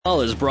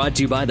All is brought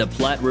to you by the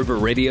Platte River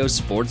Radio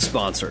sports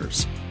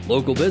sponsors.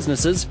 Local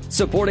businesses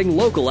supporting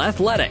local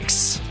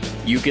athletics.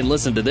 You can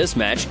listen to this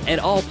match and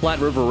all Platte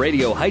River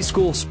Radio high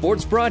school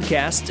sports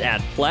broadcasts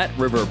at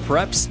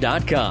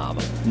PlatteRiverPreps.com.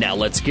 Now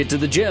let's get to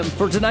the gym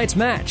for tonight's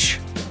match.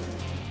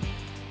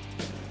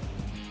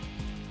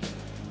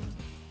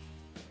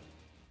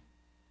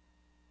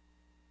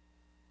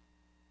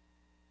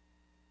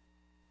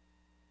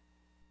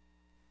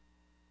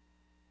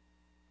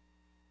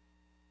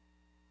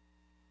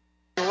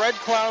 Red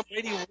Cloud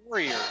Lady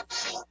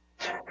Warriors.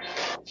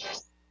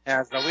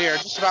 As we are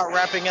just about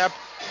wrapping up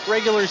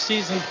regular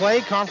season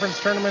play, conference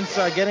tournaments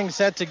getting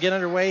set to get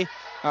underway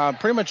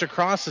pretty much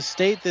across the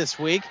state this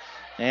week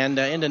and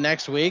into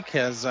next week,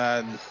 as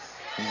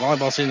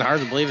volleyball season,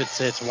 hard to believe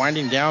it's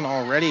winding down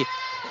already.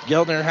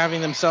 Giltner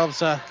having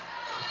themselves a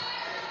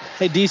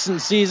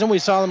decent season. We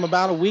saw them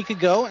about a week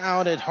ago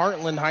out at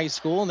Heartland High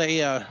School.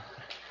 They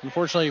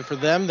unfortunately for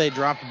them, they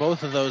dropped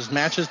both of those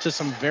matches to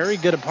some very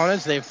good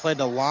opponents. They've played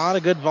a lot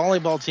of good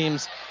volleyball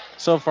teams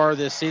so far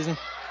this season.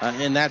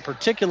 In that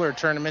particular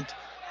tournament,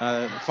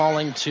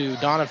 falling to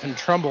Donovan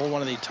Trumbull,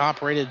 one of the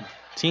top-rated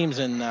teams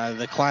in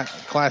the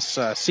class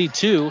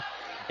C2,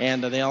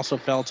 and they also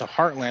fell to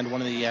Heartland, one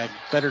of the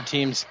better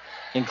teams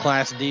in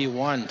Class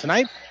D1.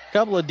 Tonight, a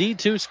couple of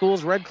D2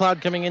 schools. Red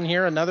Cloud coming in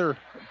here, another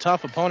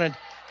tough opponent.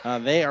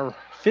 They are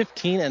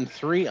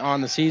 15-3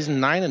 on the season,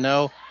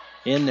 9-0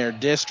 in their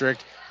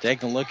district.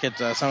 Taking a look at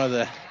some of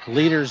the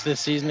leaders this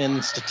season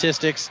in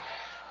statistics.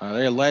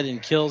 They're led in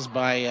kills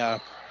by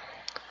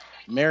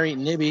Mary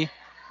Nibby.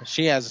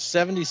 She has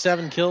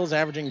 77 kills,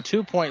 averaging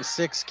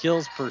 2.6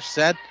 kills per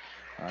set,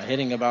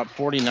 hitting about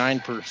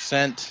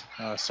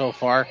 49% so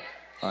far.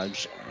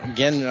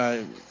 Again,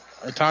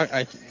 I talk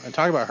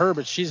about her,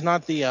 but she's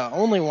not the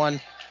only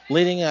one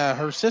leading.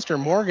 Her sister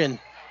Morgan,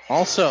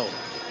 also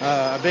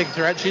a big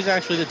threat. She's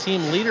actually the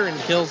team leader in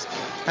kills.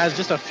 Has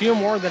just a few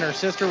more than her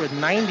sister with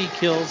 90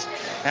 kills,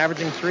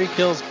 averaging 3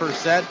 kills per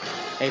set,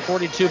 a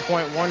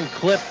 42.1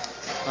 clip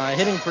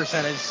hitting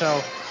percentage.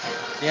 So,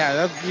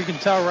 yeah, you can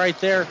tell right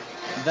there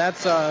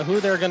that's who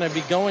they're going to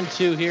be going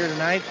to here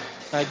tonight.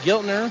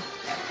 Giltner,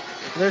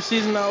 their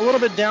season a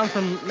little bit down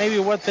from maybe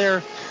what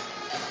they're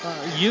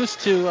used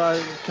to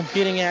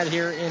competing at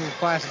here in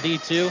Class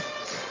D2.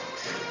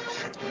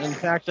 In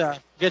fact,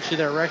 get you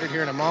their record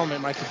here in a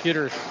moment. My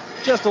computer is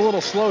just a little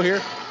slow here,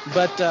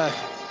 but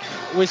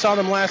we saw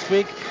them last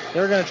week. They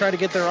were going to try to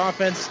get their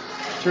offense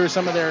through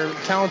some of their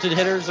talented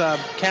hitters.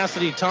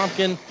 Cassidy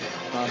Tompkin,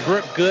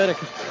 Brooke Good,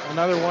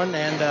 another one,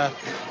 and,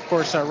 of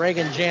course,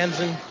 Reagan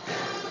Jansen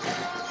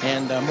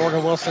and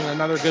Morgan Wilson,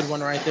 another good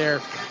one right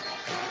there.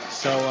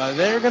 So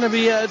they're going to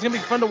be it's going to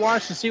be fun to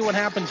watch and see what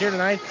happens here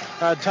tonight.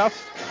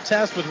 Tough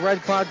test with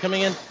Red Cloud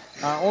coming in.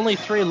 Only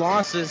 3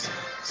 losses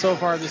so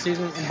far this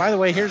season. And, by the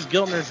way, here's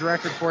Giltner's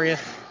record for you.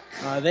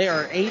 They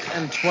are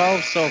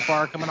 8-12 so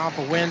far, coming off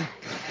a win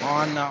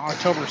on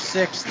October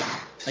 6th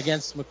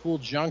against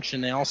McCool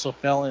Junction. They also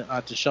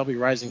fell to Shelby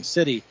Rising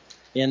City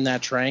in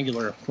that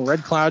triangular.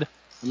 Red Cloud,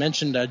 I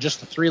mentioned just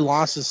the 3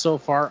 losses so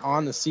far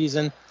on the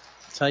season.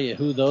 I'll tell you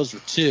who those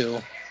were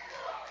to.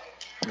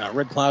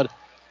 Red Cloud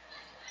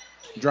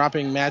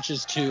dropping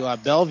matches to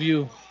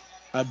Belleville,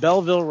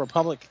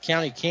 Republic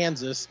County,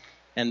 Kansas,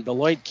 and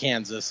Beloit,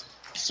 Kansas.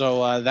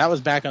 So that was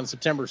back on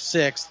September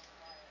 6th.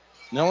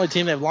 The only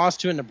team they've lost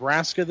to in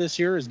Nebraska this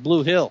year is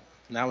Blue Hill,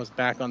 and that was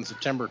back on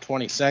September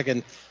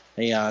 22nd.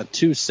 A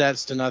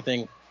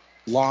 2-0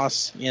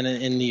 loss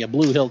in the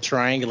Blue Hill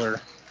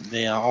Triangular.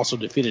 They also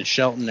defeated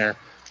Shelton there.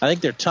 I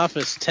think their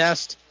toughest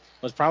test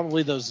was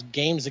probably those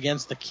games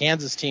against the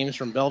Kansas teams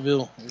from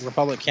Belleville,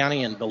 Republic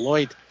County, and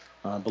Beloit.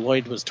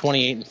 Beloit was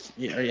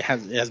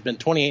has been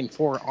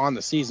 28-4 on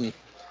the season.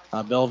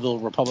 Belleville,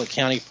 Republic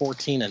County,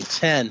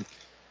 14-10.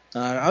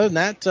 Other than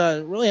that,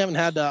 really haven't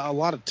had a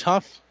lot of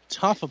tough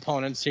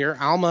opponents here.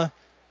 Alma,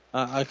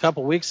 a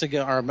couple weeks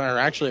ago, or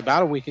actually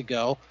about a week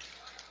ago,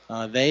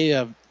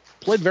 they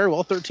played very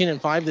well,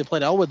 13-5. They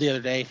played Elwood the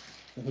other day,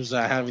 who's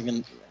having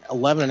an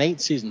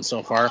 11-8 season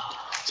so far.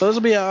 So this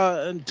will be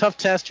a tough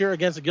test here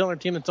against a Giltner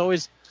team that's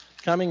always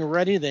coming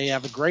ready. They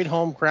have a great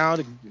home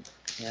crowd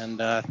and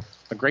a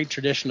great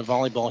tradition of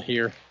volleyball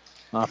here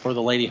for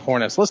the Lady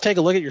Hornets. Let's take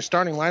a look at your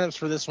starting lineups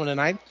for this one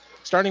tonight.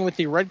 Starting with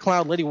the Red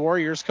Cloud Lady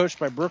Warriors, coached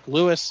by Brooke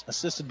Lewis,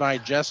 assisted by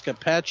Jessica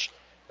Petch.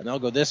 And they'll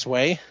go this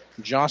way.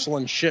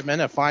 Jocelyn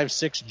Shipman, a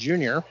 5'6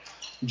 junior.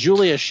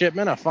 Julia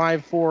Shipman, a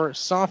 5'4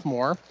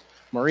 sophomore.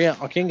 Maria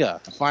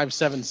Okinga, a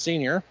 5'7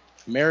 senior.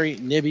 Mary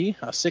Nibby,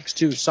 a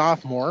 6'2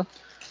 sophomore.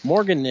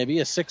 Morgan Nibby,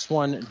 a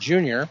 6'1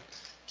 junior.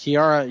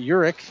 Kiara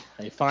Urick,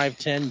 a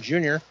 5'10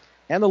 junior.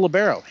 And the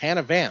libero,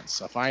 Hannah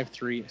Vance, a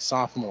 5'3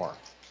 sophomore.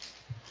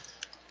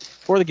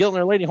 For the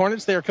Giltner Lady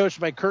Hornets, they are coached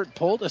by Kurt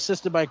Polt,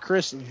 assisted by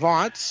Chris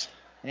Votts.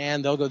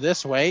 And they'll go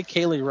this way.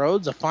 Kaylee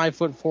Rhodes, a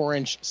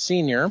 5'4"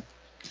 senior.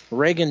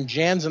 Reagan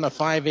Jansen, a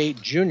 5'8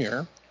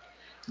 junior.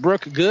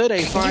 Brooke Good,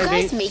 a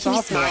 5'8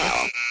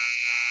 sophomore.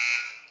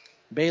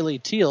 Bailey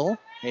Teal,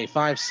 a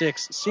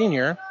 5'6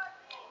 senior.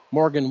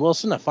 Morgan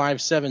Wilson, a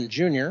 5'7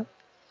 junior.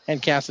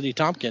 And Cassidy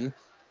Tompkin,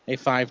 a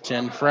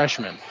 5'10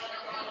 freshman.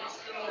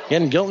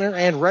 Again, Giltner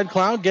and Red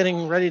Cloud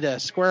getting ready to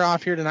square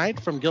off here tonight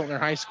from Giltner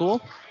High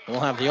School.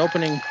 We'll have the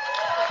opening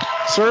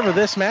serve of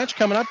this match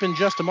coming up in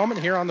just a moment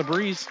here on the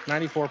Breeze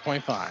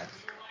 94.5.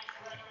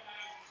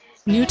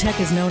 New Tech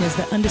is known as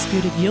the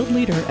undisputed yield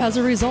leader as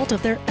a result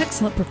of their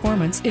excellent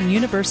performance in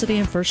university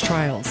and first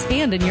trials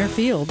and in your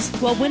fields.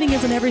 While winning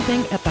isn't everything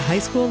at the high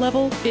school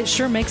level, it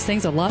sure makes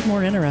things a lot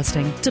more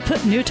interesting. To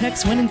put New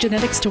Tech's winning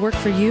genetics to work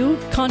for you,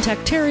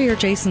 contact Terry or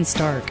Jason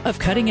Stark of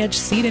Cutting Edge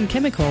Seed and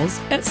Chemicals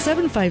at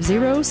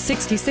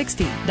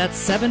 750-6060.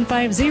 That's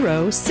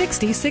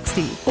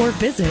 750-6060. Or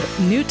visit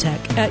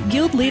newtech at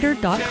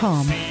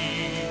yieldleader.com.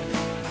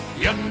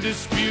 The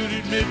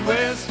undisputed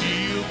Midwest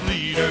yield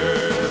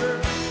leader.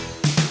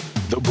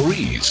 The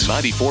Breeze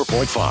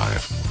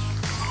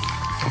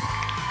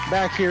 94.5.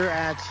 Back here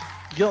at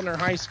Giltner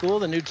High School,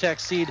 the New Tech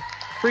Seed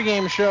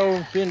pregame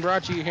show being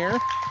brought to you here.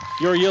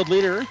 Your yield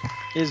leader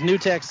is New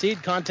Tech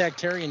Seed. Contact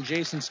Terry and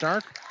Jason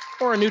Stark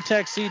or a New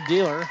Tech Seed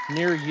dealer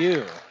near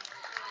you.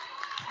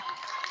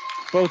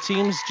 Both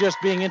teams just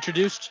being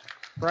introduced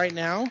right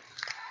now.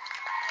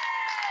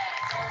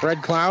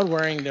 Red Cloud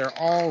wearing their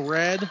all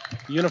red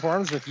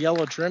uniforms with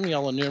yellow trim,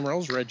 yellow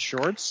numerals, red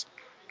shorts.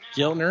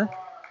 Giltner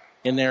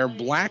in their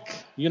black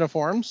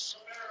uniforms,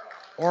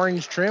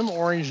 orange trim,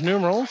 orange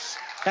numerals,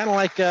 kind of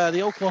like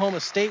the Oklahoma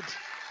State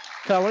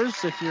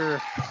colors, if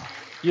you're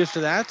used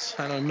to that.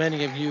 I know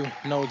many of you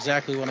know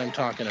exactly what I'm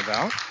talking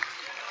about.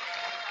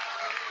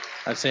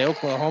 I'd say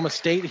Oklahoma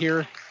State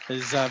here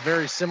is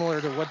very similar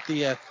to what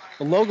the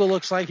logo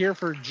looks like here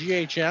for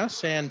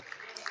GHS and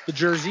the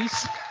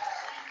jerseys.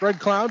 Red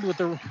Cloud with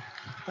the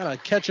kind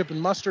of ketchup and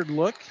mustard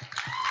look,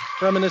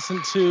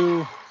 reminiscent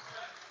to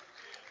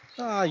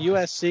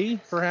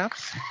USC,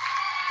 perhaps.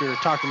 If you're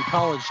talking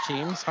college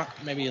teams,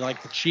 maybe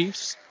like the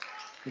Chiefs.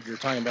 If you're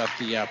talking about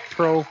the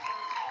pro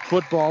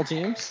football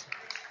teams.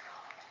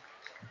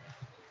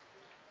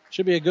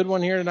 Should be a good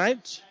one here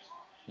tonight.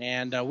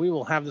 And we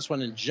will have this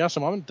one in just a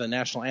moment. The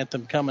national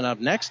anthem coming up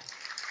next.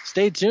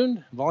 Stay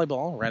tuned.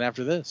 Volleyball right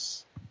after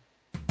this.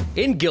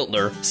 In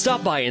Giltner,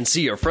 stop by and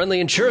see your friendly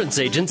insurance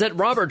agents at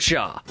Robert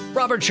Shaw.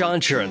 Robert Shaw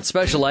Insurance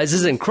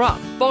specializes in crop,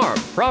 farm,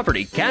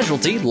 property,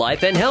 casualty,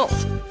 life, and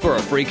health. For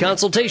a free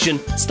consultation,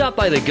 stop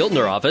by the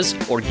Giltner office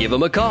or give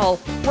them a call.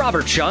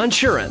 Robert Shaw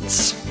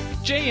Insurance.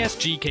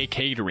 JSGK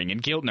Catering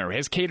in Giltner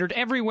has catered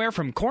everywhere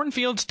from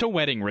cornfields to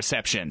wedding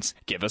receptions.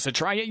 Give us a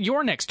try at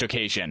your next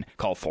occasion.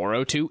 Call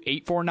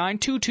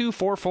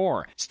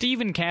 402-849-2244.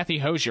 Steve and Kathy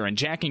Hosier and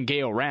Jack and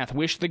Gail Rath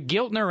wish the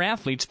Giltner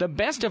athletes the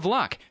best of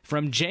luck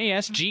from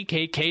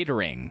JSGK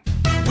Catering.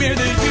 Where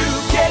do you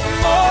get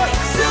more?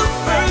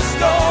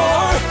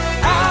 Superstore.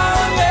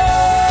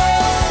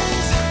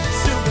 Outlets.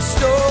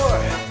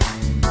 Superstore.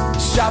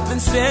 Shopping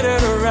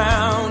centered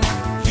around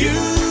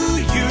you.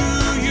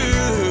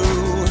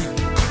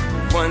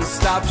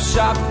 One-stop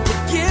shop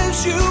that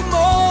gives you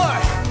more.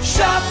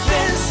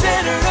 Shopping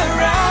centered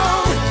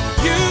around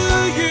you.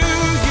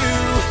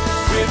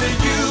 Whether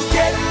you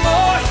get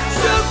more.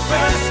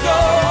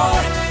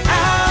 Superstore.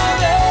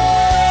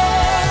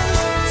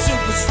 Outlets.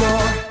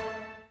 Superstore.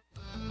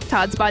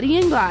 Todd's Body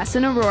and Glass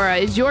in Aurora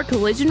is your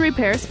collision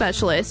repair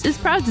specialist. Is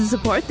proud to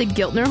support the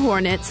Giltner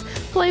Hornets.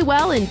 Play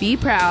well and be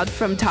proud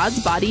from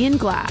Todd's Body and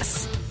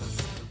Glass.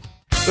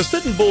 The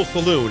Sitting Bull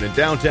Saloon in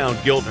downtown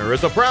Giltner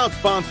is a proud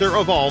sponsor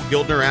of all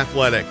Giltner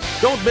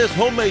athletics. Don't miss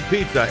homemade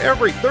pizza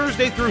every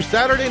Thursday through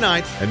Saturday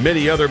night and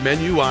many other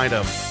menu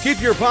items. Keep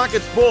your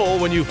pockets full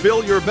when you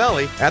fill your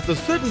belly at the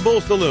Sitting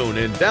Bull Saloon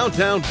in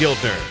downtown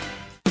Giltner.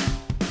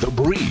 The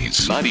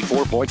Breeze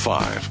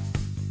 94.5.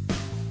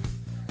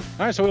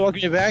 All right, so we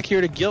welcome you back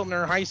here to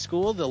Giltner High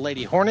School. The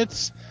Lady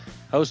Hornets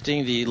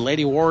hosting the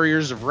Lady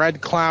Warriors of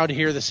Red Cloud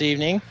here this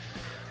evening.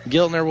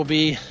 Giltner will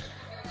be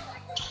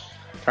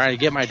trying to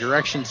get my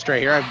directions straight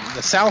here. I'm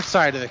the south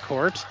side of the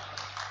court.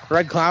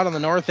 Red Cloud on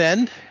the north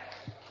end.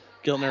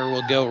 Giltner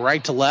will go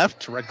right to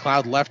left. Red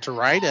Cloud left to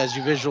right as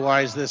you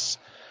visualize this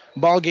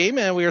ball game.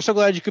 And we are so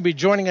glad you could be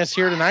joining us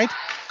here tonight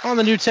on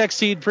the New Tech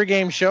Seed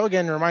pregame show.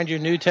 Again, to remind you,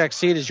 New Tech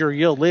Seed is your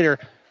yield leader.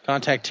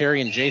 Contact Terry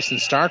and Jason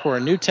Stark or a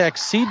New Tech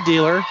Seed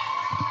dealer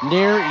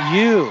near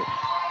you.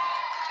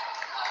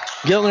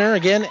 Giltner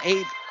again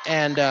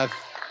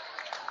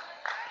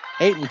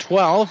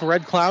 8-12.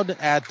 Red Cloud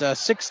at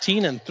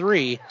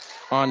 16-3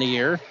 on the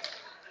year.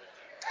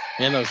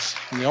 And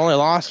the only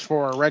loss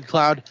for Red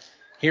Cloud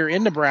here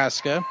in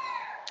Nebraska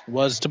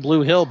was to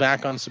Blue Hill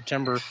back on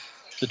September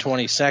the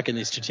 22nd.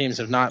 These two teams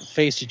have not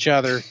faced each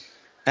other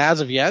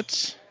as of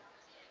yet.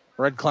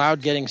 Red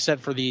Cloud getting set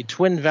for the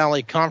Twin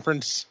Valley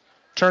Conference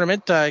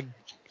tournament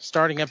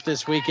starting up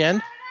this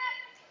weekend.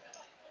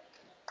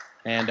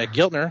 And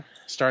Giltner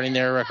starting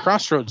their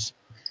Crossroads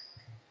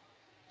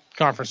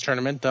Conference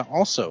tournament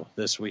also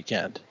this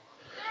weekend.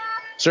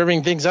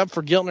 Serving things up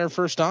for Giltner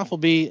first off will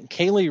be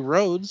Kaylee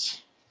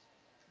Rhodes,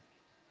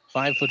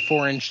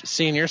 5'4"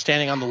 senior,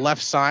 standing on the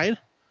left side.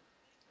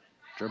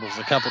 Dribbles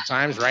a couple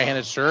times,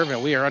 right-handed serve,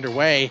 and we are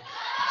underway.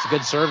 It's a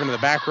good serve into the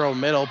back row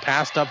middle,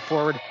 passed up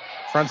forward,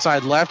 front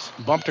side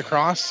left, bumped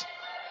across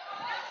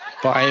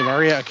by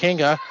Maria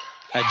Akinga.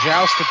 A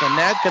joust at the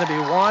net, going to be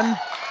won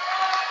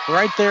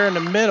right there in the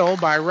middle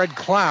by Red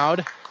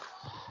Cloud.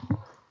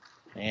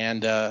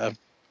 And a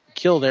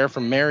kill there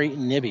from Mary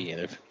Nibby,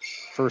 the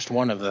first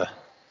one of the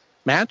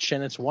match,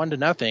 and it's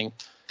 1-0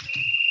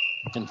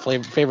 in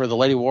favor of the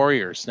Lady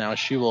Warriors. Now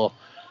she will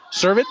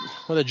serve it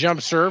with a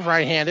jump serve,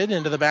 right-handed,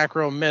 into the back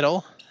row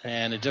middle,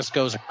 and it just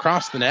goes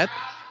across the net.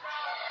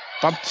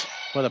 Bumped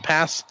with a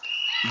pass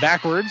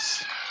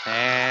backwards,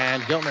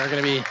 and Giltner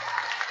going to be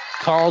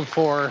called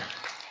for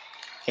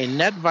a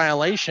net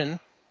violation,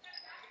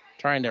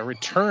 trying to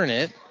return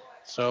it.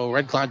 So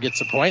Red Cloud gets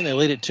the point, and they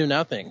lead it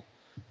 2-0.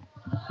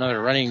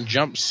 Another running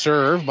jump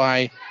serve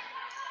by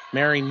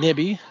Mary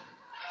Nibby.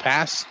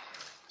 Pass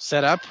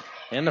set up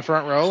in the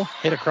front row,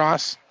 hit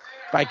across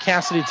by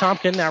Cassidy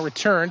Tompkin, now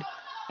returned,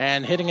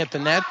 and hitting at the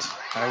net.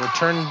 A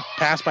return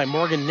pass by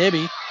Morgan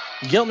Nibby.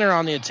 Giltner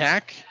on the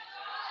attack.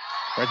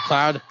 Red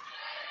Cloud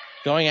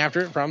going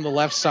after it from the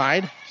left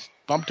side.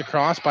 Bumped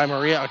across by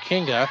Maria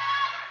Akinga.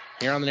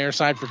 Here on the near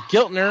side for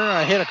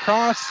Giltner. A hit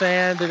across,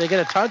 and did they get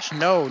a touch?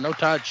 No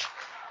touch.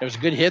 It was a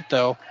good hit,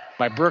 though,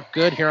 by Brooke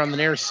Good here on the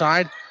near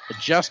side. It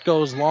just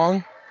goes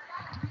long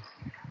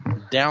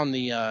down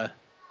the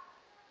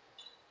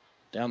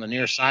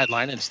near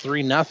sideline. It's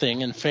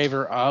 3-0 in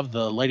favor of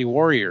the Lady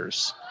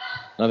Warriors.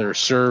 Another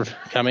serve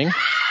coming.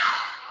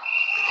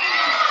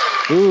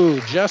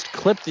 Ooh, just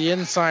clipped the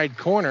inside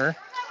corner.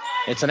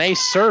 It's an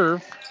ace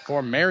serve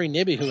for Mary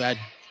Nibby, who had...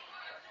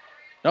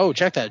 Oh,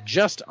 check that,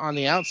 just on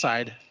the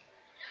outside.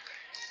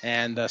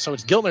 And so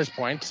it's Giltner's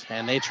point,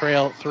 and they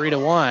trail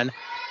 3-1.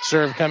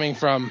 Serve coming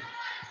from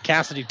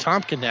Cassidy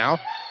Tompkin now.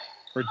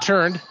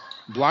 Returned,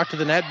 blocked to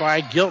the net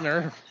by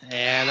Giltner,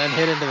 and then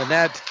hit into the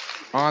net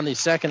on the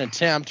second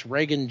attempt.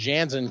 Reagan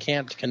Jansen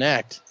can't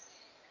connect.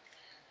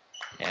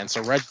 And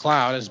so Red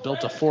Cloud has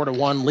built a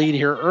 4-1 lead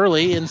here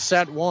early in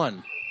set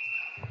one.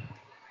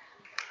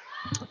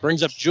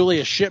 Brings up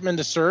Julia Shipman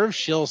to serve.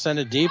 She'll send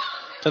it deep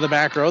to the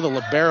back row. The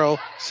libero,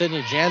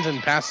 Sydney Jansen,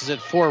 passes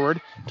it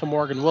forward to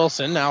Morgan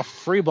Wilson. Now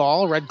free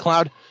ball. Red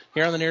Cloud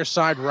here on the near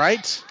side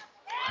right.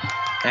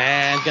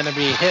 And going to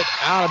be hit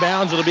out of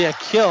bounds. It'll be a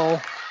kill.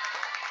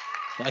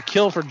 A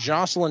kill for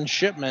Jocelyn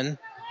Shipman.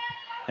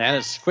 And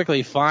it's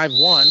quickly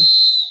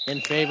 5-1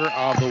 in favor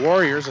of the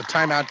Warriors. A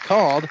timeout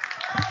called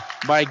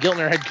by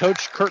Giltner head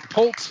coach Kurt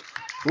Polt.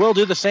 We'll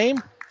do the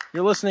same.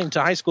 You're listening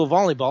to High School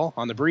Volleyball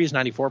on the Breeze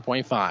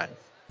 94.5.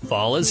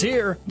 Fall is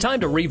here. Time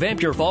to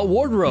revamp your fall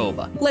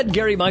wardrobe. Let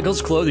Gary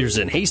Michaels Clothiers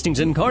in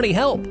Hastings and Kearney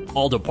help.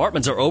 All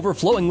departments are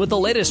overflowing with the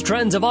latest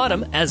trends of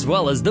autumn as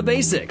well as the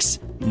basics.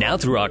 Now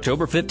through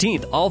October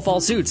 15th, all fall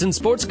suits and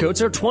sports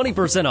coats are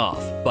 20%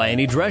 off. Buy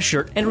any dress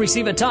shirt and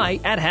receive a tie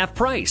at half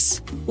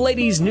price.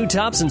 Ladies' new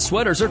tops and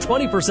sweaters are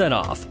 20%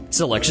 off.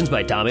 Selections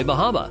by Tommy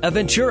Bahama,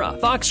 Aventura,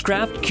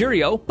 Foxcraft,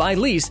 Curio, By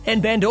Lease,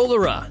 and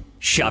Bandolera.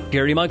 Shop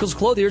Gary Michaels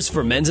Clothiers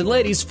for men's and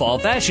ladies' fall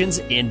fashions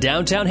in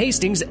downtown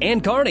Hastings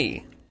and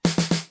Kearney.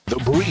 The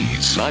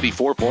Breeze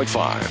 94.5.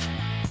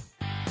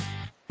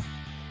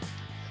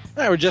 All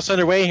right, we're just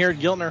underway here at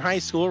Giltner High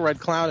School. Red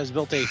Cloud has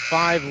built a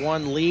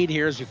 5-1 lead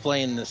here as we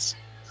play in this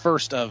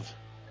first of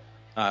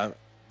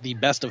the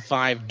best of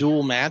five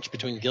duel match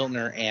between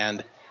Giltner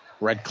and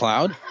Red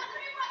Cloud.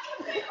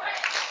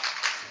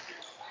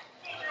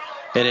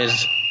 It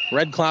is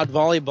Red Cloud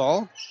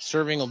volleyball.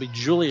 Serving will be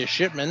Julia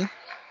Shipman.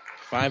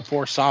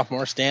 5'4"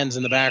 sophomore, stands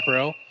in the back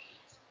row.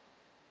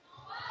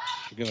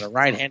 She'll give it a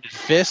right-handed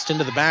fist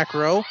into the back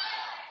row.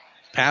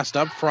 Passed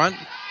up front.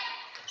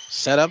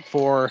 Set up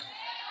for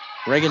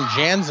Reagan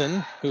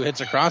Jansen, who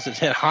hits across. It's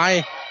hit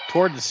high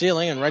toward the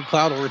ceiling, and Red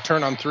Cloud will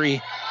return on three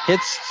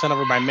hits. Sent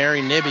over by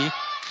Mary Nibby.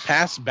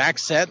 Pass back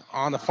set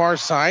on the far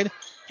side.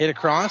 Hit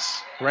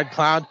across. Red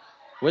Cloud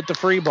with the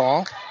free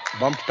ball.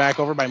 Bumped back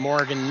over by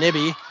Morgan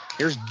Nibby.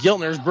 Here's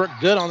Giltner's Brooke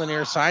Good on the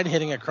near side,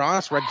 hitting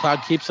across. Red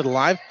Cloud keeps it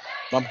alive.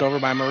 Bumped over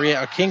by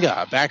Maria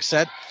Akinga. Back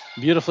set,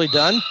 beautifully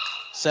done.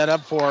 Set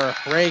up for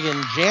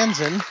Reagan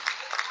Jansen.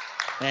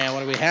 And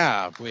what do we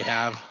have? We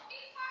have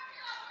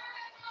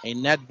a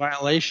net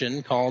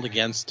violation called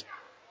against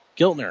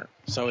Giltner.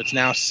 So it's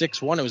now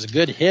 6-1. It was a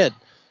good hit.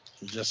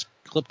 Just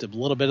clipped a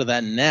little bit of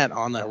that net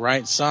on the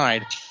right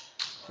side.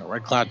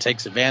 Red Cloud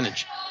takes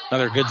advantage.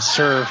 Another good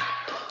serve.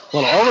 A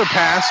little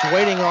overpass.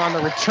 Waiting on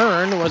the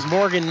return was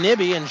Morgan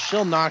Nibby, and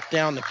she'll knock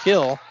down the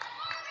kill.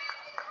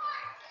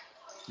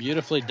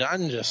 Beautifully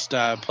done. Just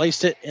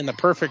placed it in the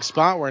perfect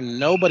spot where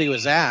nobody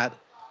was at.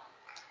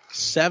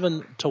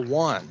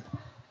 7-1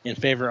 in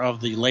favor of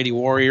the Lady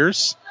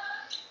Warriors.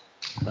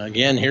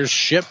 Again, here's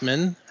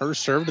Shipman. Her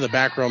serve to the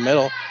back row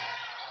middle.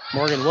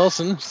 Morgan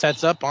Wilson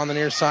sets up on the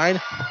near side.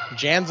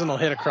 Jansen will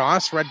hit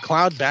across. Red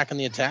Cloud back in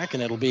the attack,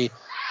 and it'll be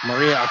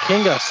Maria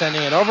Akinga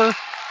sending it over.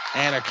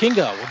 And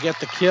Akinga will get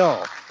the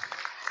kill.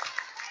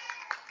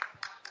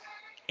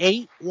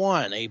 8-1.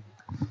 A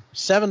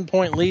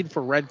 7-point lead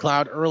for Red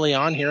Cloud early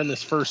on here in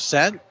this first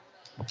set.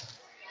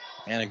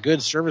 And a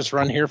good service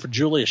run here for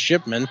Julia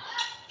Shipman.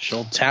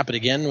 She'll tap it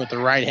again with the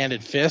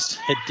right-handed fist.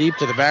 Hit deep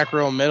to the back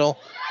row middle.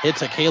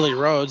 Hits a Kaylee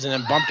Rhodes and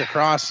then bumped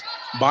across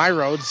by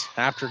Rhodes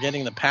after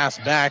getting the pass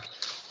back.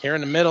 here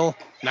in the middle.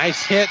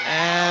 Nice hit,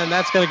 and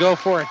that's going to go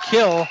for a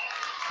kill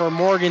for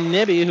Morgan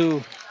Nibby,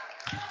 who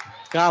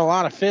got a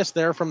lot of fist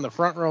there from the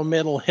front row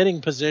middle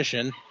hitting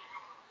position.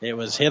 It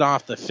was hit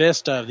off the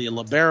fist of the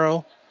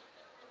libero,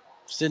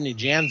 Sydney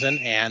Jansen,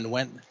 and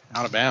went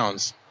out of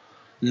bounds.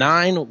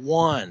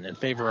 9-1 in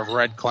favor of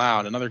Red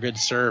Cloud. Another good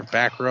serve,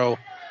 back row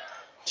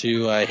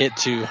to hit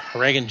to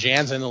Reagan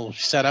Jansen. It'll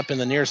set up in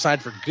the near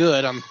side for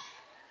good.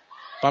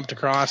 Bumped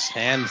across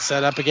and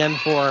set up again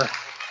for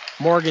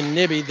Morgan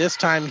Nibby. This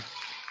time,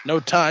 no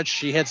touch.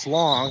 She hits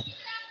long,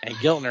 and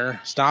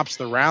Giltner stops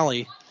the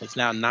rally. It's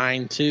now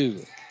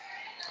 9-2.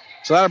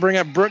 So that'll bring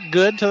up Brooke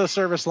Good to the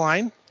service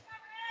line.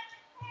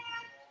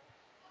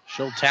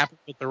 She'll tap it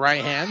with the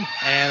right hand,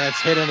 and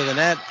it's hit into the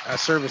net, a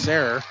service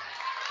error.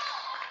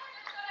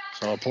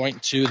 So a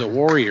point to the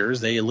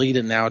Warriors. They lead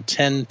it now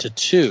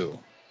 10-2.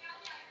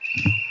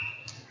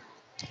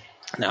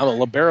 Now the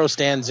libero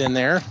stands in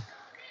there,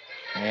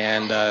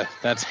 and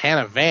that's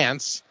Hannah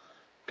Vance.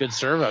 Good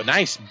serve. A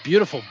nice,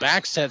 beautiful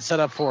back set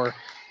up for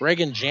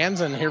Reagan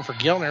Jansen here for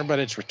Giltner, but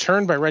it's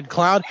returned by Red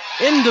Cloud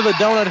into the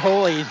donut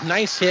hole. A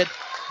nice hit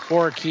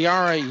for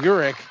Kiara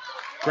Urich.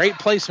 Great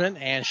placement,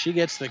 and she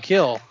gets the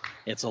kill.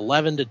 It's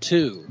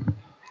 11-2.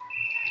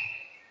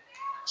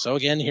 So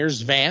again,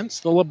 here's Vance,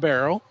 the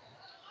libero.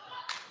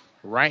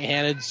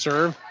 Right-handed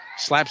serve,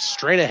 slapped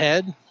straight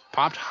ahead,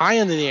 popped high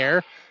into the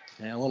air,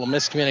 and a little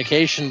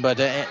miscommunication, but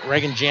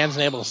Reagan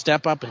Jansen able to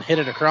step up and hit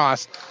it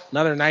across.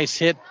 Another nice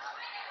hit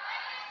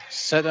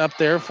set up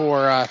there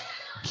for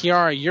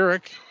Kiara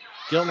Urich.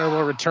 Giltner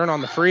will return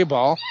on the free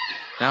ball.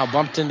 Now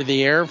bumped into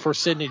the air for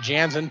Sydney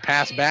Jansen.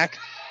 Pass back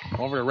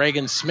over to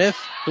Reagan Smith,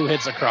 who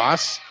hits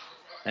across.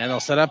 And they'll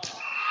set up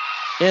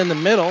in the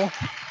middle.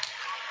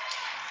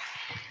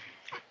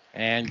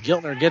 And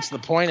Giltner gets the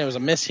point. It was a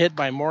mishit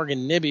by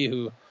Morgan Nibby,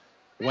 who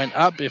went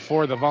up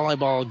before the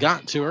volleyball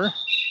got to her,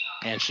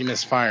 and she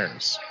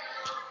misfires.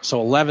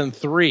 So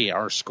 11-3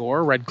 our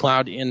score. Red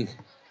Cloud in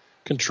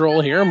control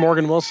here.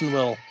 Morgan Wilson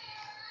will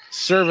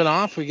serve it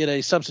off. We get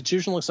a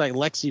substitution. Looks like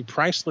Lexi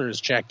Preisler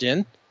is checked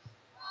in.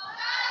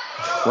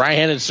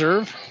 Right-handed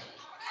serve.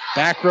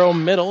 Back row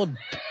middle.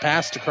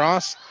 Passed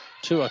across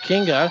to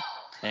Akinga.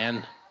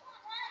 And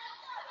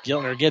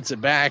Giltner gets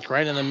it back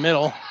right in the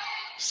middle.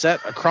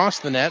 Set across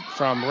the net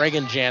from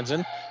Reagan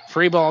Jansen.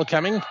 Free ball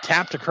coming.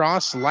 Tapped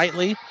across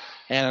lightly.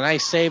 And a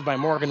nice save by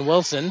Morgan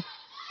Wilson.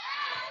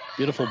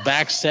 Beautiful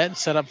back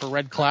set up for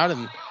Red Cloud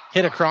and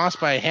hit across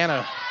by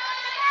Hannah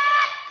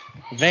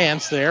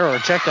Vance there. Or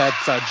check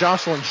that,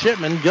 Jocelyn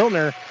Shipman.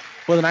 Giltner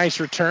with a nice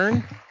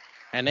return.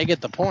 And they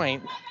get the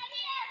point.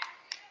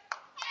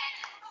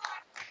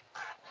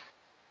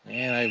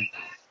 And I'm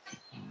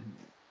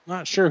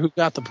not sure who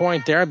got the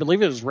point there. I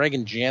believe it was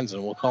Reagan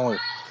Jansen. We'll call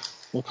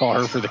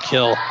her for the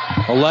kill.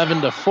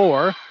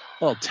 11-4.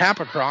 A little tap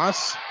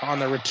across on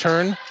the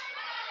return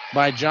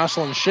by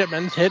Jocelyn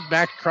Shipman. Hit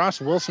back across.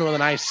 Wilson with a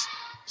nice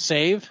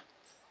save.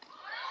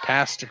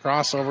 Passed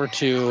across over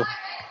to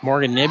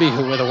Morgan Nibby,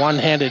 who with a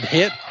one-handed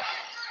hit.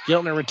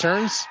 Giltner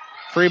returns.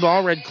 Free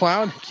ball, Red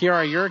Cloud.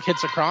 Kiara Urich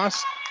hits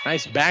across.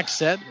 Nice back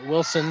set.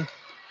 Wilson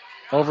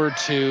over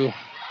to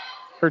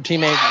her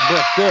teammate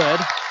Brooke Good.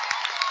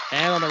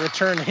 And on the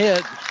return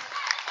hit,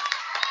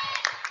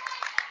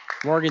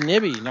 Morgan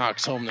Nibby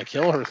knocks home the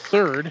kill, her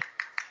third,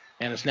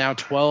 and it's now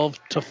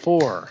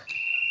 12-4.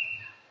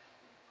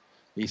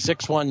 The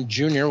 6'1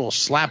 junior will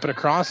slap it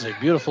across. A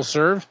beautiful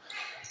serve.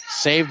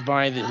 Saved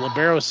by the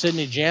libero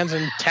Sydney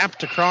Jansen.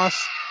 Tapped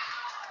across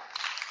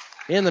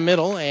in the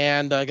middle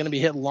and going to be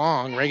hit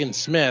long. Reagan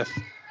Smith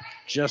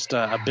just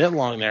a bit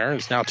long there.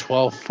 It's now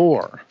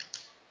 12-4.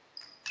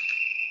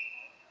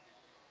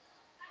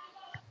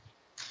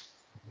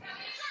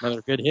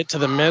 Another good hit to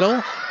the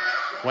middle.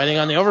 Waiting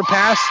on the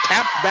overpass.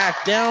 Tapped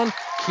back down.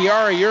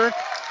 Kiara Urich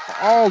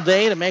all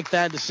day to make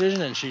that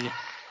decision, and she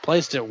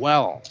placed it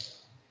well.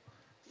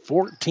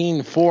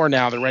 14-4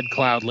 now, the Red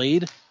Cloud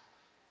lead.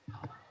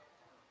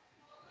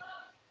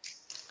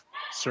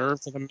 Serve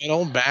to the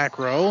middle, back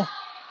row.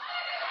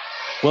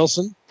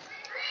 Wilson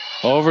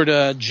over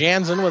to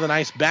Jansen with a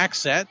nice back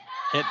set.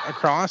 Hit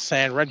across,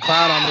 and Red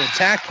Cloud on the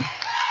attack.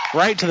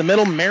 Right to the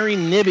middle, Mary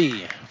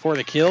Nibby for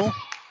the kill.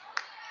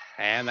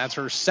 And that's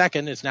her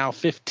second. It's now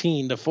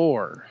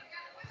 15-4.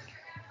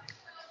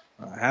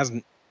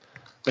 Hasn't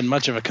been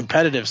much of a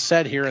competitive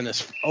set here in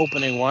this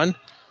opening one.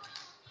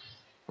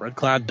 Red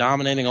Cloud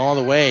dominating all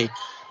the way.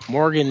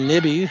 Morgan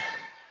Nibby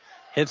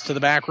hits to the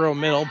back row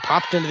middle.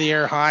 Popped into the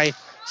air high.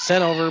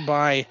 Sent over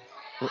by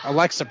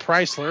Alexa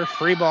Preisler.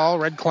 Free ball.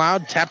 Red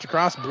Cloud tapped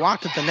across.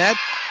 Blocked at the net.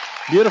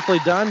 Beautifully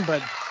done,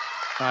 but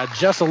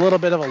just a little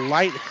bit of a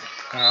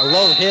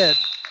low hit.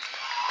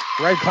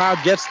 Red Cloud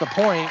gets the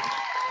point.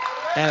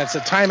 And it's a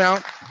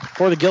timeout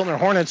for the Giltner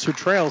Hornets, who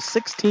trail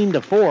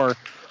 16-4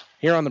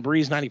 here on the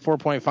Breeze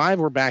 94.5.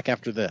 We're back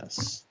after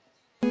this.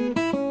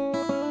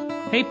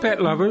 Hey, pet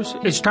lovers.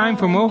 It's time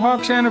for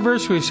Mohawk's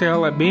anniversary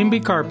sale at B&B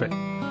Carpet.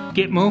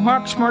 Get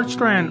Mohawk Smart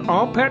Strand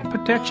All Pet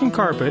Protection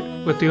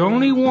Carpet with the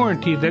only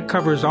warranty that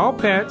covers all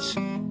pets,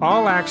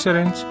 all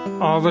accidents,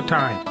 all the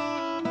time.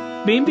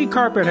 B&B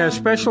Carpet has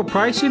special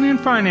pricing and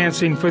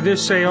financing for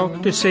this sale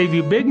to save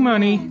you big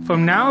money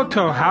from now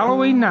till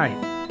Halloween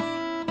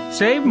night.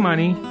 Save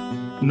money,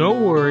 no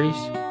worries.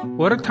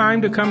 What a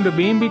time to come to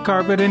B&B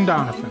Carpet in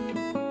Doniphan.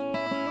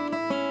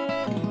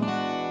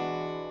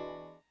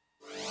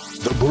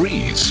 The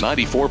Breeze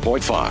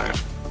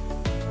 94.5.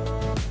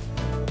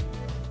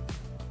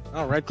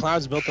 Well, Red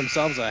Clouds built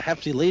themselves a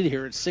hefty lead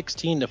here at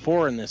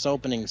 16-4 in this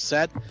opening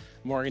set.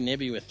 Morgan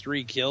Nibby with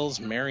 3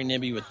 kills, Mary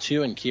Nibby with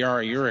 2, and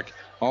Kiara Urich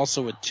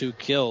also with 2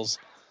 kills.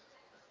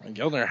 And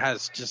Giltner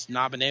has just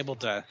not been able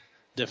to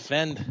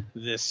defend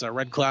this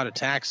Red Cloud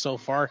attack so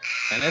far.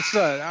 And it's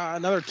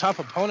another tough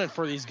opponent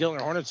for these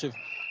Giltner Hornets who've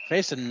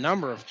faced a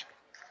number of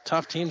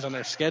tough teams on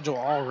their schedule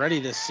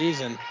already this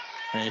season.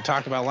 And you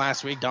talked about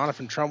last week,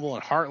 Doniphan, Trumbull,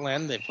 and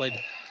Heartland. They played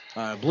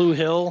Blue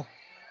Hill,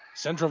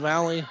 Central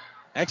Valley,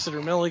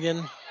 Exeter Milligan.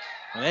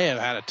 And they have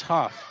had a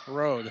tough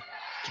road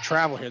to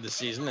travel here this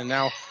season. And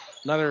now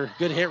another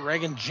good hit,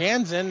 Reagan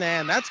Jansen,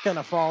 and that's going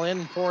to fall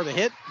in for the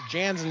hit.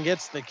 Jansen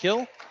gets the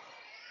kill,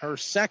 her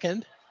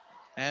second,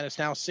 and it's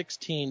now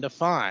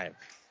 16-5.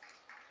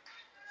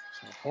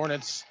 So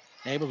Hornets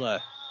able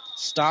to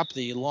stop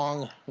the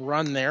long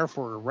run there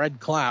for Red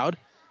Cloud,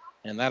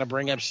 and that'll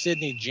bring up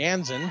Sydney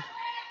Jansen,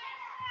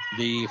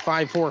 the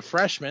 5'4"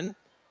 freshman,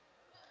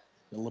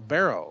 the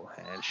libero,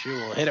 and she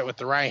will hit it with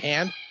the right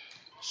hand,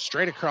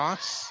 straight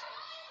across,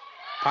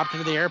 popped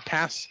into the air,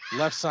 pass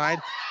left side,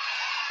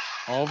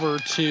 over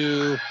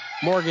to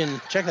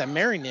Morgan, check that,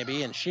 Mary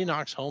Nibby, and she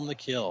knocks home the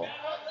kill.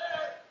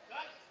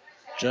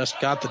 Just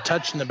got the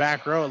touch in the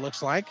back row, it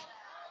looks like.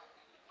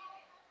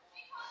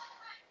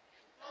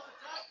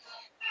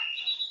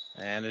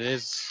 And it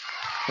is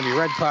going to be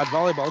Red Cloud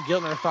volleyball.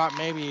 Giltner thought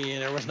maybe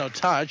there was no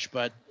touch,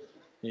 but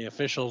the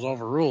officials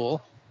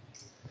overrule.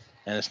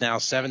 And it's now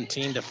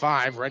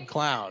 17-5, Red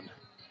Cloud.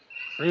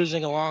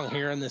 Cruising along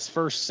here in this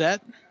first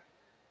set.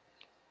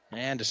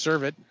 And to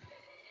serve it,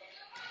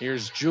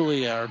 here's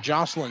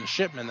Jocelyn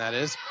Shipman, that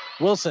is.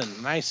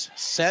 Wilson, nice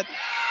set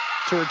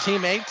to her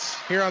teammates.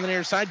 Here on the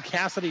near side,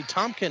 Cassidy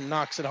Tompkin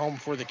knocks it home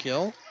for the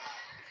kill,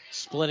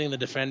 splitting the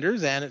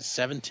defenders, and it's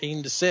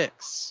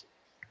 17-6.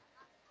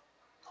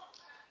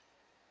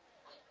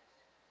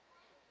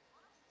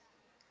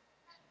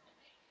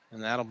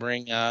 And that'll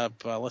bring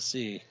up,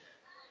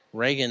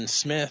 Reagan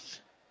Smith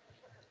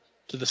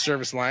to the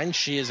service line.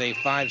 She is a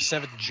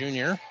 5'7"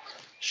 junior.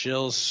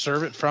 She'll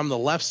serve it from the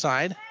left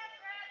side.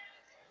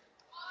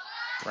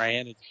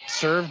 Right-handed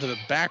serve to the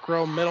back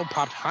row middle,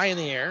 popped high in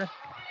the air,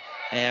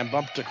 and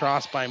bumped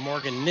across by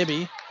Morgan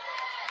Nibby.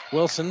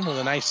 Wilson with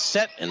a nice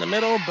set in the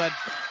middle, but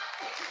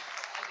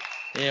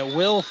it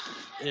will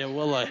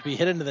be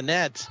hit into the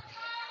net.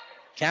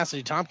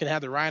 Cassidy Tompkin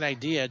had the right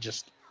idea,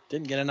 just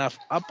didn't get enough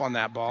up on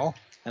that ball,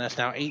 and it's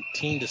now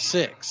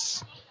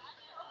 18-6.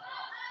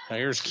 Now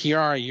here's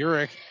Kiara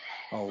Urich,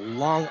 a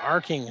long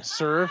arcing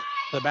serve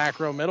to the back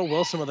row middle.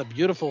 Wilson with a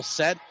beautiful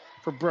set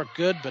for Brooke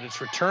Good, but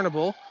it's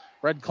returnable.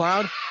 Red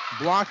Cloud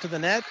blocked to the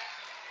net.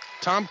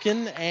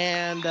 Tompkin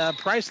and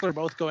Preisler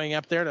both going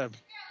up there to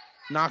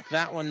knock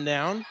that one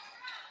down.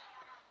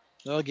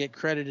 They'll get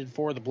credited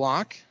for the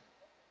block.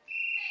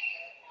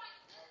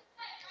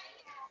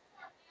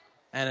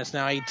 And it's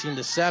now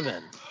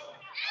 18-7.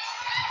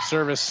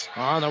 Service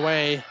on the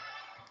way.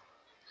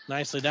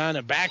 Nicely done.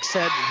 A back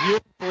set,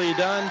 beautifully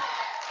done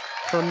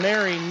for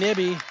Mary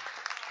Nibby.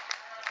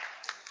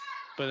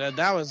 But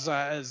that was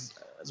as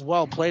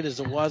well played as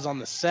it was on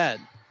the set.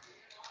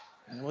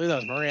 I believe that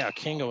was Maria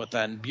Kinga with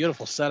that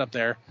beautiful setup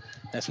there.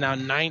 That's now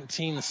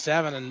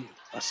 19-7, and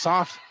a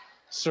soft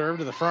serve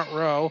to the front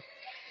row.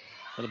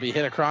 It'll be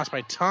hit across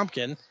by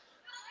Tompkin.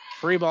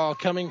 Free ball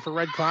coming for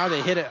Red Cloud.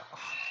 They hit it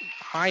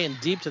high and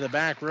deep to the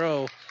back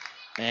row,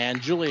 and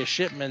Julia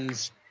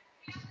Shipman's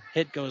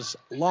hit goes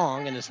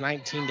long, and it's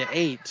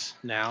 19-8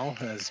 now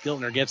as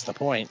Giltner gets the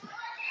point.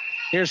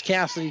 Here's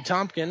Cassidy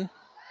Tompkin,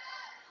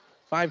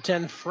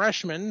 5'10"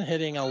 freshman,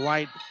 hitting a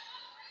light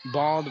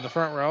ball to the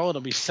front row. It'll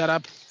be set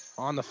up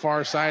on the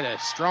far side. A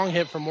strong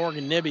hit from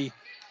Morgan Nibby,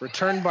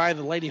 returned by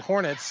the Lady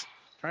Hornets.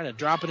 Trying to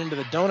drop it into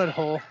the donut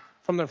hole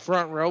from the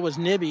front row was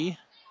Nibby,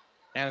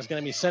 and it's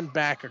going to be sent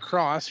back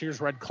across. Here's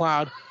Red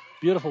Cloud.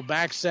 Beautiful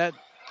back set.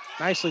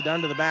 Nicely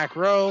done to the back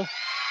row.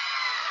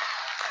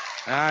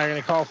 They're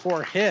going to call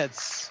 4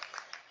 hits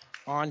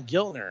on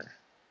Giltner.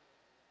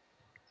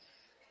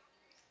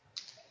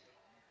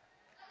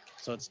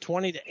 So it's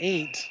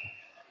 20-8.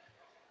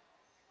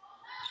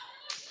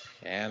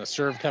 And a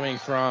serve coming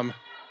from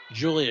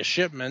Julia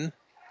Shipman.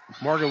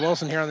 Morgan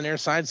Wilson here on the near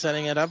side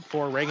setting it up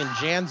for Reagan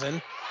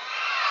Jansen.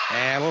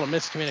 And a little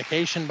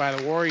miscommunication by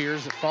the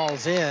Warriors. It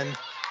falls in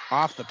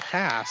off the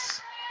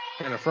pass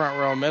in the front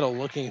row middle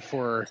looking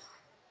for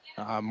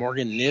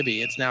Morgan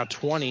Nibby. It's now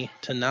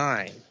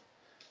 20-9.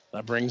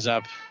 That brings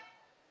up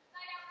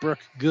Brooke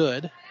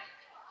Good.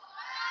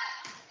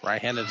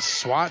 Right-handed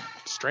swat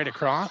straight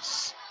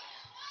across.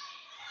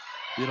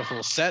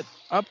 Beautiful set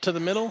up to the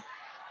middle.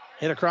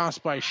 Hit across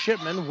by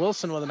Shipman.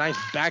 Wilson with a nice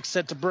back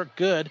set to Brooke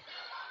Good.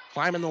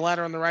 Climbing the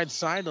ladder on the right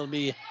side. It'll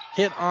be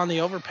hit on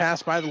the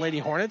overpass by the Lady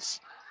Hornets.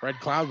 Red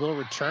Cloud will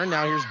return.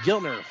 Now here's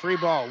Giltner. Free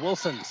ball.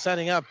 Wilson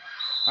setting up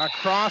a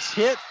cross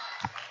hit.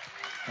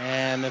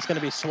 And it's going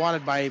to be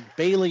swatted by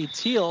Bailey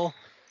Teal.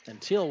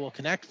 And Teal will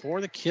connect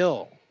for the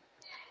kill.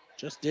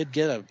 Just did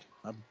get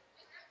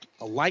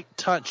a light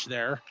touch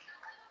there.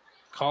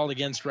 Called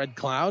against Red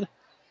Cloud.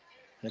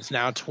 It's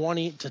now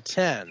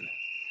 20-10.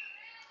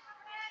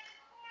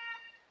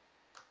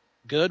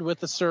 Good with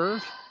the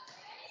serve.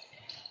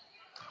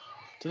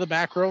 To the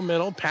back row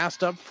middle.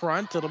 Passed up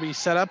front. It'll be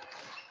set up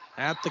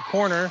at the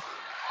corner.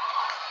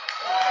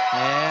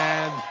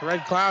 And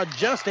Red Cloud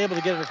just able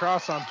to get it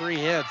across on 3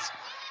 hits.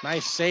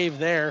 Nice save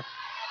there.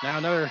 Now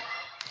another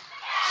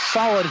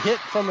solid hit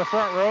from the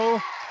front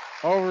row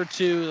over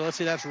to, let's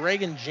see, that's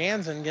Reagan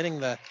Jansen getting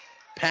the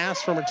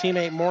pass from her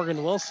teammate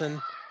Morgan Wilson.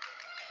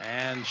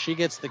 And she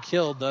gets the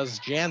kill, does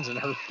Jansen,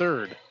 her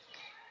third.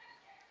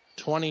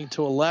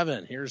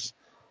 20-11. Here's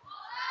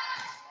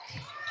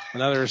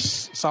another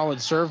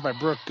solid serve by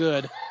Brooke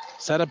Good.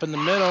 Set up in the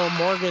middle.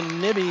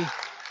 Morgan Nibby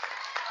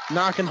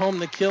knocking home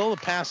the kill. The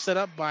pass set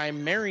up by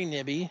Mary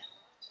Nibby.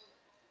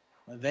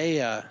 They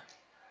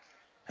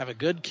have a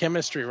good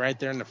chemistry right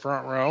there in the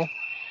front row.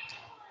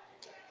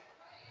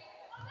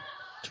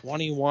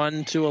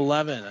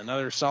 21-11.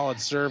 Another solid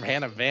serve.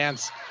 Hannah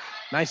Vance.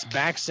 Nice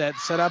back set.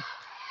 Set up.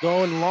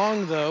 Going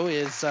long, though,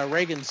 is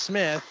Reagan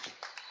Smith.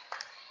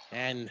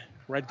 And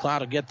Red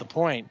Cloud will get the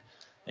point.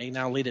 They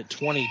now lead at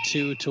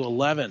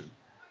 22-11.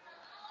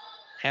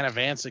 Hannah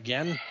Vance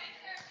again.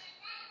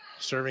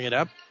 Serving it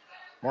up.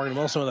 Morgan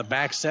Wilson with a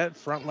back set.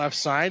 Front left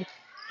side.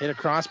 Hit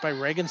across by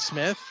Reagan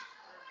Smith.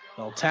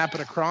 They'll tap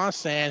it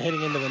across, and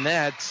hitting into the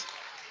net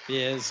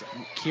is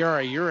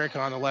Kiara Urich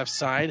on the left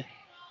side.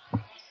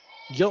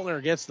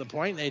 Giltner gets the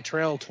point. They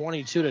trail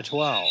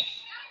 22-12.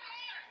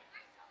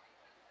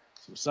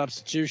 Some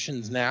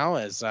substitutions now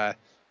as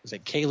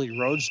Kaylee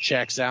Rhodes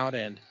checks out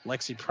and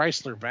Lexi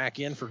Preisler back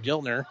in for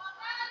Giltner.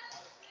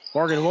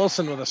 Morgan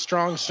Wilson with a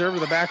strong serve to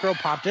the back row.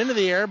 Popped into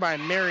the air by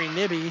Mary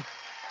Nibby.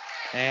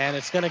 And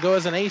it's going to go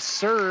as an ace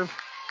serve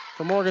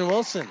for Morgan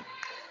Wilson.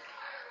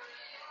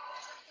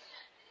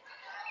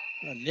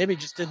 Nibby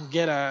just didn't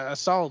get a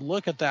solid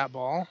look at that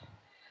ball.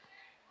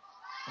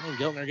 And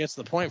Giltner gets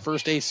the point.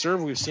 First ace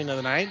serve we've seen of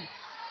the night.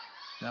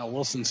 Now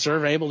Wilson's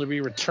serve able to be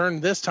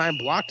returned this time.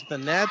 Blocked at the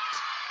net.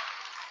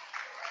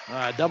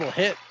 Double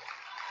hit.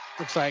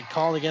 Looks like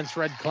called against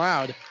Red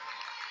Cloud.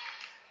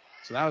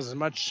 So that was as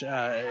much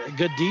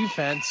good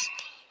defense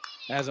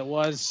as it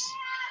was.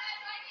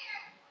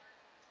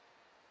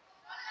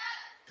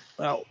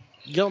 Well,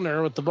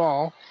 Giltner with the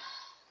ball.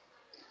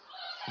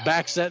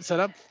 Back set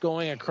up,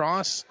 going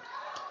across.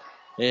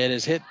 It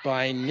is hit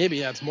by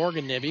Nibby. That's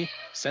Morgan Nibby.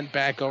 Sent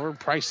back over.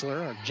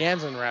 Preisler, or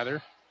Jansen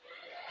rather.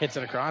 Hits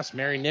it across.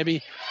 Mary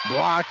Nibby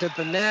blocked at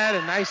the net.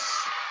 A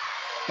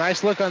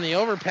nice look on the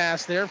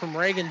overpass there from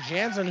Reagan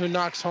Jansen, who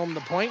knocks home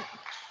the point.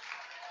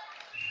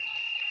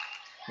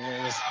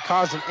 It was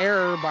caused an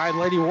error by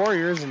Lady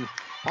Warriors, and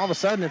all of a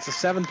sudden it's a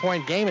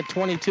 7-point game at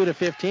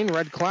 22-15.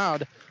 Red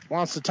Cloud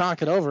wants to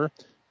talk it over.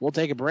 We'll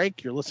take a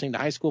break. You're listening to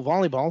High School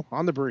Volleyball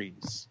on the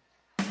Breeze.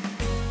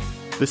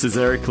 This is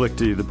Eric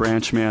Lichty, the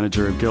branch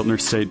manager of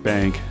Giltner State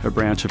Bank, a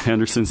branch of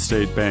Henderson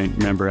State Bank,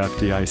 member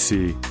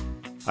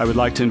FDIC. I would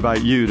like to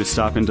invite you to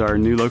stop into our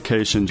new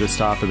location just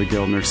off of the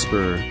Giltner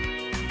Spur.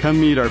 Come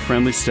meet our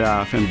friendly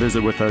staff and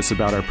visit with us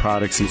about our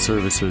products and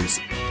services.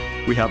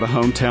 We have a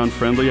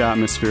hometown-friendly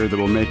atmosphere that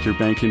will make your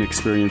banking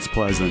experience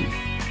pleasant.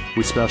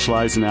 We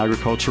specialize in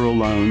agricultural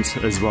loans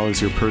as well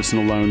as your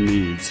personal loan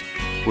needs.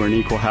 We're an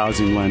equal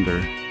housing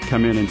lender.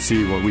 Come in and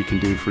see what we can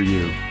do for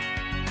you.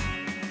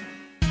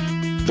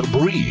 The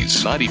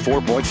Breeze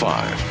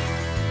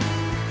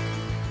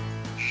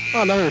 94.5.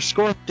 Well, another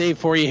score update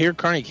for you here.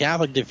 Kearney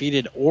Catholic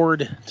defeated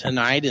Ord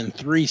tonight in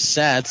 3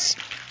 sets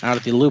out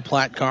at the Lou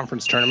Platte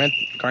Conference Tournament.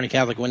 Kearney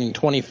Catholic winning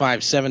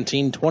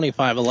 25-17,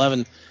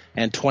 25-11,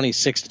 and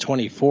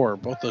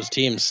 26-24. Both those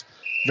teams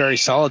very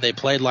solid. They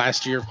played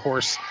last year, of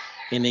course,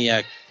 in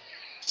the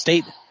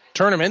state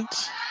tournament.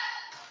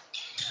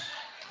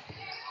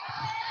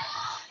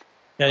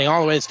 Getting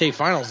all the way to state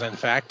finals, in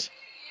fact.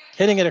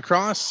 Hitting it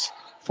across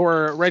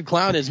for Red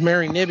Cloud is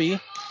Mary Nibby.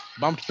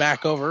 Bumped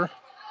back over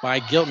by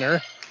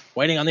Giltner.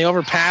 Waiting on the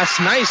overpass.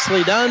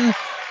 Nicely done.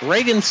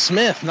 Reagan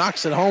Smith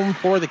knocks it home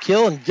for the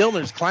kill, and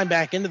Giltner's climbed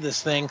back into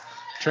this thing,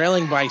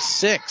 trailing by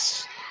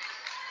 6.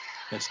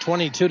 It's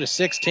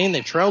 22-16.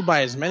 They've trailed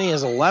by as many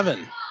as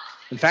 11.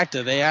 In fact,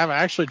 they have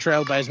actually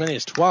trailed by as many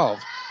as 12.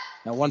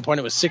 At one point,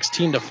 it was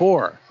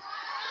 16-4.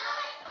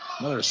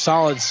 Another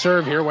solid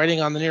serve here,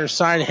 waiting on the near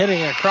side, hitting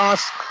it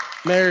across.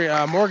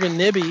 Morgan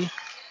Nibby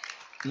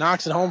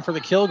knocks it home for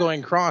the kill,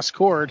 going cross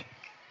court,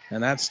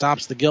 and that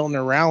stops the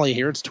Giltner rally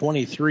here. It's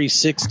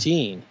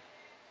 23-16.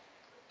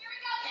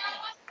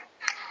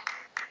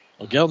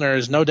 Well, Giltner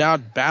is no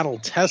doubt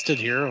battle-tested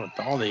here with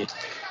all the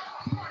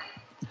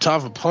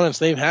tough opponents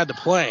they've had to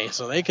play,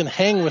 so they can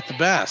hang with the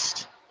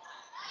best.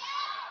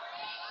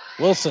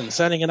 Wilson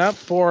setting it up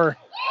for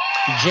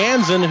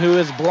Jansen, who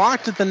is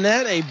blocked at the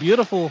net. A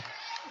beautiful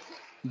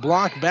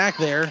block back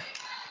there.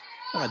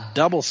 A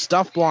double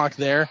stuff block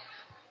there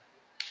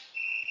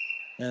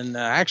And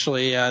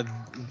actually,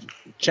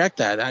 check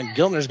that.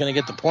 Giltner's going to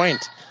get the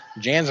point.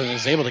 Jansen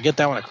is able to get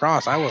that one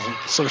across. I wasn't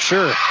so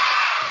sure.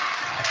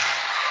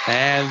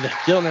 And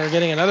Giltner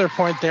getting another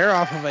point there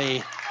off of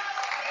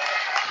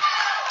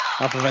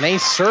an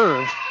ace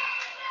serve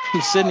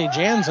from Sydney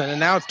Jansen.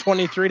 And now it's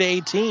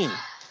 23-18.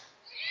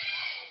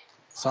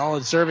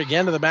 Solid serve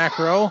again to the back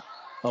row.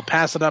 They'll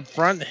pass it up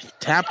front,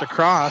 tapped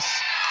across.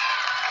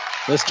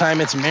 This time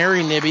it's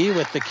Mary Nibby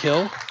with the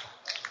kill.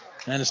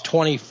 And it's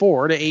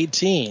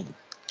 24-18.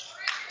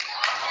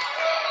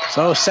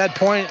 So set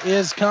point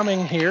is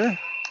coming here.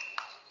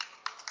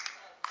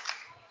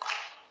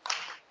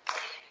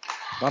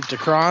 Bumped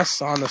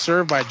across on the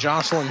serve by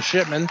Jocelyn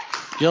Shipman.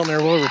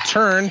 Giltner will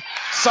return.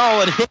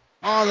 Solid hit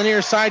on the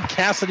near side.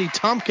 Cassidy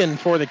Tompkin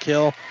for the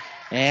kill.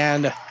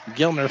 And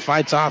Giltner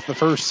fights off the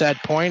first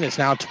set point. It's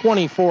now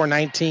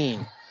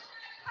 24-19.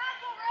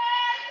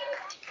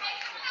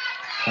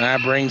 And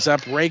that brings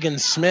up Reagan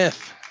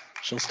Smith.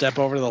 She'll step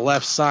over to the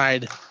left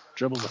side.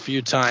 Dribbles a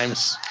few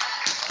times.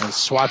 And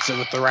swats it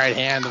with the right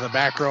hand to the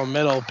back row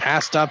middle.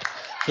 Passed up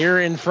here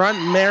in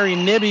front. Mary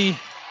Nibby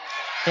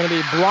going to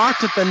be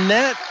blocked at the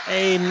net.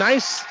 A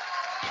nice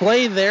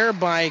play there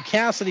by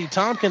Cassidy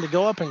Tompkin to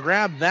go up and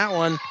grab that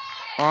one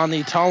on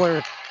the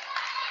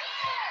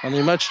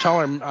much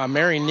taller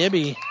Mary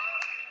Nibby,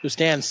 who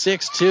stands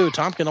 6'2".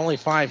 Tompkin only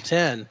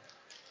 5'10".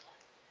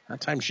 That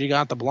time she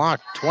got the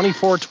block.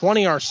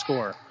 24-20 our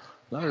score.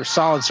 Another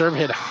solid serve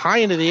hit high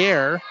into the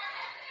air.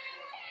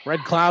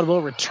 Red Cloud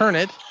will return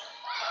it.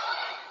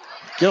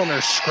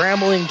 Giltner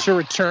scrambling to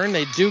return.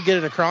 They do get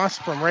it across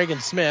from Reagan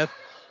Smith.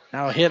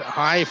 Now hit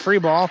high, free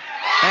ball,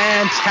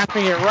 and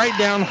tapping it right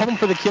down home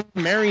for the kill,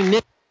 Mary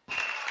Nick.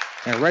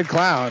 And Red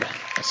Cloud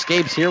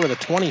escapes here with a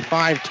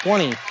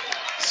 25-20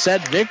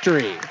 set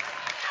victory.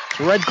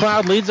 So Red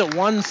Cloud leads at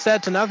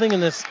 1-0 in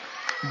this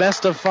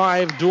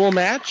best-of-5 dual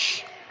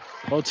match.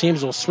 Both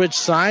teams will switch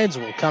sides.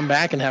 We'll come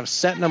back and have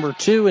set number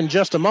 2 in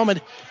just a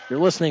moment. You're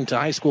listening to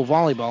high school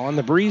volleyball on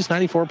the Breeze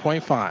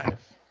 94.5.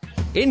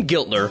 In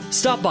Giltner,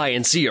 stop by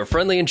and see your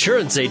friendly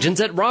insurance agents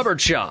at Robert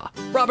Shaw.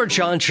 Robert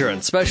Shaw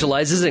Insurance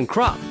specializes in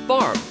crop,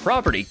 farm,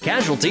 property,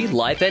 casualty,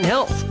 life, and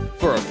health.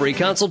 For a free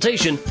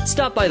consultation,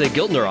 stop by the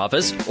Giltner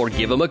office or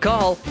give them a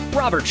call.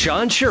 Robert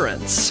Shaw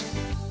Insurance.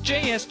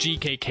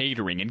 JSGK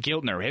Catering in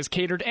Giltner has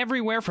catered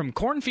everywhere from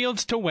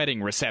cornfields to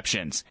wedding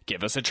receptions.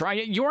 Give us a try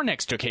at your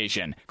next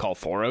occasion. Call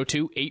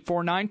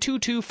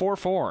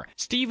 402-849-2244.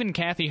 Steve and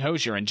Kathy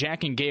Hosier and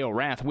Jack and Gail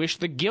Rath wish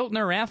the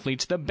Giltner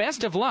athletes the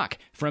best of luck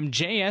from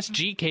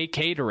JSGK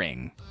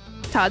Catering.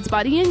 Todd's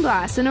Body and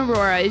Glass in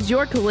Aurora is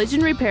your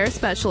collision repair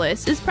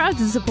specialist. Is proud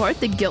to support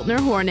the Giltner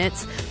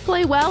Hornets.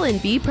 Play well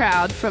and be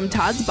proud from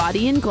Todd's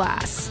Body and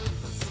Glass.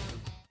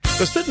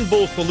 The Sitting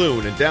Bull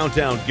Saloon in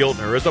downtown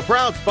Giltner is a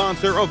proud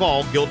sponsor of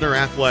all Giltner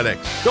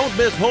athletics. Don't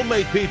miss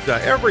homemade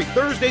pizza every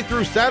Thursday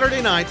through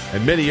Saturday night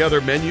and many other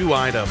menu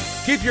items.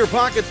 Keep your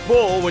pockets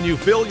full when you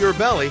fill your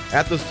belly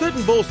at the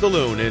Sitting Bull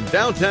Saloon in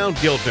downtown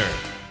Giltner.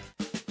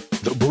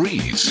 The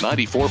Breeze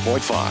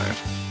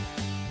 94.5.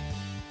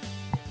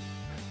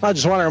 I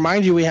just want to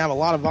remind you we have a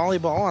lot of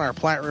volleyball on our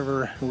Platte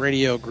River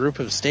Radio group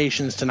of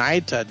stations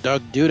tonight.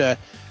 Doug Duda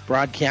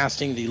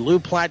broadcasting the Lou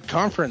Platte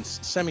Conference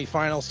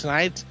semifinals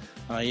tonight.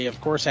 You,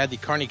 of course, had the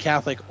Kearney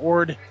Catholic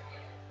Ord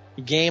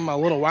game a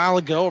little while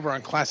ago over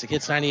on Classic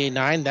Hits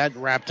 98.9. That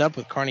wrapped up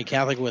with Kearney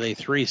Catholic with a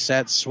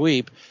 3-set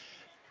sweep.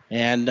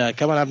 And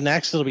coming up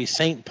next, it'll be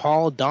St.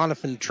 Paul,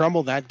 Doniphan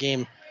Trumbull. That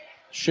game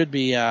should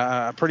be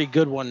a pretty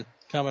good one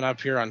coming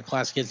up here on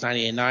Classic Hits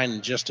 98.9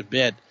 in just a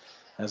bit,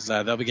 as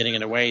they'll be getting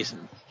underway. A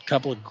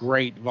couple of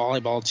great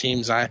volleyball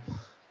teams.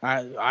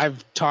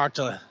 I've talked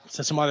to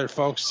some other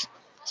folks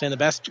saying the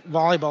best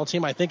volleyball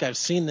team I think I've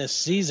seen this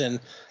season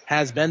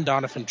has been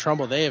Doniphan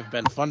Trumbull. They have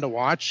been fun to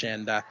watch,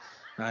 and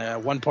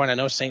at one point I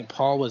know St.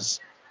 Paul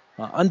was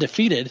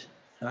undefeated,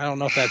 and I don't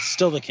know if that's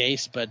still the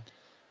case, but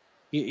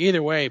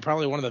either way,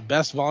 probably one of the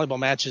best volleyball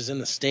matches in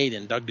the state,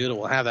 and Doug Duda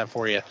will have that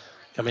for you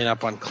coming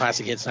up on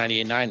Classic Hits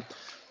 98.9. I want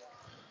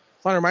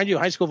to remind you,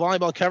 high school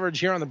volleyball coverage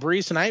here on the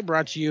Breeze tonight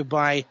brought to you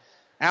by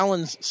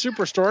Allen's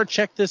Superstore.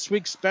 Check this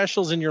week's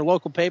specials in your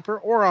local paper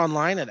or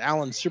online at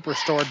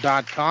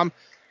allensuperstore.com.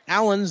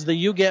 Allen's, the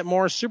You Get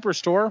More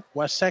Superstore,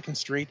 West 2nd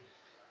Street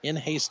in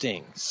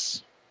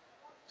Hastings.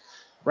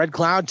 Red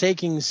Cloud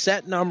taking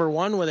set number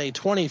 1 with a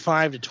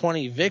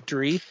 25-20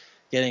 victory,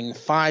 getting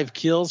 5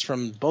 kills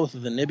from both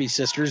of the Nibby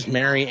sisters,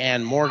 Mary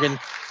and Morgan.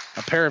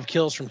 A pair of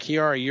kills from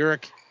Kiara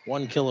Urick,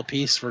 1 kill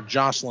apiece for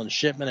Jocelyn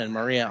Shipman and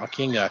Maria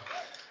Alkinga.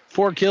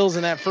 4 kills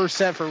in that first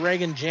set for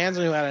Reagan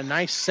Jansen, who had a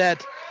nice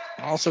set.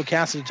 Also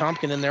Cassidy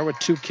Tompkin in there with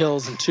 2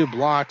 kills and 2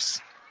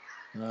 blocks.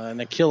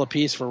 And a kill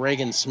apiece for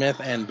Reagan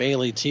Smith and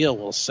Bailey Teal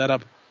will set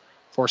up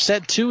for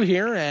set 2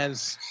 here,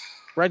 as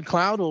Red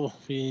Cloud will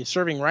be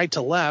serving right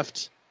to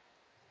left.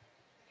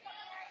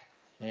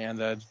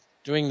 And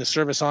doing the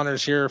service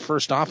honors here,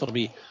 first off, it'll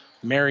be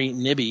Mary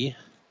Nibby.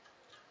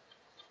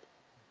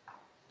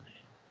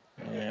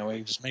 And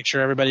we just make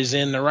sure everybody's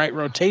in the right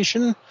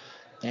rotation.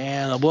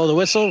 And they'll blow the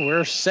whistle.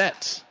 We're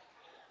set.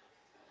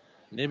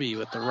 Nibby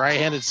with the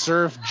right-handed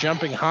serve,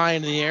 jumping high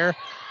into the air.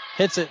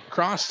 Hits it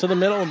across to the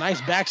middle.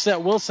 Nice back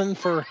set Wilson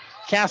for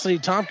Cassidy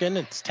Tompkin.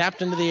 It's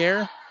tapped into the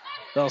air.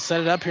 They'll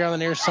set it up here on the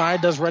near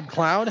side. Does Red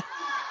Cloud.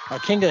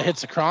 Kinga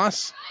hits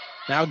across.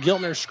 Now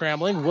Giltner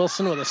scrambling.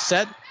 Wilson with a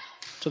set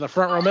to the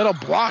front row middle.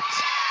 Blocked.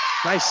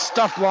 Nice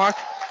stuff block.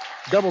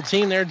 Double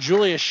team there.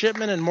 Julia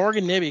Shipman and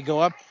Morgan Nibby go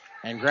up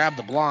and grab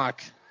the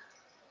block.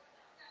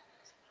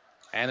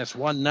 And it's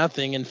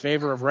 1-0 in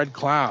favor of Red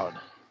Cloud.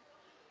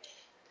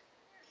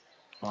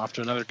 Off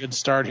to another good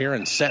start here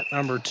in set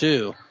number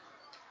 2.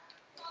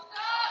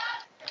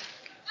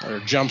 Another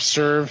jump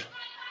serve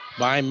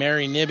by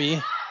Mary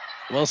Nibby.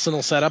 Wilson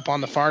will set up on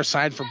the far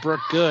side for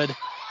Brooke Good.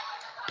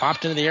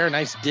 Popped into the air.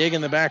 Nice dig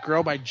in the back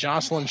row by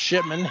Jocelyn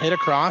Shipman. Hit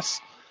across.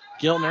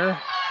 Giltner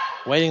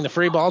waiting the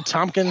free ball.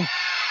 Tompkin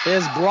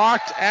is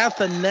blocked at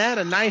the net.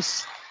 A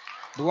nice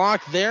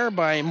block there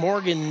by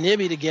Morgan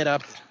Nibby to get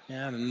up.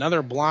 And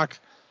another block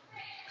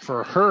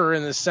for her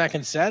in the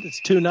second set.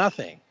 It's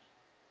 2-0.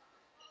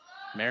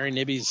 Mary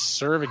Nibby's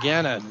serve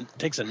again.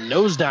 Takes a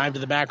nosedive to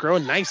the back row.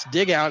 Nice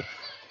dig out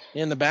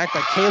in the back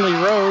by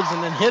Kaylee Rhodes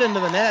and then hit into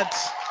the net.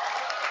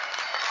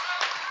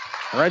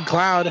 Red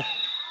Cloud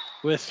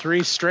with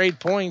 3 straight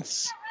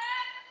points.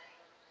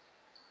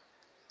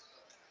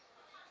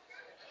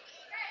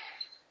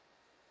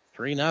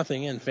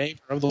 (3-0) in favor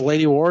of the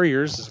Lady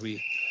Warriors as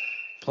we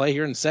play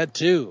here in set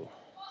 2.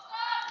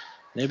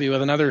 Nibby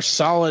with another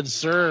solid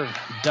serve.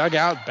 Dug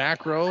out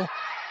back row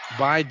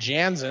by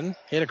Jansen.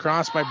 Hit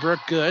across by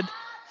Brooke Good.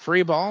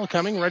 Free ball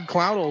coming. Red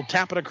Cloud will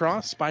tap it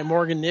across by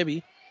Morgan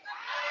Nibby.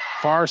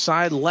 Far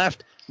side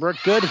left. Brooke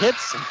Good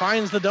hits and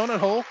finds the donut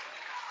hole.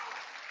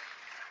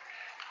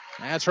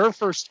 That's her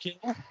first kill.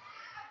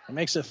 It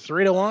makes it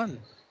 3-1.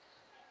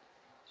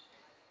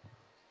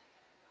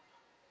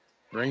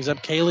 Brings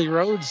up Kaylee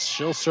Rhodes.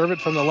 She'll serve it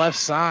from the left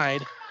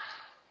side.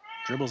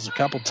 Dribbles a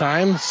couple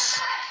times.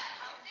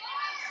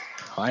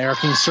 High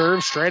arcing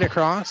serve straight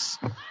across.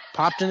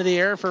 Popped into the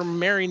air for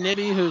Mary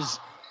Nibby, who's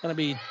going to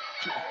be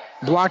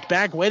blocked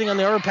back, waiting on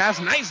the overpass.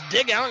 Nice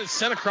dig out. It's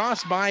sent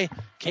across by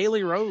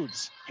Kaylee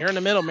Rhodes. Here in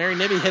the middle, Mary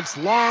Nibby hits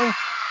long.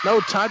 No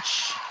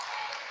touch.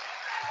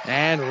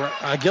 And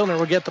Giltner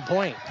will get the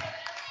point.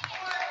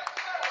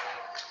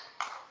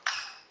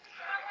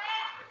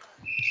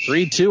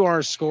 3-2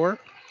 our score.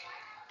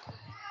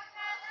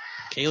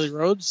 Kaylee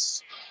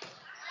Rhodes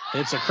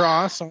hits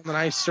across on the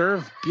nice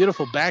serve.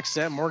 Beautiful back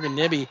set. Morgan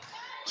Nibby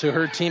to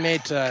her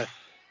teammate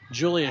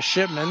Julia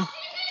Shipman.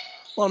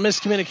 Well,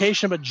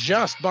 miscommunication, but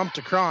just bumped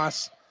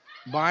across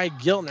by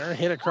Giltner.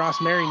 Hit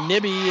across Mary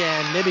Nibby,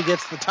 and Nibby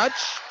gets the touch.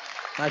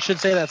 I should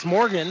say that's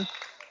Morgan.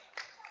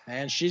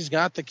 And she's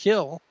got the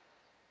kill.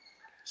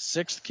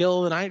 6th kill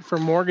of the night for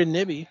Morgan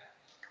Nibby.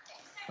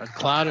 Red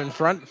Cloud in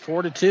front,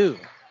 4-2.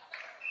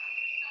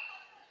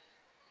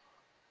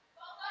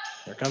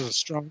 Here comes a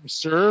strong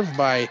serve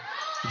by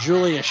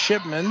Julia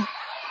Shipman.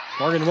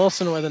 Morgan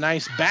Wilson with a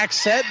nice back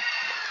set.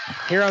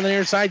 Here on the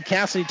near side,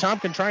 Cassidy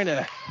Tompkin trying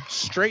to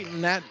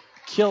straighten that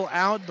kill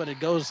out, but it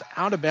goes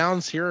out of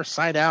bounds here,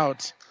 side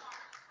out.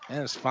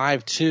 And it's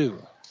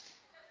 5-2.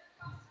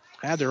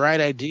 Had the right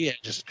idea,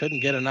 just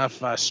couldn't get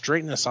enough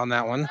straightness on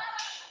that one.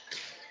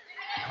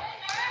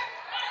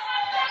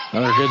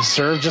 Another good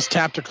serve, just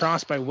tapped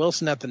across by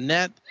Wilson at the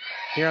net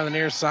here on the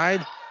near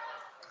side.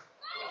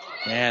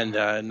 And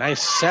a nice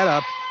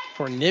setup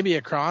for Nibby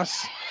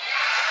across.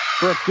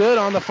 Brooke Good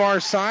on the far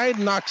side,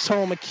 knocks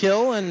home a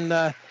kill,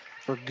 and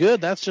for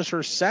Good, that's just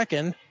her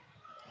second.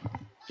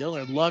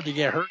 Giltner would love to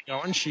get her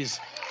going. She's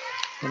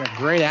been a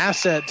great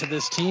asset to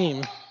this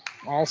team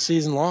all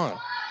season long.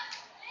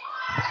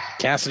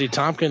 Cassidy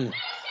Tompkin,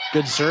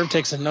 good serve,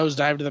 takes a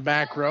nosedive to the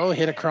back row,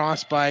 hit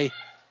across by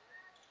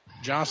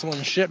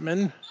Jocelyn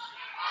Shipman.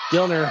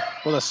 Giltner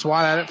with a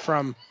swat at it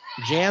from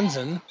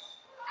Jansen.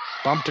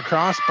 Bumped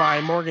across by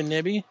Morgan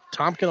Nibby.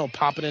 Tompkin will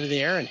pop it into the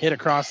air and hit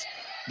across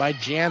by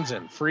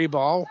Jansen. Free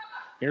ball.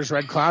 Here's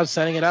Red Cloud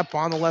setting it up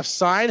on the left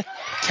side.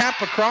 Tap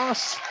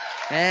across.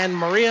 And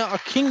Maria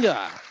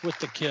Akinga with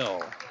the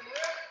kill.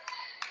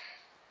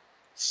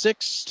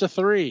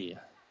 6-3.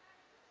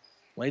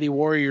 Lady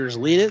Warriors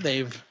lead it.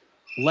 They've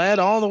led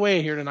all the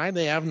way here tonight.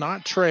 They have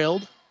not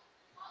trailed.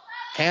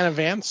 Hannah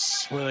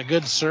Vance with a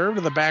good serve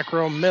to the back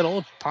row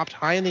middle. Popped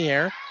high in the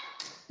air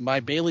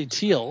by Bailey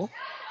Teal.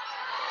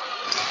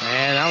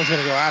 And that was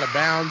going to go out of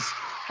bounds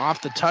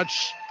off the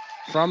touch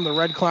from the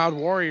Red Cloud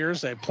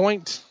Warriors. A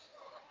point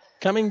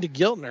coming to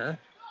Giltner.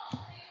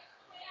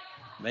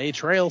 They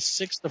trail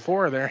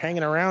 6-4. They're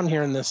hanging around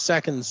here in this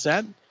second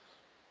set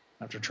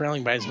after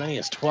trailing by as many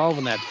as 12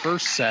 in that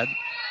first set.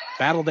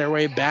 Battled their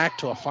way back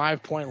to a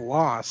 5-point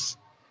loss.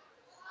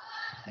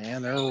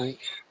 And they're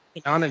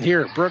on it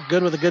here. Brooke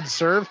Good with a good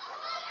serve.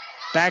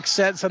 Back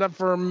set up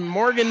for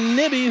Morgan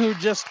Nibby, who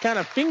just kind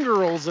of finger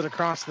rolls it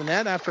across the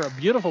net after a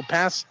beautiful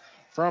pass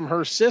from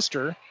her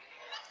sister.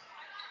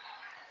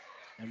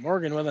 And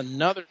Morgan with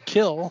another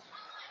kill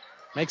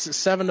makes it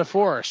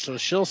 7-4. So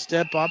she'll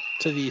step up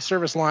to the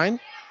service line.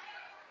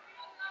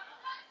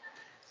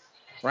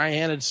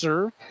 Right-handed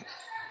serve.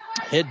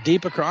 Hit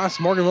deep across.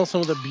 Morgan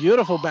Wilson with a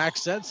beautiful back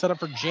set up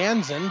for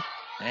Jansen.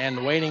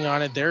 And waiting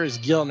on it there is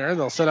Giltner.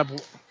 They'll set up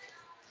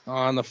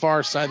on the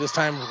far side. This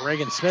time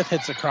Reagan Smith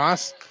hits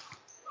across.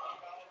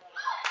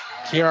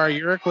 Kiara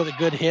Urich with a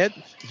good hit.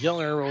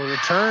 Giltner will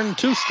return.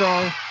 Too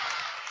strong.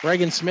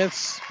 Reagan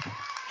Smith's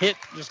hit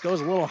just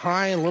goes a little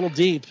high and a little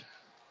deep.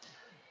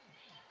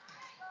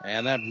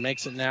 And that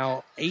makes it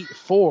now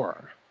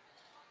 8-4.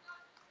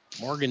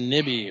 Morgan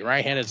Nibby,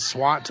 right-handed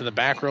swat to the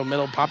back row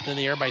middle, popped in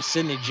the air by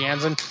Sydney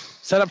Jansen.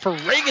 Set up for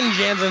Reagan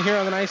Jansen here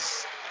on a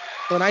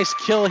nice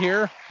kill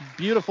here.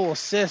 Beautiful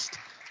assist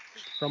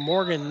from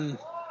Morgan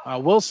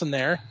Wilson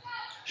there.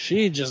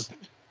 She just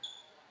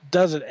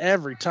does it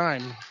every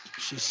time.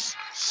 She's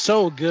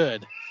so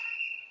good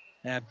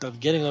at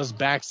getting those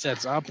back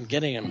sets up and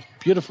getting them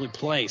beautifully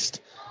placed.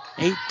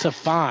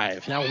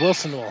 8-5. Now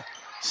Wilson will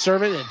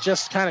serve it. It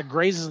just kind of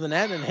grazes the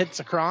net and hits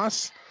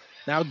across.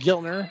 Now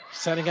Giltner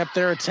setting up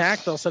their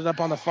attack. They'll set it up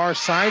on the far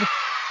side.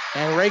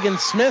 And Reagan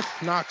Smith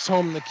knocks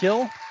home the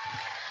kill.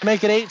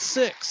 Make it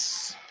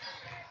 8-6.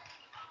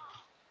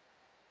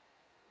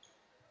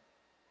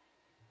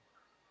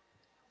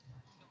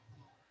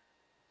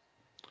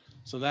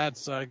 So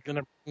that's going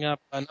to bring up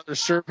another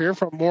serve here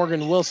from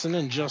Morgan Wilson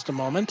in just a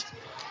moment.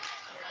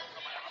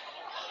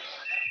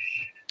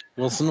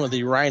 Wilson with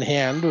the right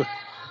hand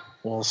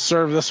will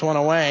serve this one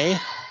away.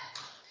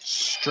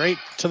 Straight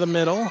to the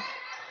middle.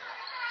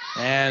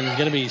 And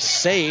going to be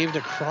saved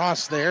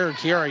across there.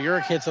 Kiara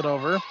Urich hits it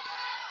over.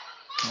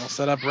 We'll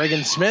set up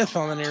Reagan Smith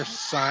on the near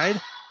side.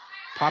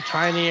 Popped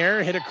high in the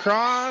air, hit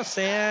across,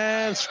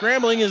 and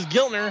scrambling is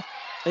Giltner.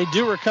 They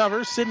do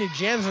recover. Sydney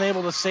Jansen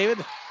able to save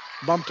it.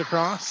 Bumped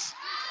across.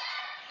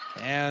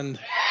 And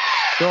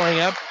going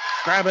up,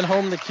 grabbing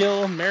home the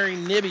kill, Mary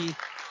Nibby,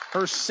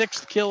 her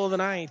 6th kill of the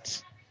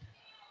night.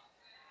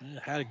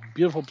 Had a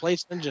beautiful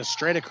placement just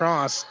straight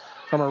across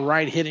from a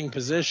right hitting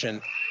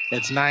position.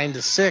 It's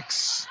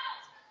 9-6.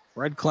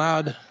 Red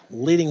Cloud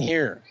leading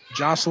here.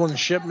 Jocelyn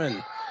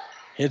Shipman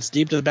hits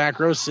deep to the back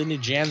row. Sydney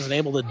Jansen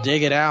able to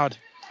dig it out.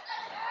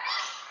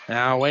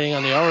 Now waiting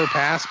on the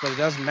overpass, but it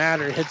doesn't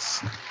matter. It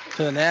hits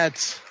to the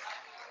net.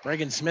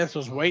 Reagan Smith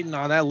was waiting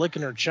on that,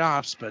 licking her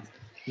chops, but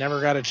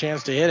never got a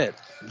chance to hit it.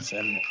 It's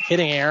a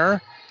hitting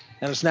error,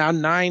 and it's now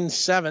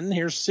 9-7.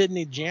 Here's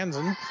Sydney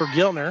Jansen for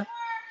Giltner.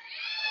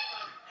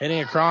 Hitting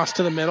across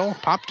to the middle,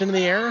 popped into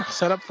the air,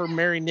 set up for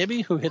Mary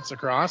Nibby, who hits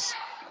across.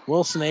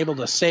 Wilson able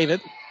to save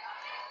it.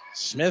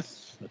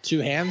 Smith with 2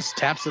 hands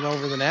taps it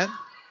over the net.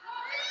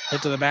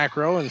 Hit to the back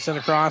row and sent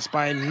across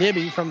by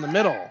Nibby from the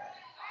middle.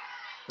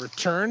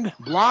 Returned,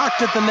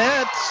 blocked at the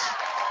net.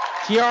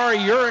 Kiara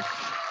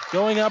Urich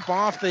going up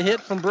off the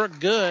hit from Brooke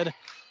Good.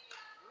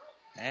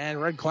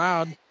 And Red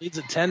Cloud leads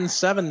at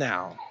 10-7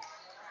 now.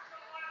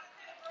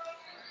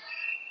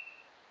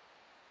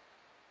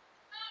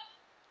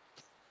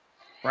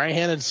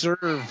 Right-handed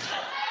serve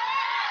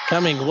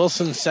coming.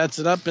 Wilson sets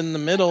it up in the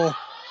middle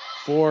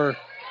for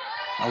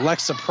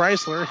Alexa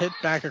Preisler. Hit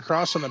back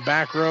across on the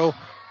back row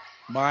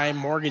by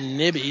Morgan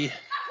Nibby.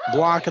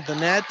 Block at the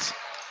net,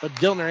 but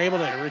Giltner able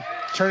to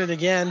return it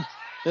again.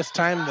 This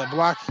time the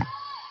block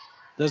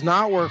does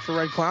not work for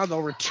Red Cloud.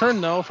 They'll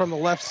return, though, from the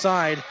left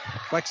side.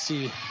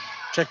 Lexi,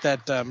 check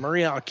that,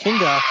 Maria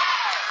Akinga.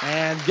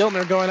 And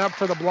Giltner going up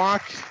for the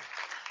block.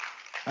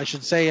 I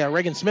should say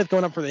Reagan Smith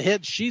going up for the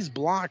hit. She's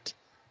blocked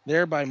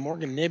there by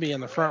Morgan Nibby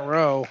in the front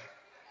row.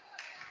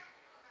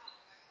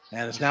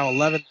 And it's now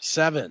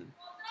 11-7.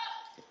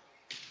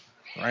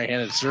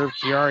 Right-handed serve.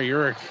 Kiara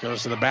Urich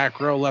goes to the back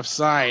row left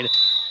side.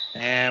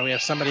 And we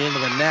have somebody into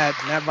the net.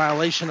 Net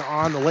violation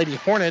on the Lady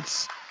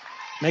Hornets.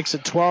 Makes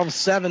it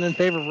 12-7 in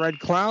favor of Red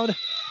Cloud.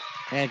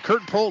 And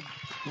Kurt Polt,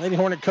 Lady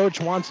Hornet coach,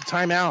 wants a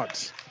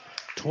timeout.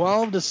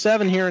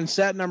 12-7 here in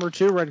set number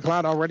 2. Red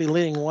Cloud already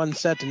leading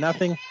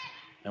 1-0.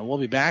 And we'll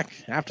be back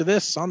after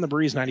this on the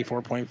Breeze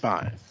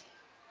 94.5.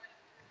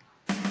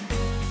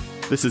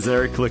 This is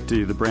Eric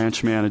Lichty, the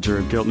branch manager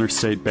of Giltner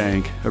State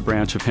Bank, a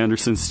branch of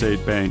Henderson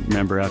State Bank,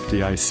 member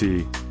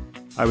FDIC.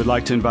 I would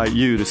like to invite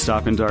you to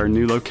stop into our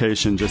new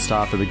location just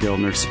off of the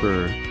Giltner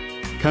Spur.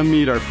 Come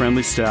meet our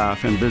friendly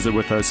staff and visit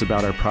with us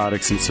about our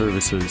products and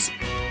services.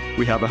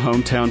 We have a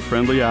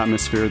hometown-friendly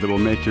atmosphere that will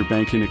make your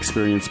banking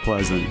experience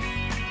pleasant.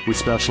 We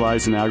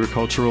specialize in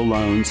agricultural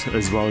loans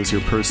as well as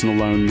your personal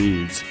loan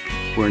needs.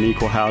 We're an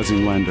equal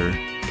housing lender.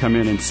 Come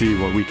in and see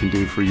what we can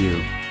do for you.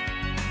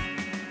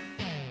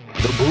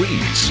 The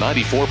Breeze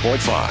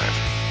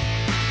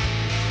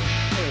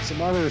 94.5.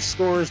 Some other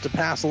scores to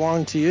pass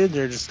along to you.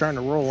 They're just starting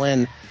to roll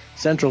in.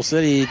 Central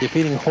City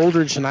defeating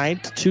Holdridge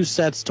tonight,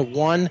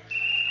 2-1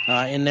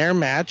 in their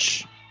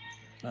match.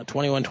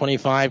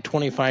 21-25,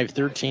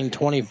 25-13,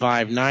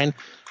 25-9.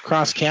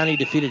 Cross County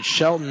defeated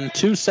Shelton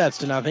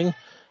 2-0.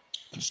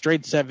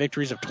 Straight set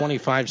victories of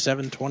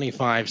 25-7,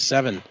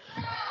 25-7.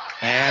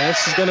 And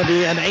this is going to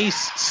be an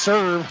ace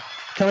serve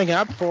coming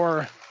up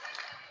for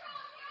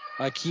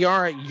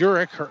Kiara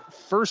Urich, her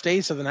first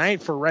ace of the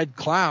night for Red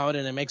Cloud,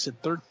 and it makes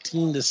it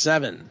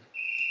 13-7.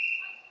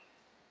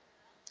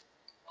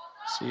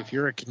 See if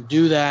Urich can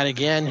do that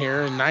again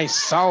here. A nice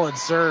solid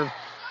serve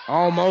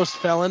Almost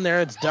fell in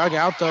there. It's dug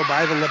out, though,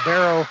 by the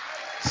libero,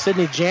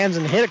 Sydney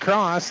Jansen. Hit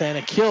across, and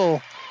a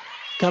kill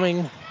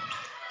coming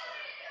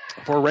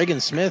for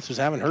Reagan Smith, who's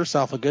having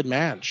herself a good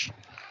match.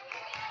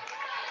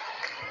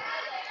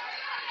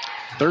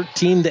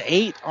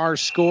 13-8 our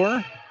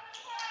score.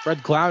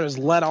 Red Cloud has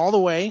led all the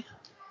way.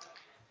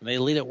 They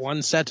lead it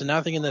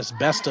 1-0 in this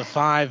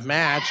best-of-5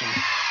 match.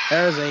 And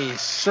there's a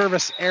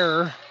service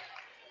error.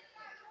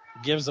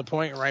 Gives the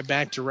point right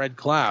back to Red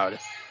Cloud.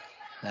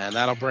 And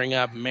that'll bring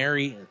up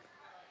Mary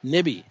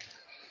Nibby.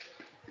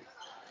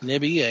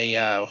 Nibby,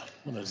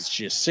 what is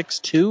she, a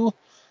 6'2"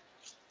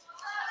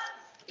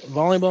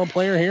 volleyball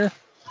player here?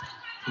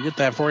 I'll get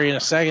that for you in a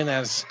second,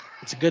 as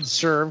it's a good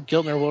serve.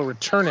 Giltner will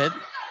return it.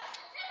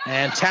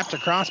 And tapped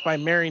across by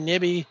Mary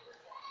Nibby.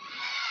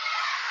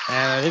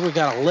 And I think we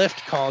got a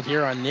lift called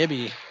here on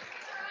Nibby.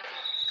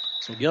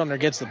 So Giltner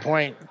gets the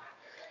point.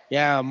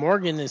 Yeah,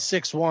 Morgan is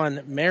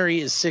 6'1",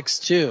 Mary is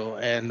 6'2",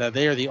 and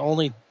they are the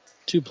only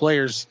two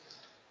players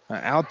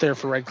out there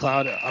for Red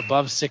Cloud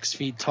above 6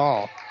 feet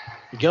tall.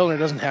 Giltner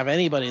doesn't have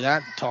anybody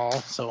that tall,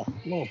 so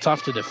a little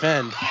tough to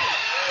defend.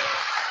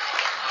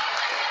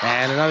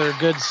 And another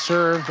good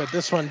serve, but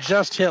this one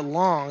just hit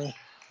long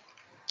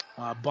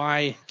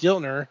by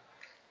Giltner.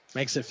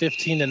 Makes it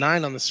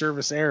 15-9 on the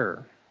service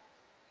error.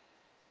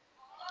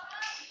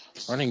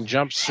 Running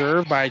jump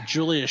serve by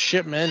Julia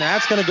Shipman.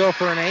 That's going to go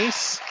for an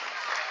ace.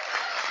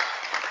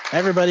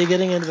 Everybody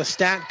getting into the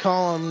stat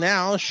column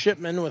now.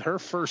 Shipman with her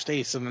first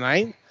ace of the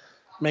night.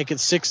 Make it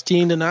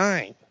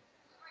 16-9.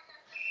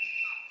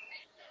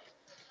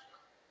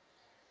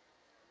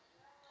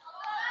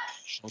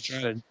 She'll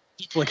try to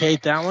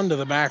duplicate that one to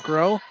the back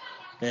row.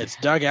 It's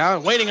dug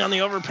out. Waiting on the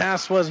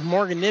overpass was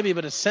Morgan Nibby,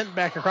 but it's sent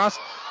back across.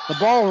 The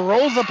ball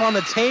rolls up on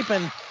the tape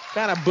and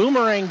got a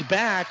boomeranged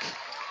back.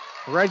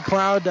 Red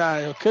Cloud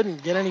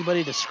couldn't get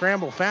anybody to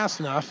scramble fast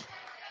enough.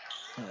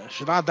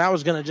 She thought that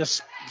was going to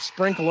just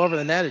sprinkle over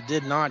the net. It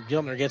did not.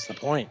 Giltner gets the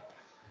point.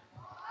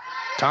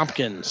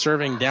 Tompkin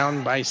serving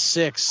down by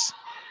 6.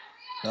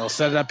 They'll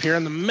set it up here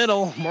in the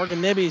middle.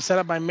 Morgan Nibby set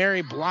up by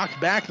Mary.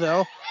 Blocked back,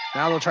 though.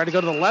 Now they'll try to go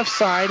to the left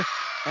side.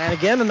 And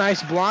again, a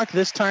nice block.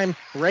 This time,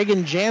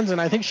 Reagan Jansen.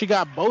 I think she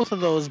got both of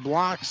those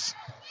blocks.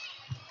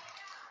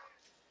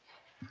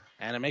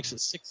 And it makes it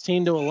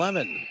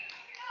 16-11.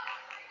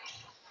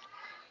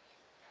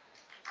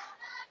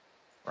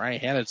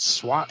 Right-handed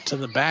swat to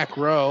the back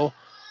row.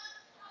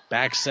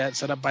 Back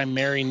set up by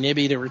Mary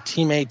Nibby to her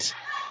teammate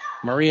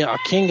Maria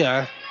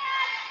Akinga.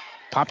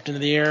 Popped into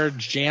the air.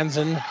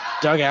 Jansen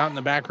dug out in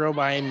the back row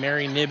by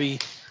Mary Nibby.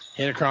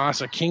 Hit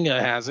across. Akinga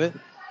has it.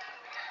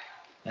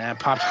 And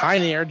popped high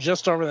in the air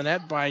just over the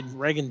net by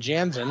Reagan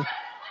Jansen.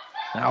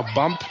 Now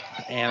bump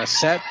and a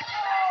set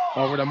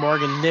over to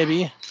Morgan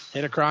Nibby.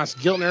 Hit across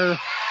Giltner.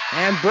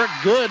 And Brooke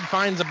Good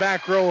finds a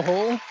back row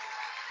hole.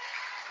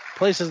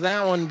 Places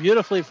that one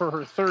beautifully for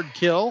her third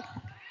kill.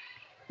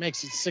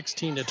 Makes it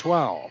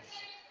 16-12.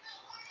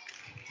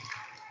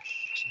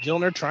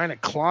 Giltner trying to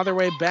claw their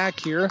way back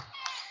here.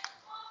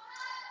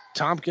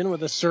 Tompkin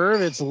with a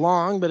serve. It's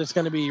long, but it's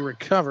going to be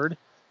recovered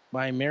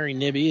by Mary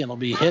Nibby, and it'll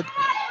be hit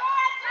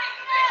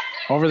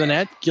over the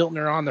net.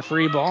 Giltner on the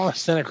free ball.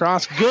 Sent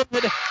across. Good.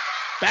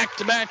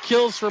 Back-to-back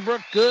kills for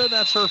Brooke Good.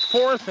 That's her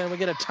fourth, and we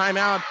get a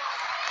timeout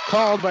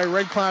called by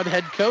Red Cloud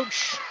head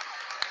coach.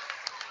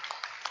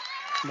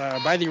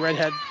 By the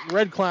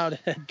Red Cloud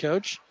head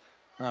coach,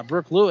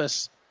 Brooke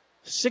Lewis.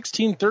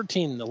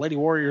 16-13, the Lady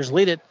Warriors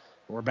lead it.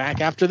 We're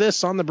back after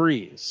this on The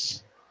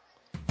Breeze.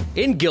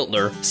 In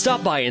Giltner,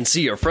 stop by and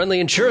see your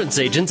friendly insurance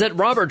agents at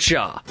Robert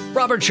Shaw.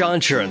 Robert Shaw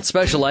Insurance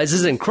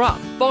specializes in crop,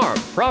 farm,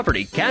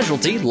 property,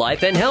 casualty,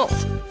 life, and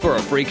health. For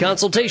a free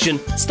consultation,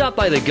 stop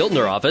by the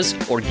Giltner office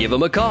or give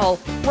them a call.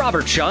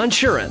 Robert Shaw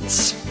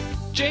Insurance.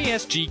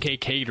 JSGK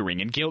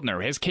Catering in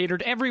Giltner has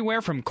catered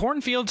everywhere from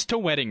cornfields to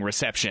wedding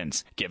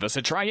receptions. Give us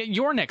a try at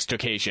your next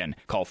occasion.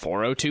 Call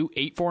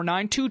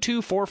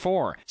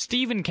 402-849-2244.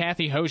 Steve and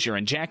Kathy Hosier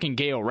and Jack and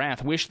Gail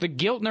Rath wish the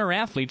Giltner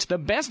athletes the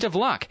best of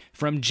luck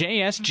from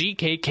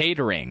JSGK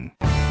Catering.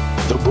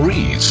 The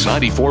Breeze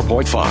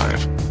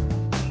 94.5.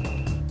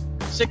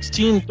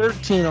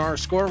 16-13 our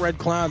score. Red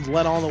Cloud's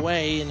led all the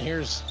way, and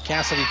here's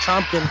Cassidy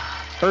Tompkin.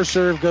 Her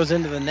serve goes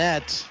into the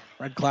net.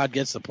 Red Cloud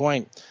gets the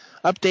point.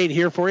 Update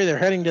here for you. They're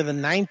heading to the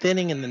 9th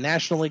inning in the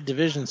National League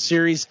Division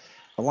Series.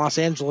 The Los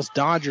Angeles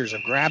Dodgers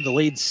have grabbed the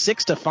lead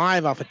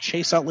 6-5 off a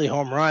Chase Utley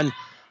home run.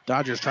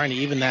 Dodgers trying to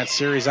even that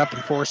series up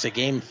and force a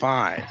Game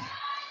 5.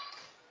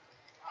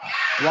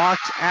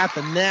 Blocked at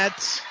the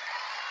net,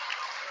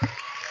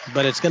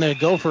 but it's going to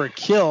go for a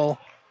kill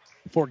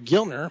for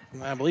Giltner.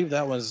 I believe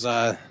that was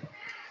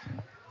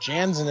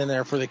Jansen in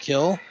there for the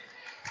kill.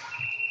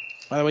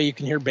 By the way, you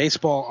can hear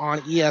baseball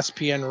on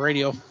ESPN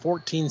Radio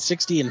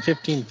 1460 and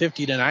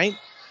 1550 tonight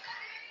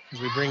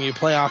as we bring you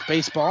playoff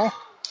baseball.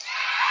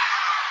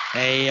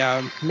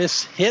 A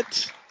miss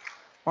hit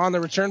on the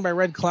return by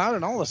Red Cloud,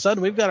 and all of a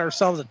sudden we've got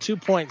ourselves a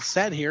 2-point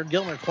set here.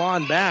 Giltner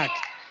clawing back.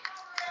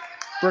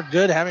 Brooke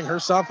Good having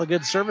herself a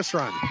good service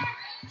run.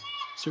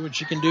 See what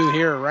she can do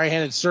here.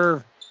 Right-handed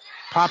serve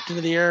Popped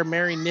into the air.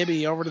 Mary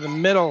Nibby over to the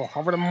middle.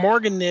 Over to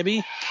Morgan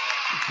Nibby.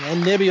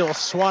 And Nibby will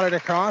swat it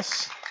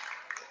across.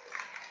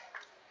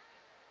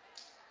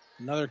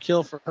 Another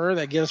kill for her.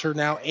 That gives her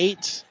now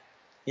 8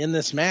 in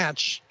this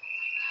match.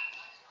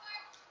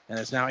 And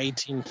it's now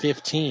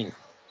 18-15.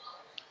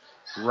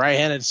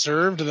 Right-handed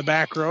serve to the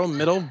back row.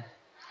 Middle.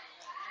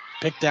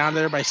 Picked down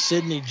there by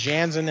Sydney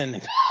Jansen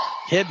and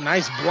hit.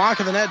 Nice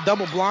block of the net.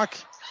 Double block.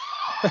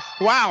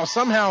 Wow,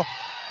 somehow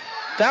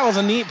that was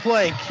a neat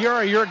play.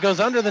 Kiara Urick goes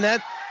under the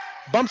net.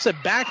 Bumps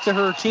it back to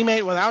her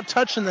teammate without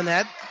touching the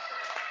net.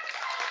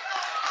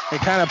 They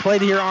kind of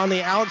played here on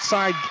the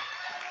outside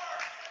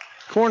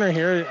corner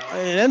here. It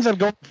ends up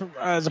going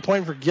as a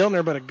point for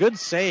Giltner, but a good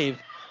save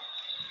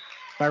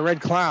by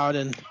Red Cloud.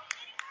 And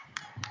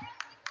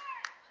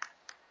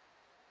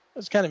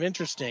it's kind of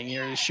interesting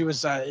here. She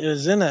was it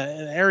was in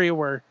an area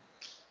where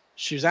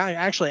she was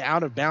actually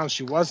out of bounds.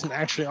 She wasn't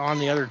actually on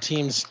the other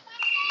team's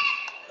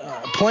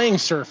playing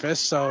surface,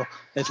 so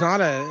it's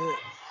not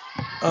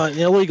an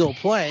illegal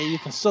play. You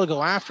can still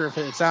go after if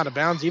it's out of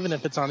bounds, even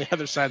if it's on the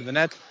other side of the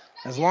net,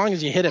 as long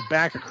as you hit it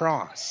back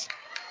across.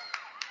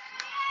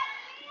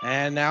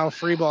 And now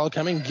free ball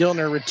coming.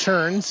 Giltner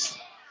returns.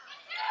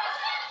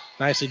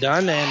 Nicely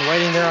done. And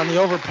waiting there on the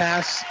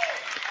overpass.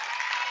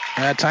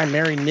 And that time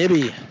Mary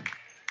Nibby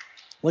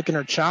licking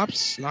her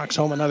chops. Knocks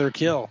home another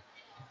kill.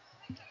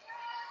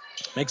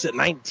 Makes it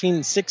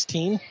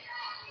 19-16.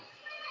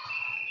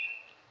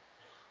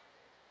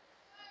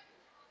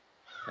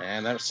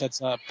 And that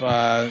sets up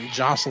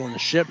Jocelyn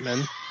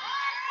Shipman.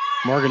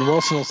 Morgan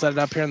Wilson will set it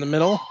up here in the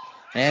middle.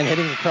 And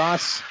hitting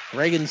across,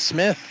 Reagan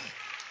Smith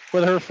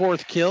with her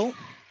 4th kill.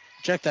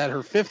 Check that, her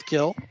 5th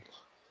kill.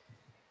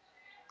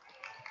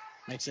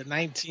 Makes it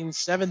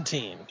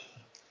 19-17.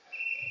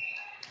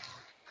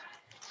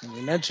 And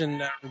we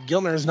mentioned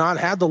Giltner has not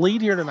had the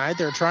lead here tonight.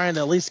 They're trying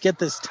to at least get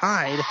this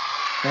tied.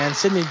 And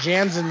Sydney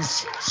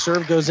Jansen's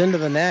serve goes into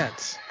the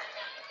net.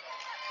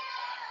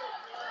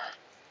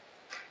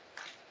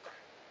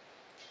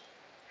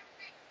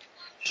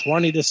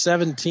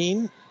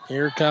 (20-17).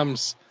 Here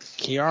comes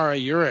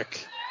Kiara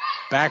Urick.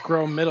 Back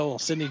row middle.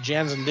 Sydney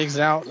Jansen digs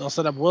it out. They'll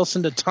set up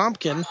Wilson to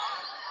Tompkin.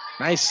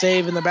 Nice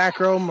save in the back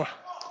row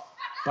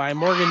by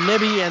Morgan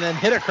Nibby, and then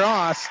hit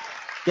across.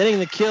 Getting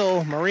the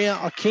kill, Maria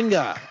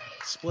Akinga.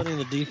 Splitting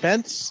the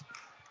defense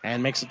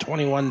and makes it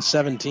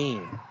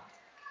 21-17.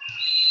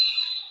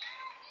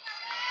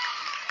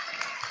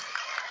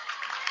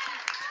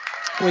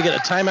 We get a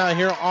timeout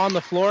here on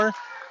the floor.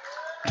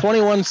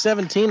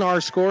 21-17, our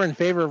score in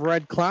favor of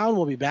Red Cloud.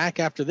 We'll be back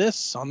after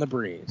this on The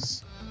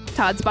Breeze.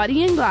 Todd's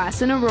Body and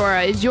Glass in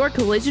Aurora is your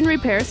collision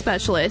repair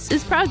specialist,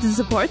 is proud to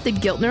support the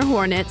Giltner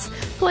Hornets.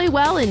 Play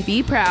well and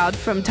be proud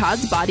from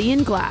Todd's Body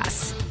and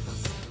Glass.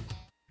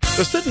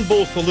 The Sitting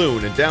Bull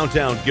Saloon in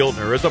downtown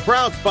Giltner is a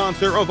proud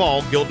sponsor of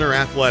all Giltner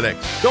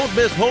athletics. Don't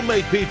miss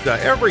homemade pizza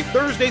every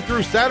Thursday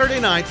through Saturday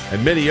night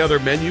and many other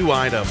menu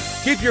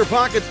items. Keep your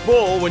pockets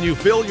full when you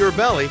fill your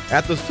belly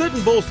at the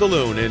Sitting Bull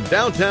Saloon in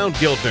downtown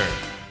Giltner.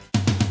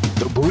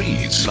 The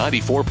Breeze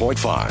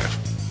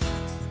 94.5.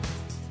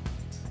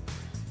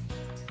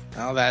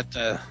 Now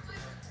that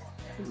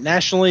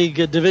National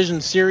League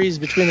Division Series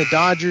between the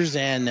Dodgers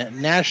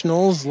and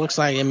Nationals looks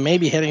like it may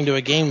be heading to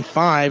a Game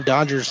 5.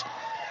 Dodgers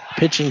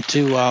pitching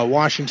to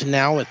Washington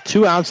now with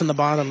 2 outs in the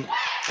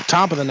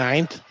top of the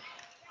 9th.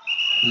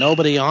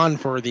 Nobody on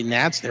for the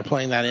Nats. They're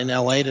playing that in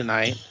L.A.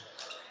 tonight.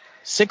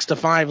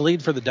 6-5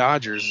 lead for the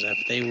Dodgers.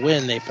 If they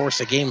win, they force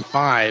a Game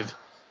 5,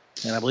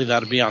 and I believe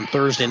that would be on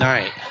Thursday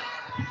night.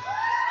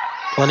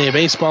 Plenty of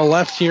baseball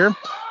left here,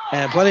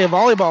 and plenty of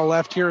volleyball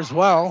left here as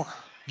well.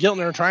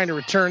 Giltner trying to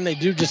return. They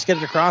do just get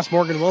it across.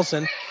 Morgan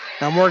Wilson.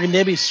 Now Morgan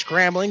Nibby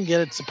scrambling.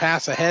 Get it to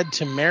pass ahead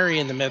to Mary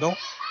in the middle.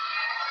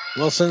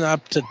 Wilson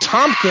up to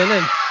Tompkin,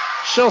 and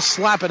she'll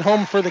slap it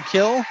home for the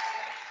kill.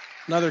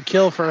 Another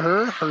kill for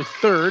her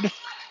 3rd.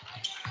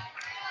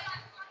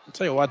 I'll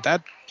tell you what,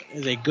 that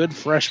is a good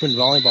freshman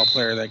volleyball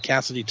player, that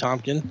Cassidy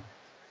Tompkin.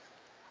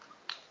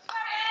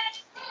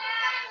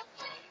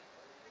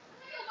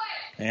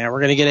 And we're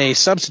going to get a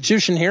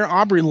substitution here.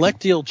 Aubrey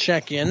Lechty will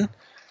check in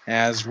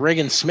as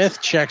Reagan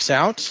Smith checks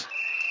out.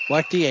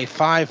 Lechty, a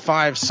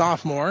 5'5"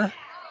 sophomore.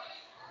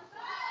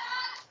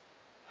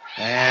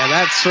 And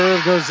that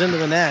serve goes into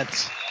the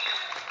net.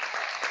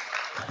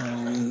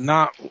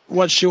 Not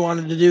what she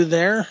wanted to do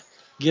there.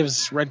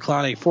 Gives Red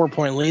Cloud a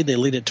 4-point lead. They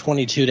lead at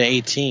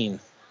 22-18.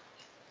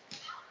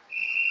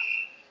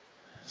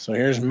 So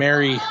here's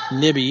Mary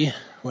Nibby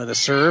with a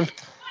serve.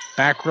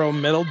 Back row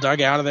middle,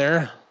 dug out of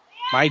there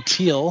by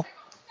Teal.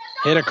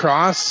 Hit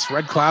across.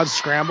 Red Cloud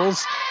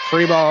scrambles.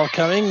 Free ball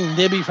coming.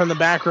 Nibby from the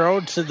back row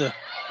to the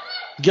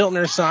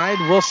Giltner side.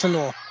 Wilson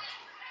will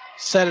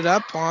set it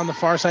up on the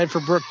far side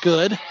for Brooke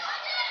Good.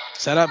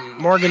 Set up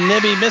Morgan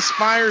Nibby.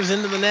 Misfires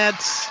into the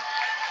nets.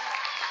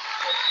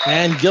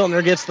 And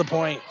Giltner gets the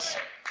point.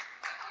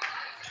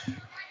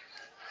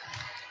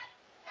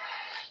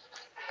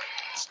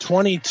 It's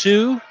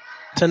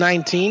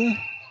 22-19.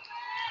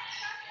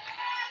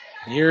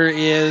 Here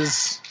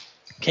is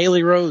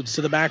Kaylee Rhodes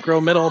to the back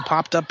row middle,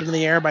 popped up into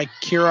the air by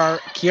Kiara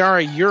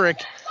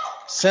Urich,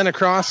 sent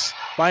across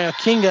by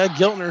Okinga.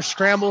 Giltner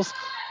scrambles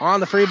on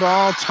the free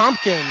ball.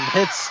 Tompkin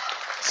hits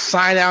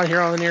side out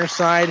here on the near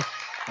side,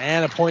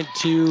 and a point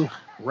to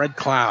Red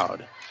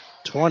Cloud.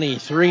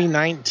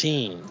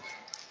 23-19.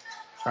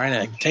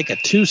 Trying to take a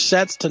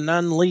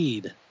 2-0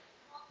 lead.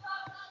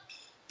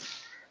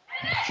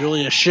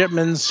 Julia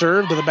Shipman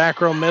served to the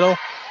back row middle.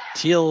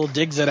 Teal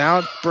digs it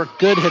out. Brooke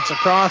Good hits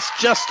across,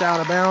 just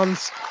out of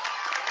bounds.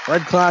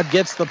 Red Cloud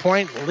gets the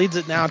point, leads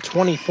it now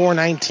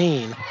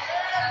 24-19.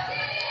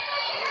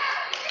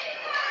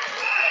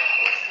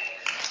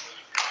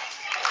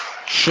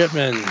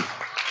 Shipman,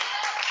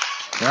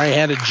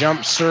 right-handed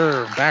jump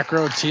serve. Back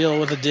row Teal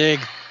with a dig.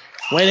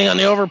 Waiting on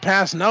the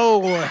overpass.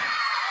 No.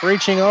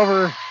 Reaching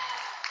over.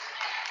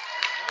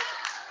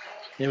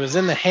 It was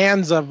in the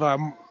hands of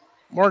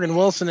Morgan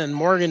Wilson, and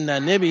Morgan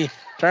Nibby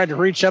tried to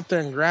reach up there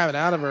and grab it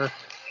out of her.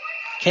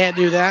 Can't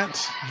do that.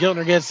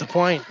 Giltner gets the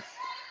point.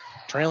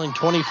 Trailing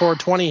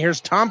 24-20.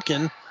 Here's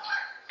Tompkin.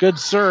 Good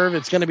serve.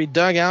 It's going to be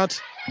dug out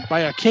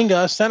by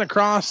Okinga. Sent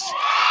across.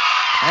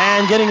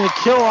 And getting the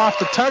kill off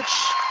the touch.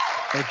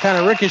 It kind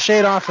of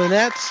ricocheted off the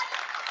net.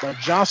 But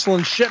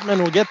Jocelyn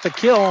Shipman will get the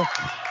kill.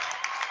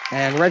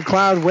 And Red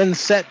Cloud wins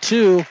set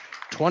 2,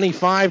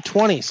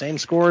 25-20. Same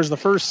score as the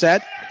first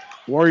set.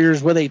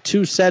 Warriors with a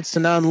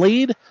 2-0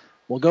 lead.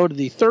 We'll go to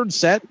the third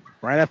set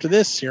right after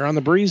this here on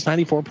the Breeze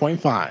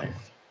 94.5.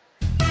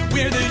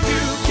 Where do you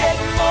get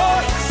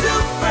more?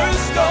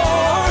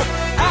 Superstore.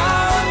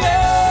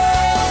 Outlets.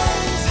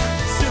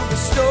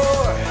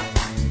 Superstore.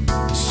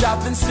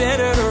 Shopping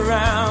centered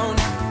around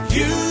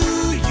you.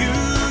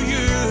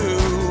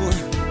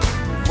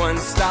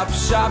 One-stop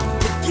shop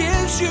that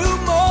gives you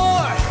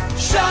more.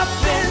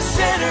 Shopping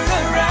centered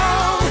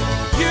around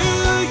you.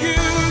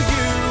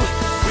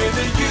 Where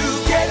do you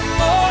get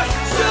more?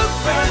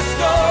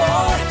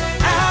 Superstore.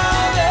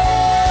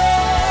 Outlets.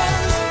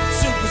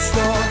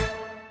 Superstore.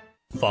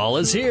 Fall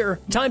is here.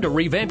 Time to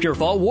revamp your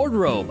fall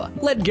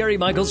wardrobe. Let Gary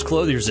Michaels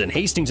Clothiers in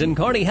Hastings and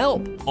Kearney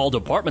help. All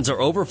departments are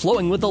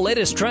overflowing with the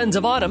latest trends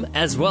of autumn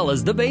as well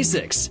as the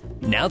basics.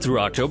 Now through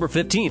October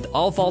 15th,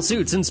 all fall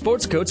suits and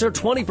sports coats are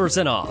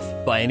 20%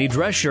 off. Buy any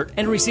dress shirt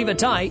and receive a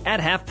tie at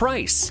half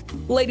price.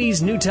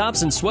 Ladies' new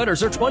tops and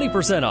sweaters are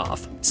 20%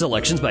 off.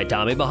 Selections by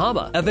Tommy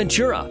Bahama,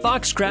 Aventura,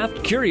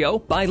 Foxcraft, Curio,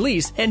 By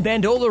Lease, and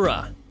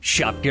Bandolera.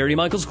 Shop Gary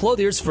Michaels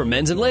Clothiers for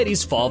men's and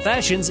ladies' fall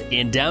fashions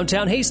in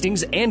downtown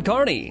Hastings and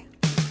Kearney.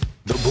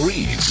 The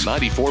Breeze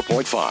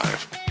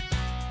 94.5.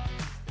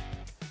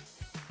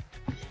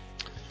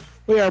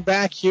 We are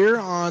back here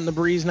on the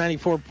Breeze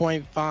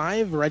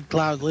 94.5. Red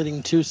Cloud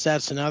leading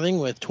 2-0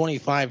 with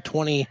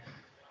 25-20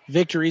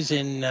 victories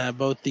in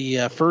both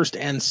the first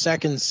and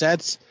second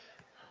sets.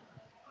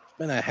 It's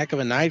been a heck of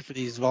a night for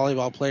these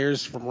volleyball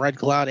players from Red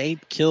Cloud.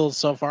 8 kills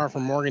so far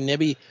from Morgan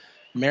Nibby.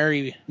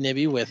 Mary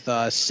Nibby with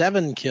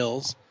 7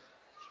 kills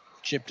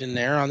chipped in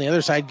there. On the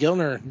other side,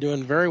 Giltner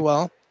doing very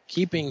well,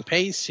 keeping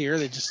pace here.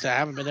 They just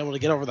haven't been able to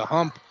get over the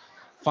hump.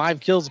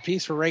 5 kills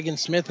apiece for Reagan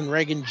Smith and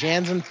Reagan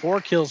Jansen.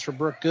 4 kills for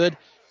Brooke Good.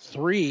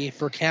 3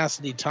 for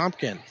Cassidy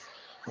Tompkin.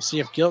 We'll see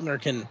if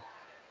Giltner can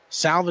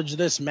salvage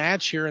this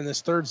match here in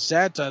this third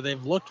set.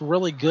 They've looked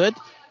really good.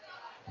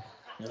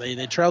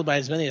 They trailed by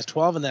as many as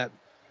 12 in that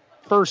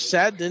first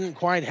set. Didn't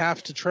quite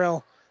have to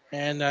trail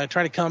and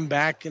try to come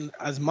back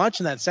as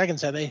much in that second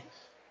set. They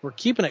were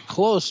keeping it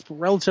close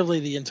relatively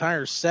the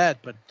entire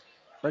set, but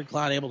Red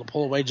Cloud able to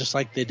pull away just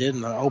like they did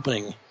in the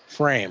opening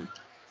frame.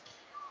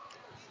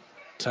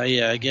 Tell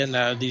you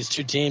again, these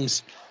two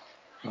teams,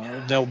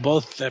 they'll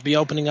both be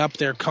opening up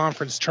their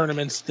conference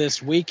tournaments this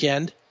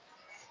weekend.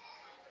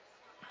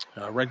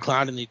 Red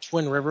Cloud in the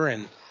Twin River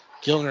and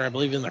Giltner, I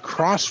believe, in the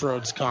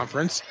Crossroads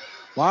Conference.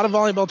 A lot of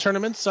volleyball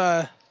tournaments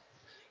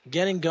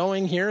getting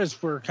going here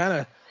as we're kind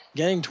of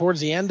getting towards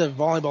the end of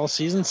volleyball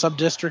season.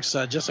 Sub-districts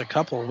just a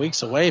couple of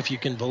weeks away, if you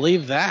can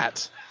believe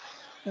that.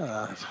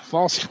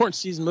 Fall sports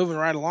season moving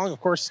right along. Of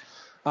course,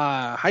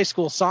 high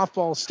school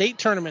softball state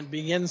tournament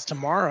begins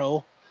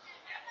tomorrow.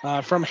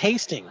 From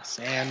Hastings.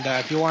 And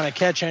if you want to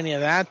catch any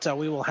of that,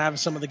 we will have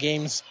some of the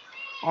games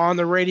on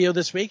the radio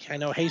this week. I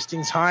know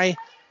Hastings High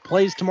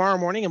plays tomorrow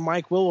morning, and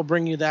Mike will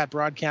bring you that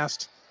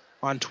broadcast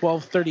on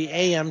 12:30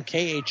 a.m.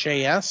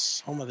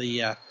 KHAS, home of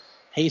the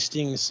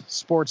Hastings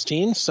sports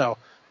team. So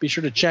be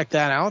sure to check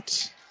that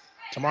out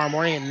tomorrow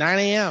morning at 9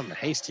 a.m.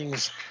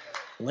 Hastings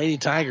Lady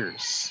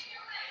Tigers.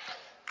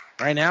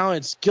 Right now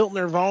it's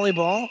Giltner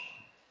volleyball.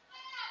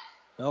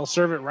 They'll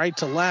serve it right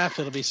to left.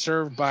 It'll be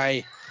served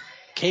by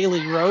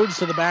Kaylee Rhodes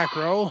to the back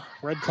row.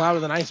 Red Cloud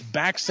with a nice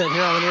back set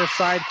here on the near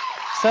side.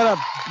 Set up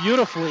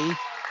beautifully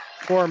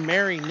for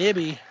Mary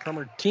Nibby from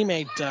her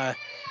teammate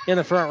in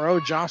the front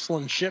row,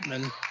 Jocelyn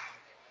Shipman.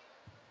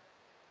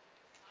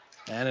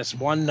 And it's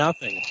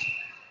 1-0.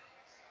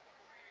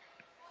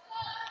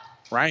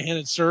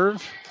 Right-handed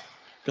serve.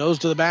 Goes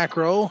to the back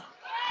row.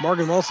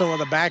 Morgan Wilson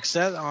with a back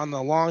set on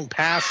the long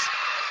pass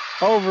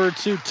over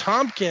to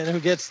Tompkin, who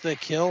gets the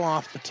kill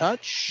off the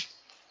touch.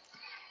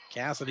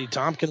 Cassidy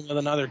Tompkin with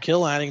another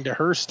kill, adding to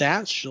her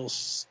stats. She'll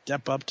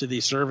step up to the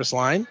service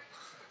line.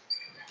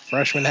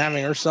 Freshman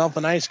having herself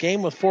a nice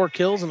game with 4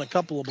 kills and a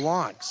couple of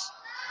blocks.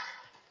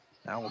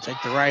 Now we'll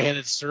take the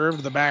right-handed serve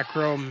to the back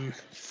row,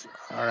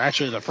 or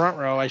actually the front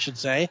row, I should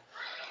say.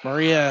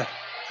 Mary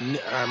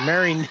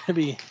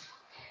Nibby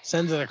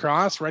sends it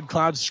across. Red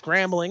Cloud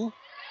scrambling.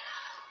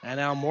 And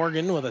now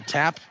Morgan with a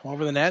tap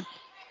over the net.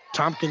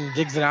 Tompkin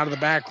digs it out of the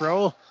back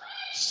row.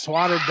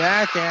 Swatted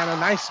back, and a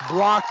nice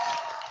block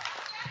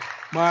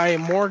by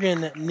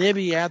Morgan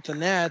Nibby at the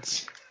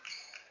net.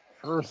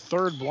 Her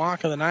 3rd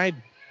block of the night.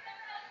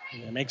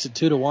 It makes it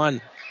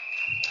 2-1.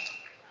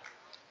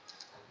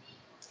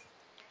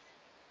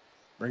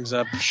 Brings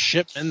up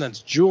Shipman.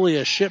 That's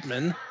Julia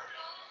Shipman.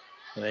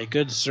 With a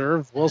good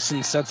serve.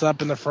 Wilson sets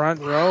up in the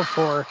front row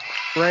for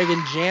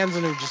Reagan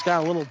Jansen, who just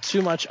got a little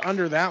too much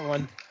under that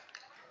one.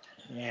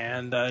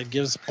 And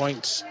gives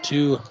points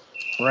to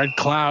Red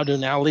Cloud, who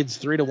now leads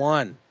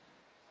 3-1.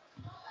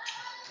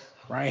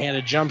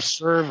 Right-handed jump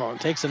serve.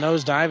 Takes a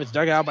nosedive. It's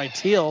dug out by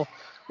Teal.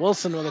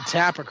 Wilson with a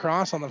tap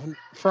across on the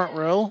front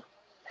row.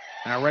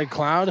 Now Red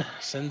Cloud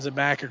sends it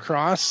back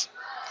across.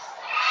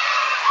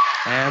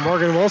 And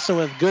Morgan Wilson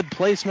with good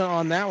placement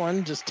on that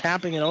one, just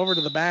tapping it over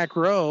to the back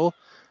row.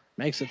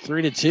 Makes it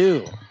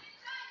 3-2.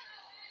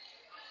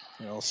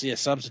 We'll see a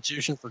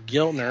substitution for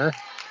Giltner.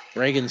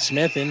 Reagan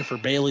Smith in for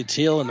Bailey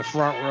Teal in the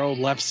front row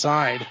left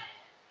side.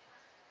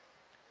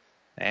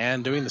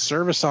 And doing the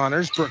service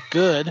honors, Brooke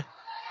Good.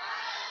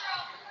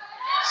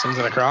 Sends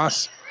it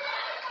across.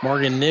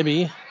 Morgan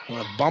Nibby with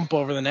a bump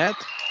over the net.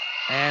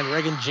 And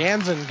Reagan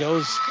Jansen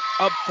goes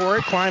up for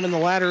it, climbing the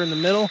ladder in the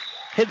middle.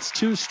 Hits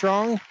too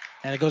strong,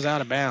 and it goes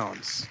out of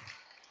bounds.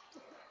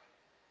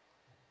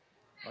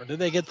 Or did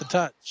they get the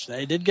touch?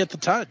 They did get the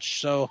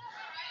touch, so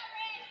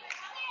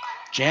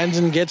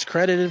Jansen gets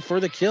credited for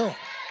the kill.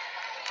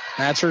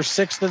 That's her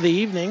 6th of the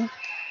evening.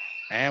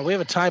 And we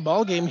have a tie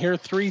ball game here,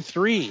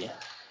 3-3.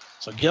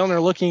 So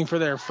Giltner looking for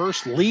their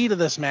first lead of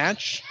this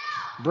match.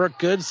 Brooke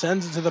Good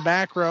sends it to the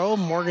back row.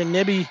 Morgan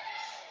Nibby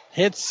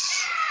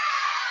hits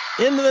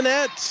into the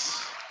net.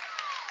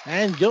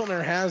 And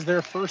Giltner has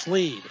their first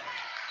lead.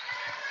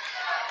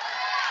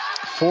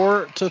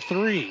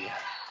 4-3.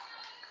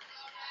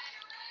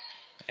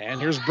 And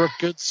here's Brooke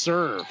Good's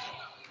serve.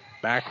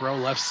 Back row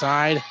left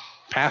side.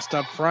 Passed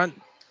up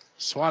front.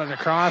 Swatted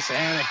across.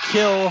 And a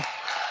kill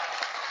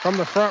from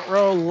the front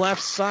row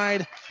left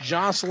side.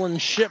 Jocelyn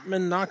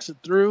Shipman knocks it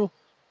through.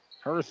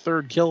 Her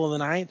 3rd kill of the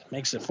night.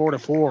 Makes it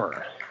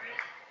 4-4.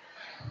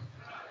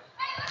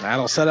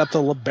 That'll set up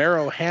the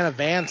libero Hannah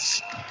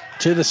Vance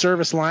to the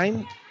service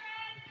line.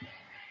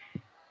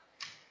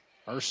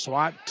 First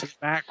swat to the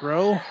back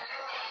row.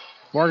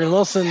 Morgan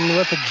Wilson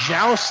with a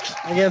joust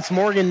against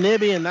Morgan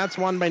Nibby, and that's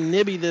won by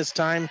Nibby this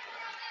time,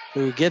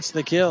 who gets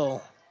the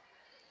kill.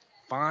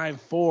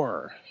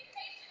 5-4.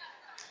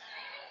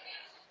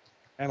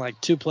 And like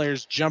 2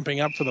 players jumping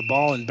up for the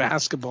ball in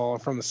basketball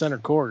from the center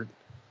court.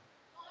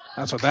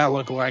 That's what that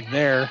looked like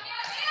there.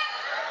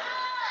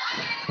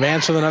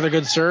 Vance with another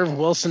good serve.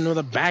 Wilson with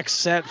a back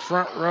set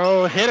front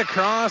row. Hit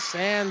across,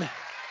 and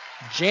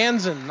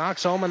Jansen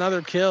knocks home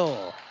another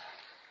kill.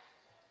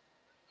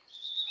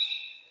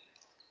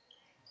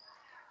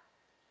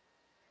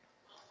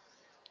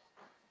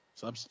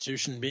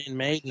 Substitution being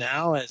made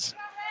now as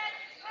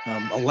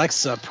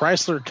Alexa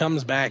Preisler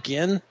comes back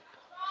in.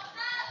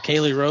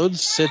 Kaylee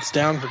Rhodes sits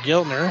down for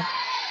Giltner.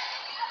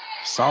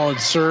 Solid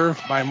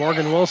serve by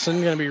Morgan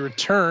Wilson, going to be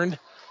returned.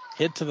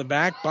 Hit to the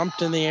back,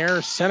 bumped in the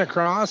air, sent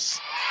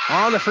across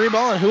on the free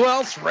ball. And who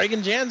else?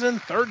 Reagan Jansen,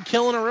 3rd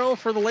kill in a row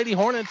for the Lady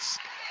Hornets.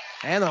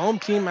 And the home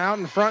team out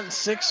in front,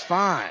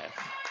 6-5.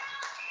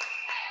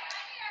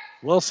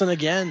 Wilson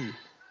again.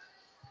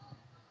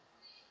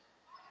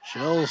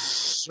 She'll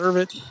serve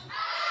it.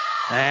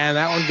 And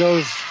that one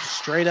goes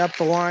straight up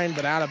the line,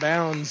 but out of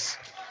bounds.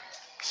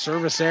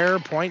 Service error,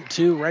 point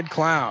to Red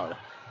Cloud.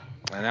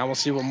 And now we'll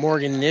see what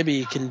Morgan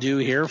Nibby can do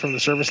here from the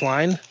service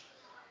line.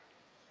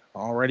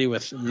 Already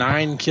with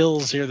 9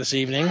 kills here this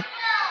evening.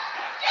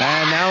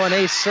 And now an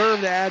ace serve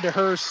to add to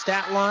her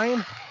stat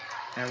line.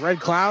 And Red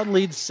Cloud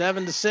leads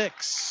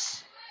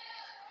 7-6.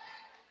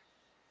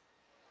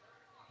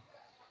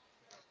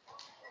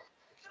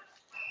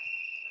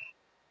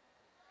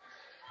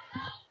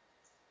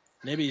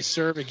 Nibby's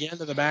serve again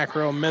to the back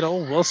row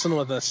middle. Wilson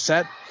with a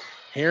set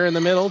here in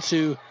the middle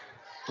to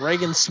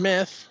Reagan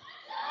Smith.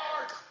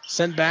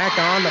 Sent back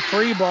on the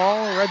free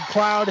ball. Red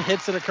Cloud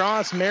hits it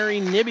across. Mary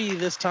Nibby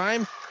this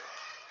time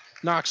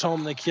knocks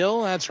home the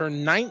kill. That's her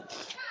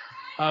 9th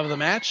of the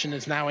match, and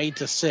it's now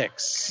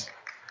 8-6.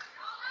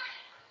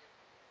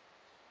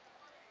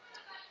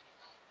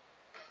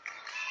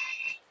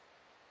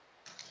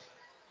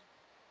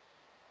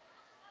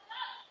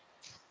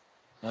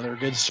 Another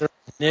good serve.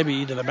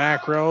 Nibby to the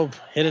back row,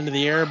 hit into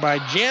the air by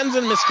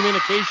Jansen.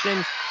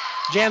 Miscommunication.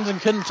 Jansen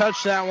couldn't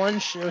touch that one.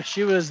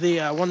 She was the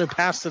one who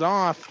passed it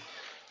off.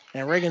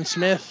 And Reagan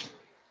Smith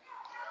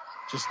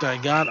just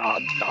got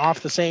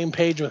off the same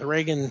page with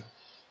Reagan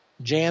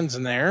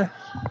Jansen there.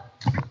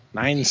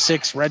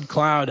 9-6 Red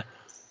Cloud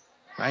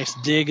Nice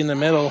dig in the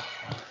middle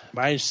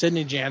by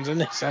Sydney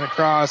Jansen. Sent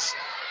across.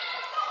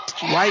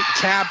 Light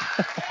tap.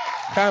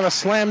 Kind of a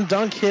slam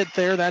dunk hit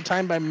there, that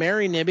time by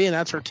Mary Nibby, and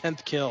that's her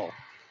 10th kill.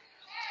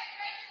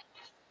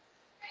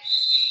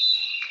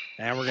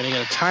 And we're going to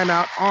get a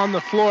timeout on the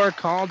floor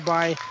called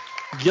by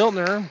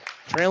Giltner,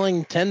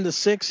 trailing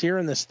 10-6 here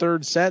in this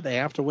third set. They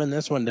have to win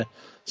this one to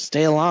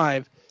stay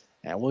alive.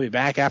 And we'll be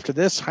back after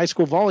this high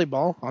school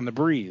volleyball on the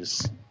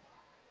Breeze.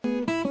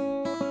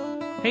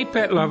 Hey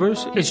pet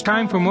lovers, it's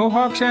time for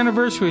Mohawk's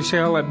anniversary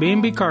sale at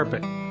B&B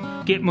Carpet.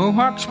 Get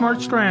Mohawk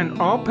Smart Strand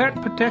All Pet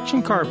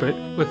Protection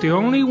Carpet with the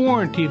only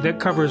warranty that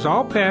covers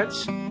all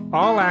pets,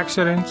 all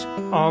accidents,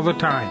 all the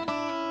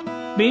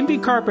time. B&B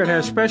Carpet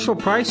has special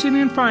pricing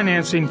and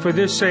financing for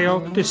this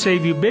sale to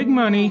save you big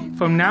money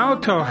from now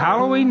till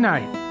Halloween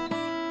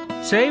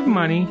night. Save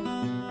money,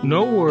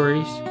 no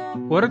worries.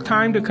 What a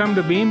time to come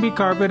to B&B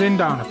Carpet in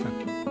Donovan.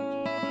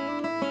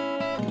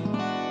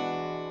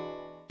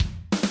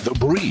 The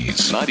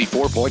Breeze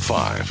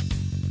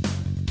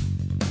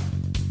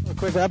 94.5. A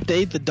quick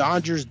update. The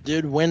Dodgers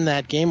did win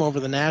that game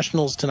over the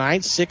Nationals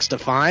tonight,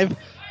 6-5.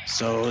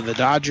 So the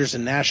Dodgers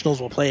and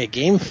Nationals will play a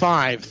Game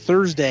 5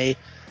 Thursday.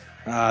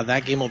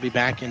 That game will be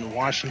back in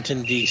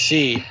Washington,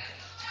 D.C.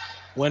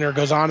 Winner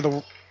goes on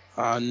to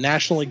the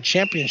National League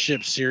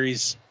Championship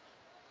Series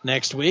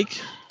next week.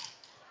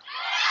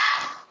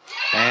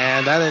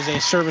 And that is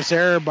a service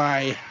error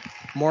by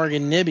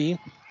Morgan Nibby. Of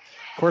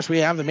course, we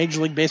have the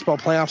Major League Baseball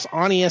playoffs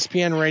on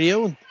ESPN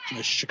Radio.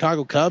 The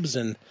Chicago Cubs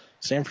and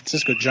San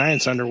Francisco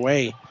Giants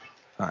underway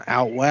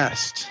out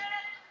west.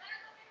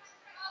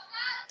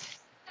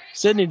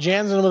 Sydney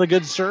Jansen with a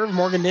good serve.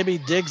 Morgan Nibby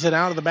digs it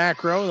out of the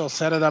back row. They'll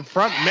set it up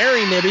front.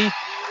 Mary Nibby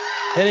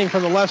hitting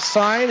from the left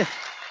side.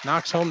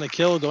 Knocks home the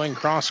kill, going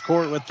cross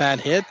court with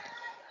that hit.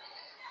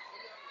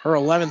 Her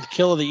 11th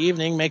kill of the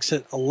evening makes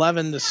it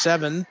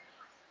 11-7.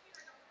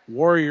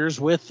 Warriors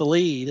with the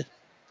lead.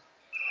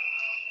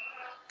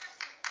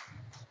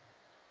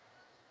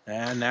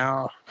 And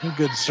now a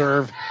good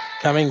serve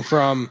coming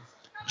from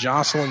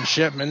Jocelyn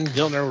Shipman.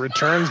 Giltner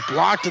returns,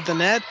 blocked at the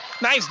net.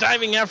 Nice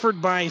diving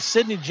effort by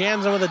Sydney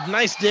Jansen with a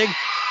nice dig.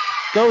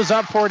 Goes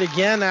up for it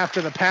again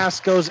after the pass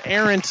goes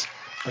errant,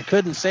 but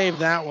couldn't save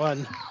that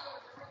one.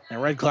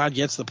 And Red Cloud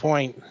gets the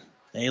point.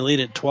 They lead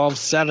at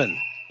 12-7.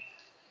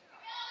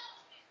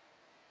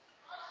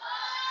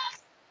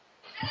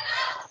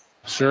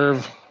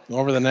 Serve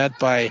over the net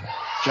by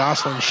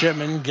Jocelyn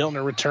Shipman.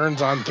 Giltner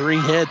returns on 3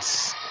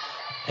 hits.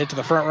 Hit to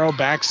the front row,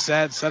 back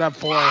set up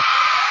for,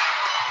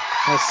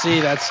 let's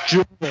see, that's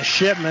Julia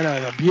Shipman.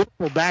 A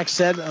beautiful back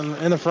set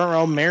in the front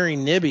row, Mary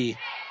Nibby.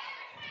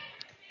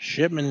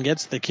 Shipman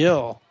gets the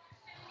kill.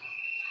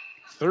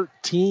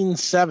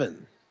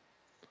 13-7.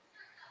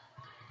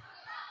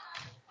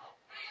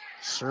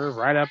 Serve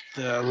right up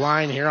the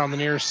line here on the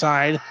near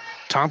side.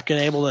 Tompkin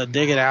able to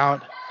dig it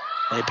out.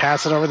 They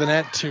pass it over the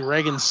net to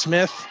Reagan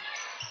Smith.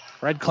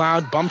 Red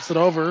Cloud bumps it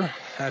over.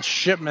 That's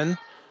Shipman.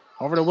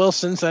 Over to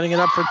Wilson, setting it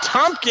up for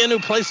Tompkin, who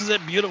places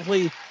it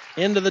beautifully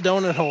into the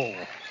donut hole.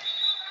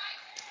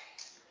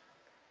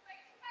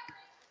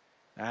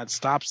 That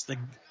stops the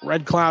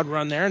Red Cloud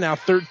run there. Now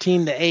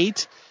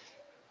 13-8.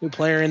 New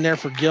player in there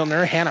for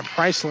Giltner, Hannah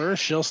Preisler.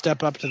 She'll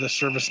step up to the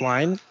service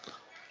line.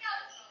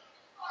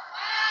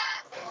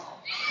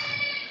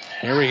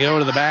 Here we go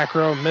to the back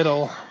row,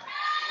 middle.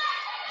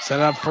 Set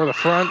up for the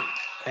front.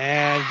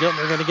 And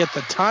Giltner going to get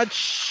the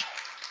touch.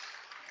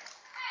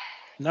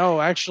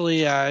 No,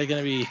 actually going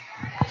to be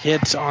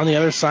hit on the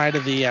other side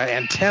of the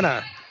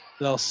antenna,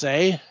 they'll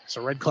say.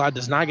 So Red Cloud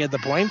does not get the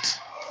point.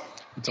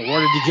 It's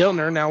awarded to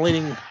Giltner,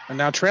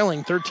 now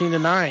trailing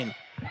 13-9.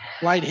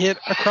 Light hit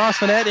across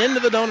the net into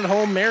the donut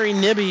hole. Mary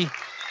Nibby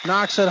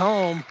knocks it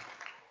home.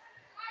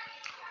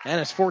 And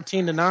it's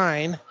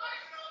 14-9.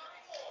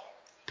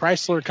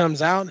 Preisler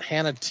comes out.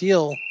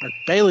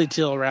 Bailey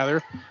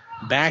Teal,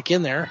 back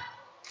in there.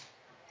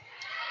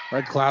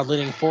 Red Cloud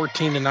leading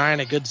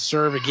 14-9. A good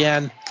serve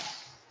again.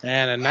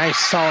 And a nice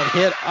solid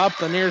hit up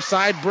the near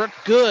side. Brooke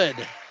Good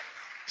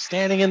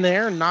standing in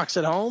there and knocks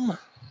it home.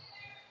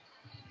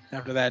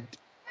 After that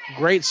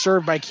great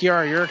serve by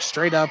Kiara Yerk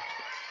straight up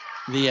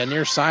the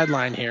near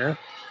sideline here.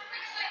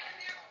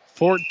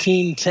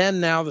 14-10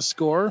 now the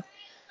score.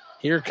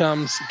 Here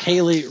comes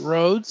Kaylee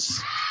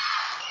Rhodes.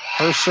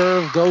 Her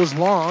serve goes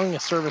long.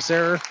 A service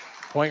error.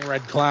 Point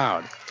Red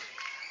Cloud.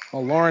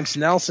 Well, Lawrence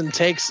Nelson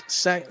takes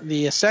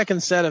the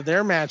second set of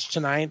their match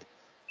tonight.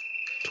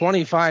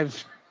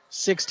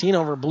 25-16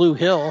 over Blue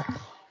Hill. I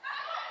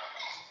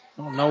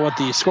don't know what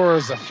the score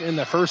is in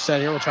the first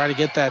set here. We'll try to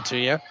get that to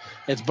you.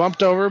 It's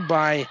bumped over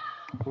by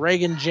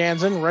Reagan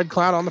Jansen. Red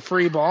Cloud on the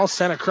free ball.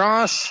 Sent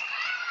across.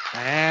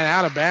 And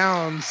out of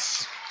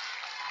bounds.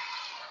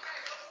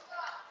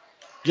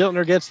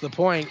 Giltner gets the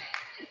point.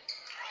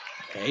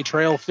 They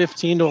trail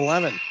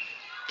 15-11.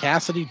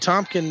 Cassidy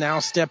Tompkin now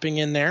stepping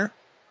in there.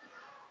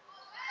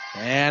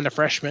 And a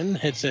freshman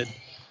hits it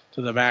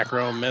to the back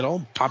row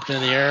middle. Popped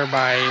into the air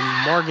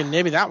by Morgan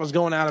Nibby. That was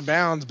going out of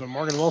bounds, but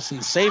Morgan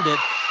Wilson saved it.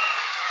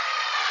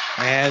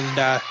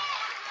 And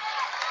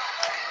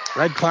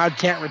Red Cloud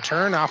can't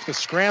return off the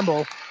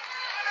scramble.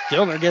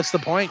 Giltner gets the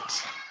point.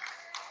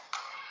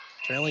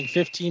 Trailing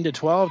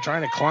 15-12,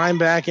 trying to climb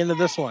back into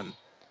this one.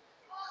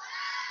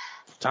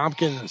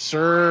 Tompkins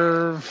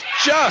serve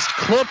just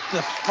clipped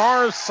the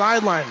far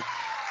sideline.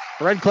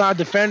 The Red Cloud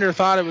defender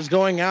thought it was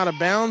going out of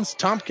bounds.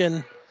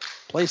 Tompkins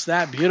placed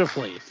that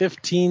beautifully,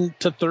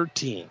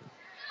 15-13.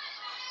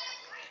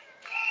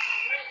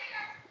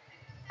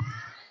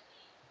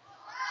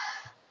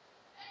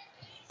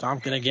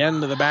 Tompkins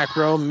again to the back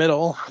row,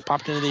 middle,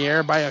 popped into the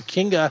air by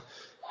Akinga.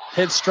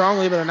 Hit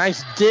strongly, but a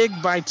nice dig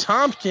by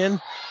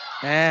Tompkins.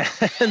 And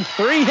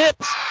 3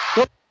 hits.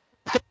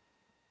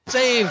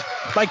 Saved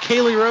by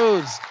Kaylee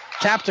Rhodes.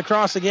 Tapped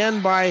across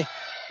again by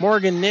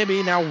Morgan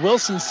Nibby. Now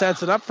Wilson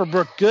sets it up for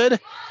Brooke Good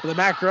to the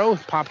back row.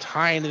 Popped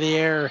high into the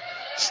air.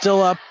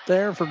 Still up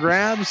there for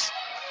grabs.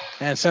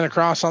 And sent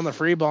across on the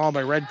free ball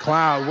by Red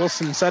Cloud.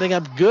 Wilson setting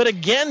up Good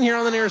again here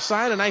on the near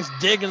side. A nice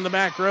dig in the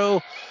back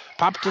row.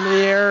 Popped into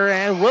the air.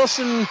 And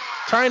Wilson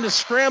trying to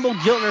scramble.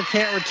 Giltner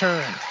can't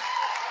return.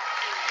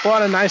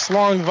 What a nice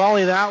long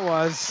volley that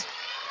was.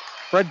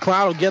 Red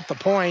Cloud will get the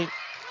point.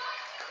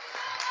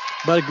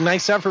 But a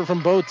nice effort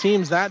from both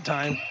teams that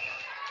time.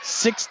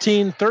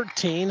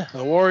 16-13.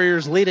 The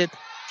Warriors lead it.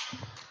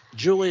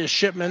 Julia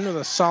Shipman with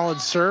a solid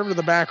serve to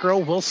the back row.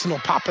 Wilson will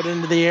pop it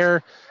into the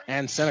air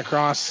and sent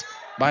across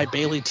by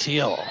Bailey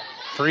Teal.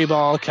 Free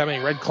ball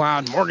coming. Red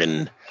Cloud.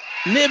 Morgan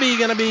Nibby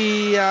going to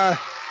be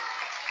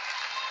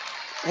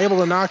able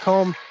to knock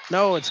home.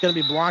 No, it's going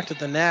to be blocked at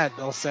the net,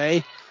 they'll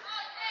say.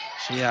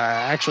 She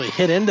actually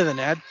hit into the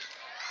net.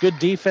 Good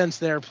defense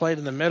there played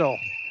in the middle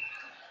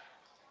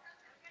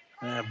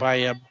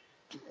by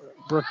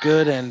Brooke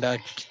Good and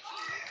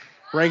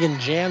Reagan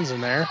Jansen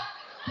there.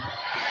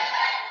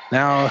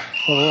 Now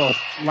a little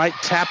light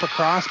tap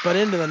across, but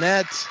into the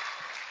net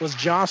was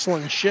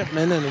Jocelyn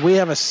Shipman, and we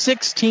have a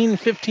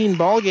 16-15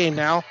 ball game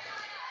now.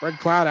 Red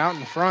Cloud out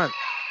in front.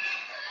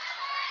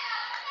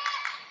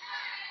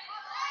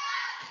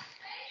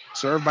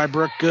 Served by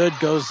Brooke Good,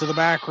 goes to the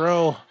back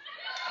row.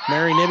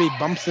 Mary Nibby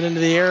bumps it into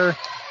the air.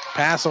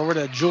 Pass over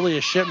to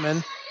Julia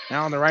Shipman.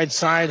 Now on the right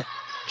side,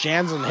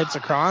 Jansen hits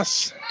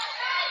across.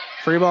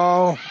 Free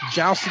ball,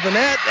 joust at the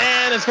net,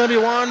 and it's going to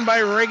be won by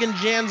Reagan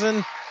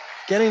Jansen,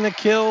 getting the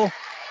kill.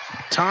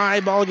 Tie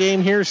ball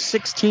game here,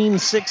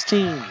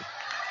 16-16.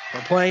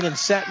 We're playing in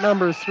set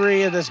number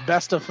 3 of this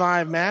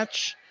best-of-5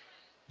 match.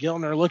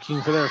 Giltner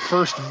looking for their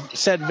first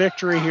set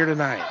victory here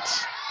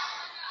tonight.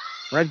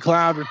 Red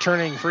Cloud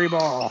returning, free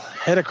ball,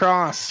 hit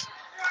across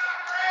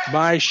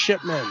by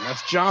Shipman.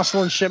 That's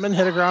Jocelyn Shipman,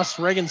 hit across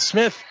Reagan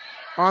Smith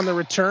on the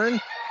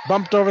return.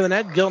 Bumped over the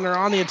net. Giltner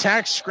on the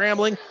attack,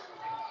 scrambling.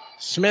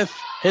 Smith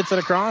hits it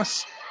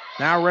across.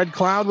 Now Red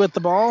Cloud with the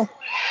ball.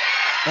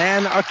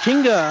 And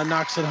Akinga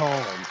knocks it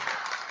home.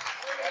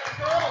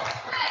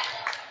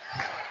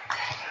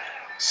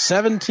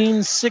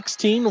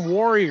 17-16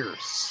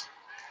 Warriors.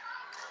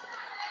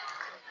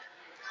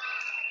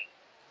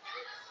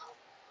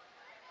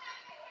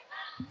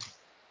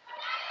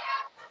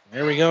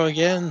 There we go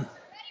again.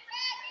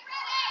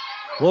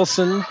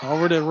 Wilson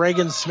over to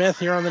Reagan Smith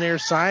here on the near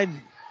side.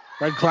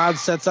 Red Cloud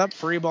sets up.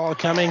 Free ball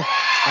coming.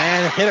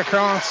 And hit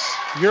across.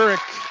 Urich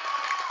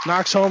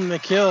knocks home the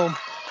kill.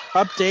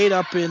 Update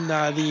up in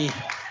the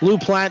Blue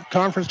Platte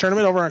Conference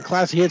Tournament over on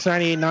Classic Hits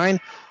 98.9.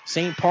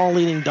 St. Paul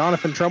leading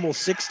Doniphan Trumbull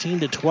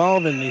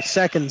 16-12 in the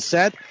second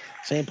set.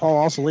 St. Paul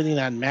also leading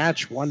that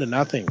match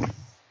 1-0.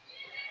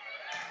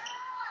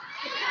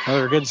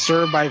 Another good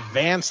serve by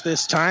Vance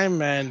this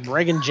time. And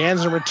Reagan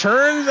Jansen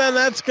returns. And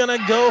that's going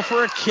to go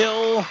for a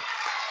kill.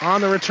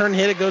 On the return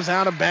hit, it goes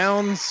out of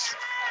bounds.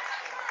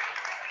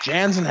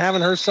 Jansen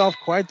having herself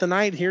quite the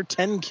night here.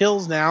 10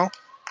 kills now.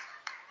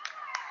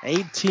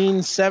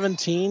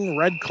 18-17,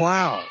 Red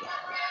Cloud.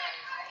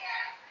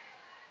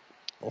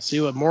 We'll see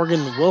what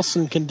Morgan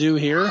Wilson can do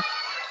here.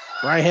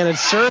 Right-handed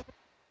serve.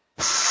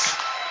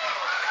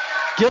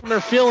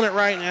 Giltner feeling it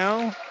right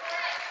now.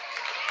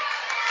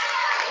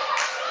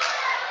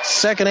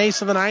 Second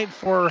ace of the night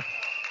for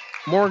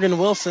Morgan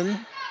Wilson.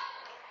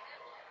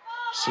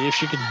 See if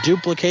she can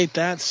duplicate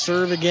that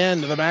serve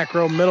again to the back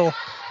row middle.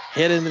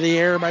 Hit into the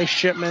air by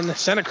Shipman.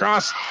 Sent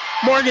across.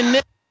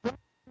 Morgan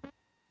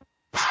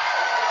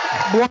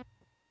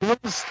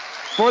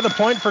for the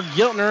point for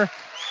Giltner.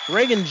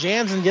 Reagan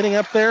Jansen getting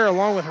up there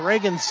along with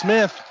Reagan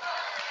Smith.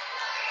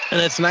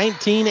 And it's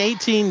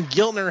 19-18.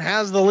 Giltner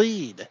has the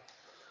lead.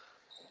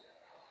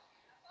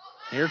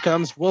 Here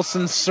comes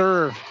Wilson's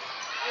serve.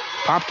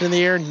 Popped in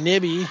the air,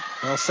 Nibby.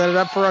 They'll set it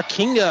up for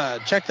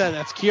Akinga. Check that.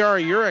 That's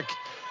Kiara Urich.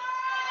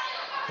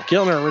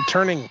 Giltner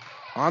returning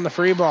on the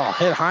free ball.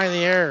 Hit high in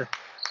the air.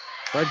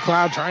 Red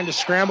Cloud trying to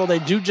scramble. They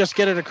do just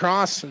get it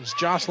across as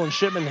Jocelyn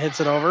Shipman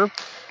hits it over.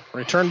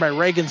 Returned by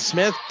Reagan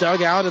Smith.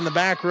 Dug out in the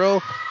back row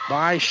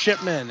by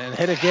Shipman. And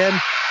hit again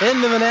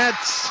into the net.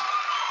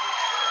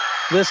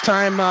 This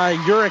time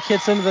Urich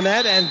hits into the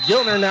net. And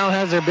Giltner now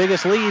has their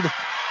biggest lead.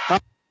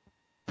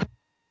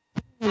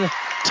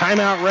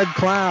 Timeout Red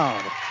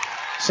Cloud.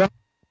 So at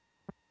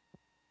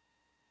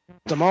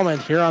the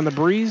moment here on the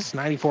Breeze,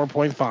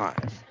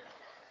 94.5.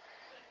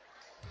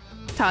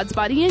 Todd's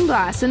Body and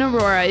Glass in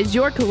Aurora is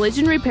your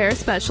collision repair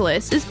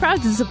specialist. Is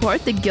proud to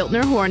support the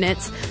Giltner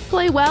Hornets.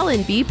 Play well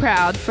and be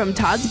proud from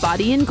Todd's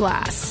Body and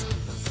Glass.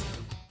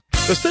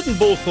 The Sitting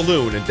Bull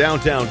Saloon in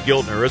downtown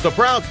Giltner is a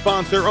proud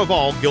sponsor of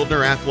all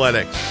Giltner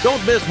athletics.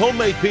 Don't miss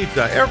homemade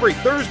pizza every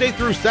Thursday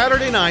through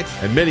Saturday night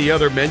and many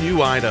other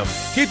menu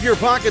items. Keep your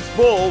pockets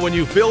full when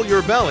you fill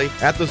your belly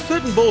at the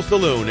Sitting Bull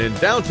Saloon in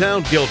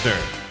downtown Giltner.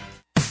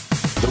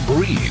 The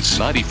Breeze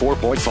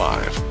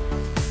 94.5.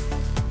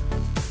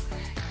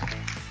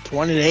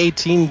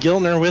 20-18,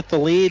 Giltner with the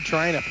lead,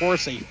 trying to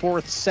force a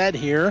fourth set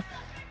here.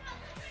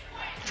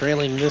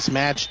 Trailing this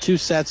match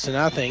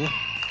 2-0.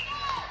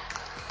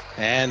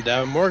 And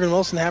Morgan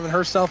Wilson having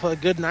herself a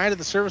good night at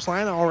the service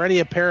line. Already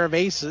a pair of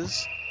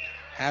aces.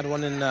 Had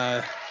one in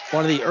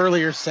one of the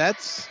earlier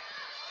sets.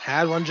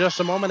 Had one just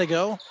a moment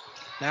ago.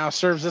 Now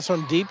serves this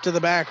one deep to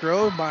the back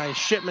row by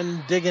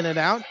Shipman digging it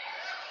out.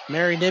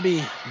 Mary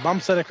Nibby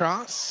bumps it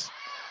across.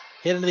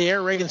 Hit into the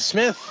air. Reagan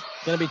Smith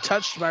going to be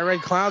touched by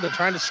Red Cloud. They're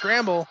trying to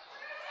scramble.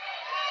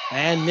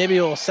 And Nibby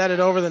will set it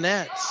over the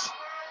nets.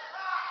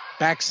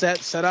 Back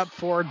set up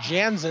for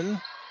Jansen.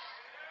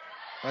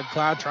 Red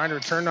Cloud trying to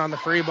return on the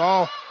free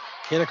ball.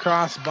 Hit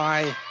across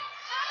by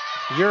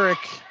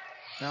Urich.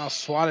 Now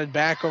swatted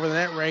back over the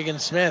net. Reagan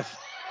Smith.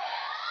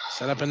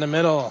 Set up in the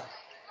middle.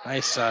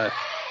 Nice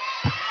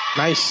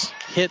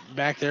hit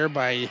back there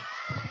by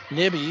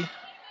Nibby.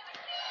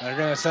 They're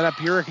going to set up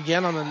Urich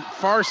again on the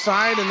far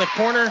side in the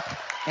corner.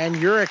 And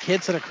Urich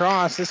hits it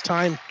across. This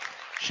time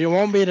she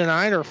won't be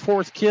denied her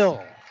fourth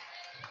kill.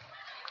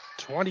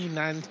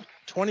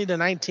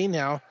 20-19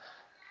 now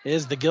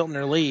is the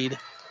Giltner lead.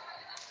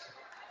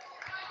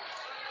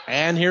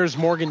 And here's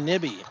Morgan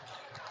Nibby.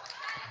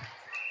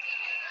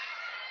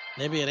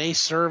 Nibby an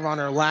ace serve on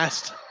her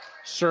last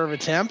serve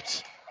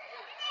attempt.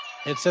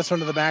 Hits this one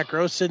to the back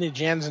row. Sydney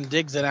Jansen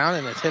digs it out,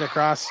 and it's hit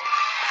across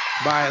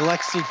by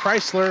Lexi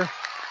Chrysler,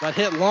 but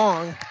hit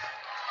long.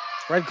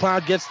 Red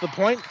Cloud gets the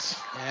point,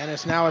 and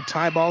it's now a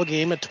tie ball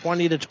game at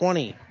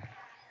 20-20.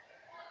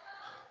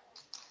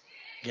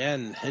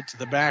 Again, hit to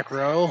the back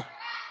row.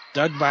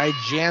 Dug by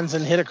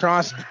Jansen, hit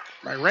across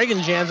by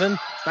Reagan Jansen.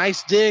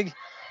 Nice dig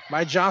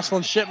by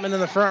Jocelyn Shipman in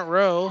the front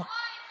row.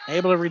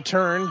 Able to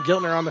return.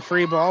 Giltner on the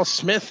free ball.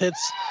 Smith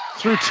hits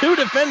through two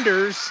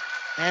defenders.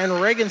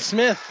 And Reagan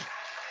Smith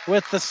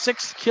with the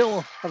sixth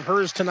kill of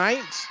hers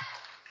tonight.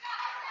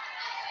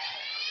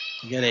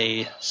 Get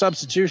a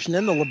substitution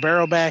in. The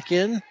libero back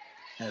in.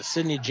 As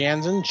Sydney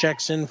Jansen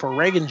checks in for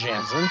Reagan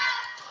Jansen.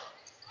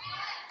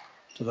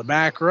 To the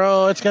back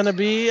row. It's going to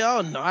be,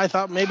 I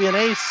thought maybe an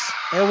ace.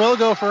 It will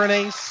go for an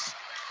ace.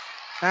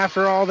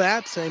 After all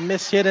that, a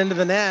miss hit into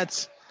the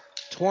net.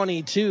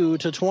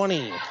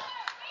 22-20.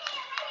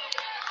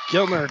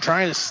 Giltner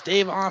trying to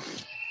stave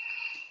off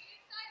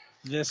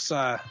this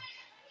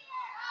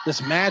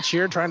match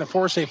here, trying to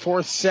force a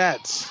fourth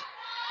set.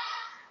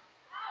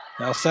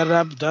 They'll set it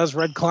up, does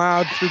Red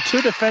Cloud through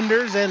two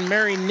defenders, and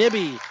Mary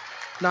Nibby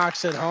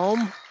knocks it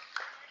home.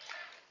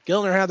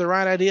 Giltner had the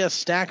right idea,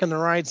 stacking the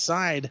right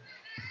side.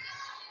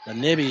 And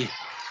Nibby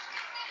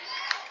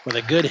with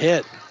a good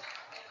hit.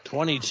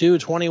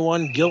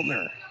 22-21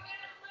 Giltner.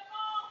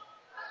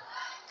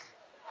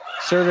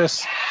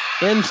 Service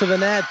into the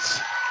net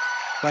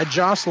by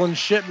Jocelyn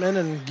Shipman,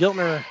 and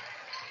Giltner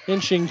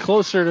inching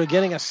closer to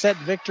getting a set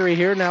victory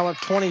here, now at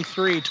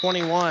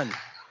 23-21.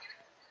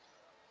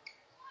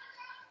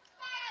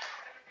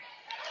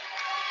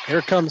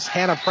 Here comes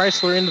Hannah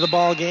Preisler into the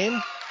ball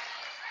game.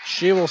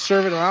 She will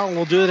serve it out, and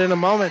we'll do it in a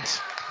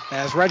moment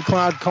as Red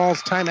Cloud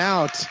calls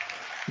timeout.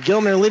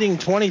 Giltner leading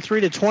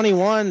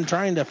 23-21,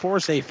 trying to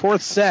force a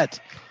fourth set.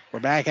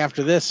 We're back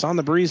after this on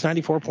the Breeze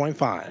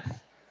 94.5.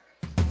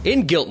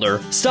 In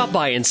Giltner, stop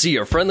by and see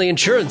your friendly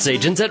insurance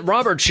agents at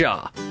Robert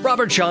Shaw.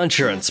 Robert Shaw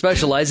Insurance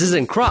specializes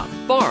in crop,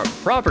 farm,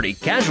 property,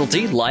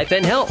 casualty, life,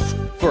 and health.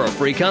 For a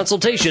free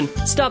consultation,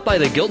 stop by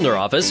the Giltner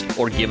office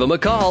or give them a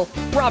call.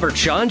 Robert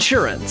Shaw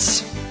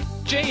Insurance.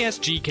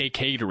 JSGK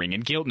Catering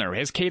in Giltner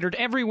has catered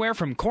everywhere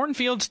from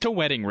cornfields to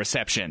wedding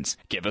receptions.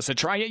 Give us a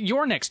try at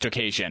your next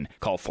occasion.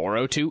 Call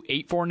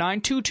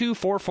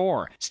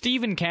 402-849-2244.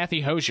 Steve and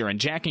Kathy Hosier and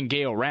Jack and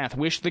Gail Rath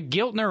wish the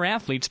Giltner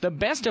athletes the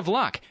best of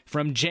luck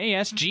from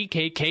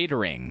JSGK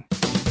Catering.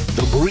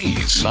 The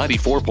Breeze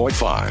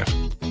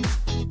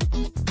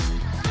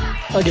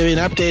 94.5. I'll give you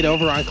an update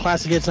over on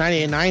Classic Hits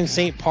 98.9.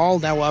 St. Paul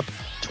now up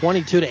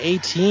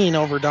 22-18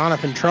 over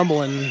Doniphan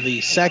Trumbull in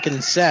the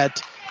second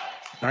set.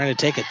 Trying to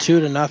take a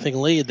 2-0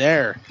 lead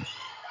there.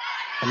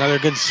 Another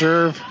good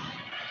serve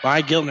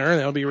by Giltner.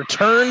 They'll be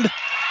returned.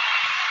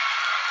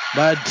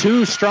 But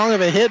too strong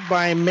of a hit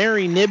by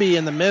Mary Nibby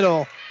in the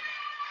middle.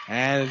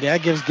 And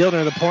that gives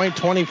Giltner the point,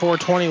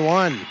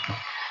 24-21.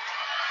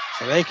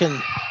 So they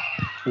can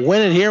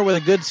win it here with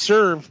a good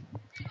serve.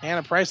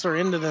 Hannah Preisler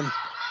into them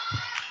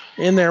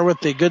in there with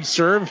the good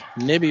serve.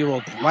 Nibby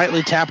will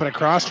lightly tap it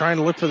across, trying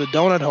to look for the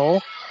donut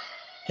hole.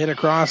 Hit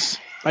across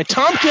by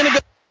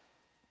Tompkin.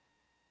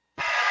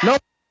 Nope.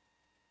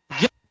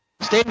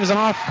 Staves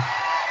off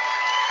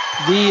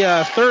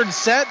the third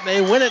set.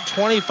 They win it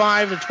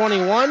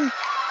 25-21.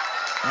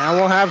 And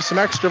we'll have some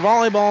extra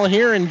volleyball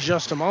here in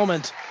just a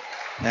moment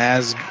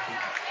as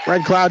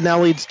Red Cloud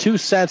now leads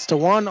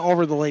 2-1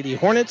 over the Lady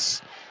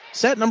Hornets.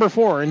 Set number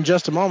 4 in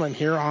just a moment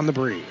here on The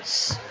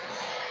Breeze.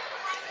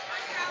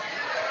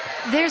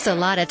 There's a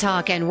lot of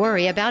talk and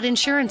worry about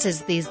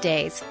insurances these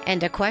days,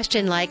 and a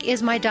question like,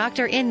 is my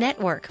doctor in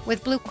network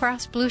with Blue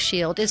Cross Blue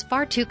Shield is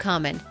far too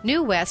common.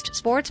 New West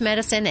Sports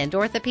Medicine and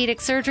Orthopedic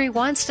Surgery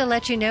wants to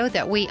let you know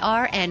that we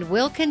are and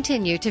will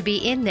continue to be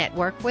in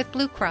network with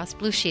Blue Cross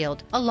Blue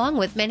Shield, along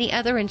with many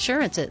other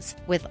insurances.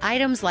 With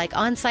items like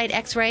on-site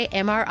x-ray,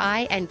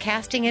 MRI, and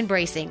casting and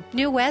bracing,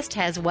 New West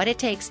has what it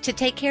takes to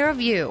take care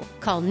of you.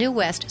 Call New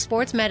West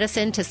Sports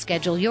Medicine to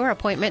schedule your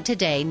appointment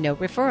today. No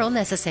referral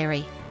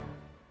necessary.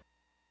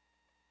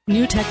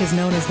 New Tech is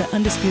known as the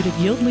undisputed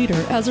yield leader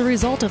as a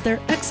result of their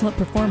excellent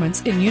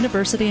performance in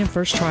university and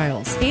first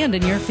trials and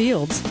in your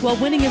fields. While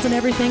winning isn't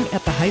everything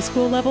at the high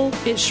school level,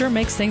 it sure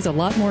makes things a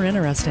lot more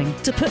interesting.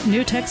 To put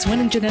New Tech's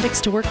winning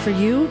genetics to work for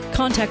you,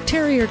 contact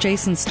Terry or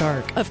Jason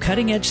Stark of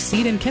Cutting Edge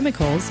Seed and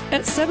Chemicals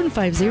at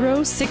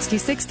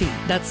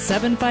 750-6060. That's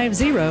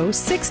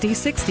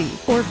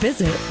 750-6060. Or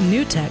visit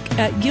newtech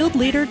at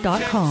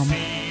yieldleader.com.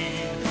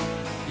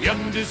 The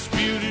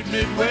undisputed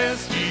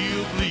Midwest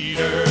yield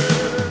leader.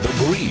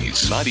 The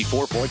Breeze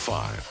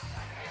 94.5.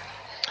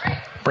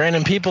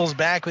 Brandon Peoples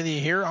back with you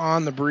here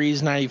on The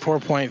Breeze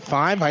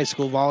 94.5. High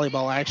school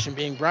volleyball action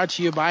being brought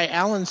to you by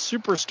Allen's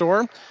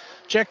Superstore.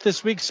 Check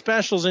this week's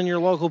specials in your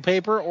local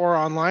paper or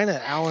online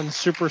at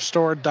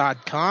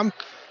allenssuperstore.com.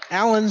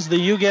 Allen's, the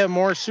You Get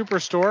More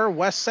Superstore,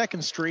 West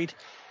 2nd Street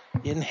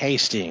in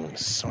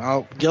Hastings.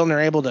 Well,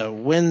 Giltner able to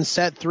win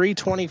set 3,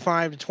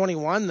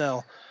 25-21.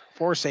 They'll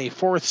force a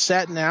 4th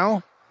set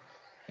now,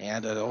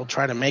 and they'll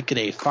try to make it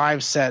a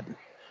 5-set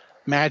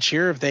match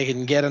here if they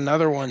can get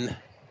another one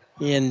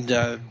in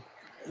as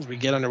we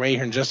get underway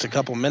here in just a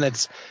couple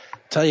minutes.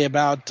 Tell you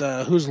about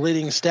who's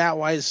leading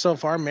stat-wise so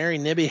far. Mary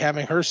Nibby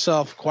having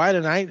herself quite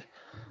a night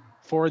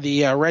for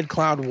the Red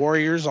Cloud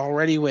Warriors,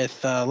 already with,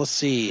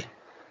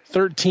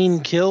 13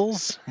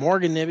 kills.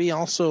 Morgan Nibby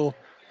also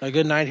a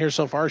good night here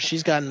so far.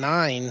 She's got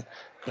 9,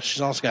 but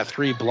she's also got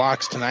 3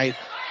 blocks tonight.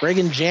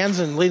 Reagan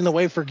Jansen leading the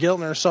way for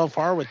Giltner so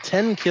far with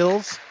 10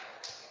 kills.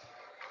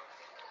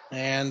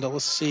 And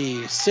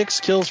 6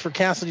 kills for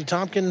Cassidy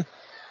Tompkin.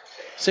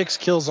 6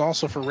 kills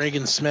also for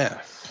Reagan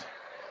Smith.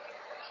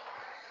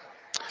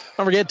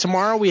 Don't forget,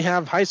 tomorrow we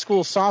have high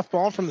school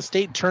softball from the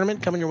state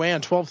tournament coming your way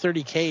on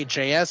 1230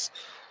 KHAS.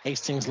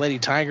 Hastings Lady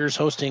Tigers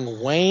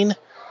hosting Wayne.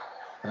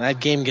 And that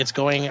game gets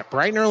going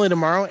bright and early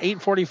tomorrow.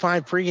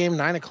 8:45 pregame,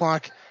 9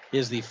 o'clock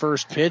is the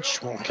first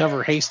pitch. We'll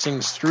cover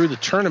Hastings through the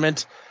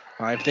tournament.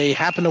 If they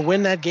happen to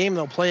win that game,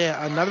 they'll play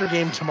another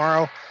game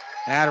tomorrow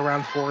at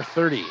around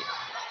 4:30.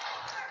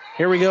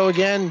 Here we go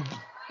again.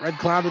 Red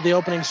Cloud with the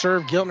opening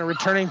serve. Giltner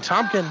returning.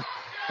 Tompkin.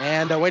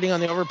 And waiting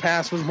on the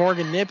overpass was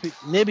Morgan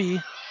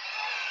Nibby.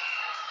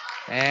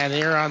 And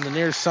here on the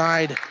near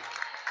side,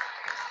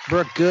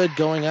 Brooke Good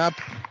going up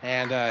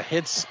and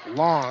hits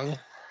long.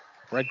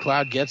 Red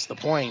Cloud gets the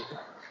point.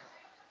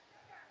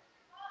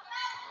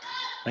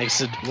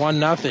 Makes it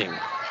 1-0.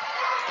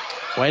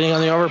 Waiting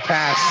on the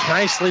overpass.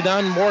 Nicely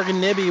done.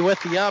 Morgan Nibby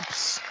with the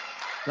ups.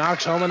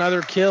 Knocks home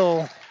another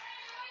kill.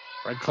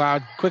 Red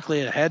Cloud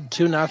quickly ahead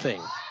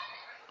 2-0.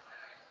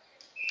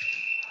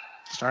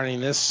 Starting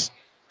this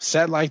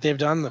set like they've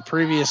done the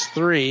previous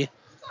 3.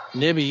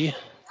 Nibby,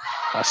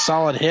 a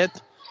solid hit.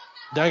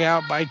 Dug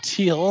out by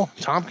Teal.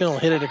 Tompkin will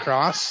hit it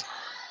across.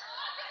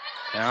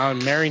 Now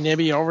Mary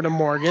Nibby over to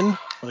Morgan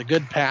with a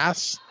good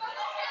pass.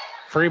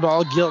 Free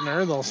ball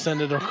Giltner. They'll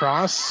send it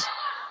across.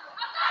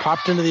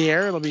 Popped into the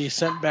air. It'll be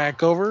sent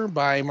back over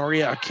by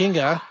Maria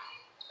Akinga.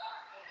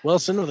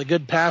 Wilson with a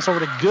good pass over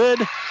to Good.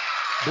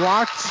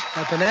 Blocked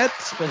at the net,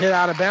 but hit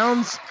out of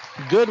bounds.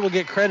 Good will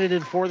get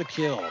credited for the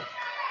kill.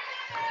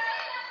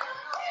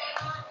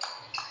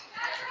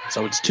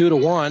 So it's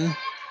 2-1.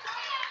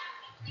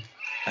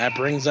 That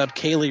brings up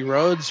Kaylee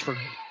Rhodes for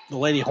the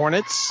Lady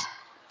Hornets.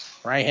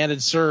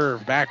 Right-handed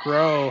serve, back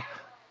row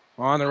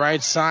on the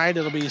right side.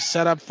 It'll be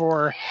set up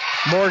for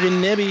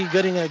Morgan Nibby,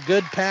 getting a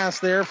good pass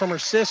there from her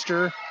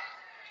sister.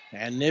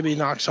 And Nibby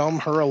knocks home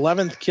her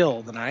 11th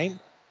kill tonight.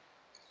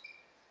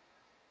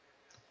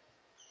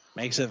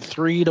 Makes it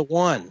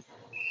 3-1.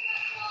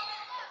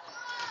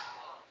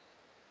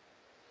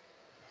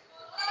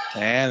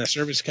 And the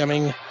service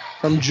coming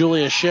from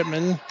Julia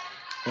Shipman.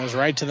 Goes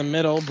right to the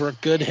middle. Brooke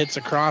Good hits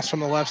across from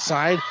the left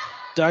side.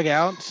 Dug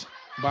out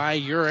by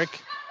Urich.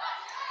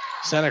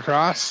 Sent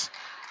across.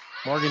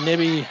 Morgan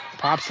Nibby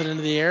pops it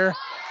into the air.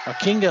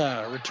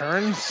 Akinga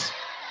returns.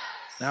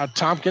 Now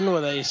Tompkin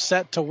with a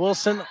set to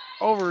Wilson.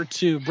 Over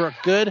to Brooke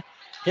Good.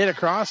 Hit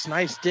across.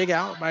 Nice dig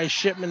out by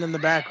Shipman in the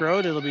back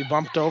road. It'll be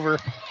bumped over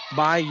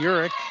by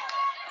Urich.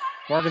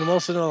 Morgan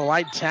Wilson with a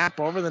light tap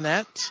over the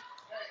net.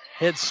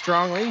 Hits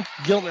strongly.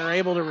 Giltner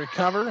able to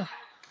recover.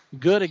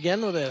 Good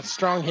again with a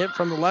strong hit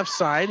from the left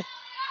side.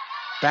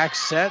 Back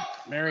set.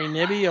 Mary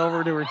Nibby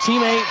over to her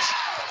teammate.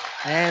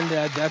 And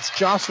that's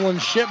Jocelyn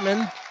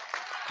Shipman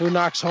who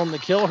knocks home the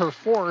kill, her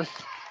 4th.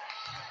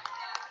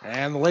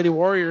 And the Lady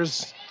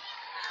Warriors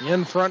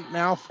In front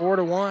now,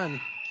 4-1.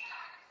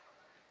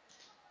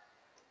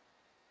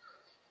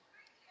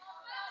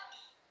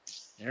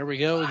 There we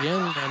go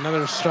again.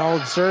 Another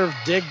stalled serve.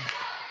 Dig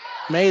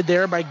made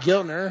there by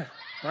Giltner.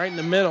 Right in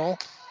the middle.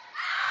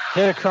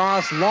 Hit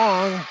across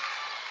long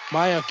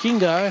by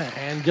Okinga,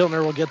 and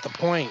Giltner will get the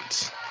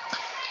point.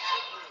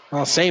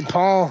 Well, St.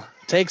 Paul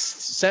takes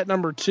set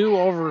number 2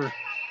 over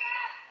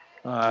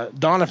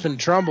Doniphan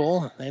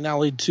Trumbull. They now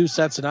lead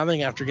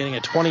 2-0 after getting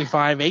a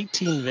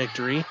 25-18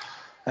 victory.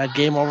 That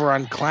game over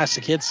on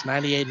Classic Hits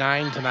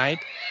 98.9 tonight.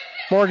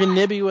 Morgan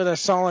Nibby with a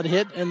solid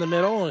hit in the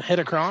middle, a hit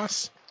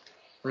across.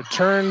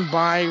 Returned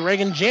by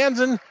Reagan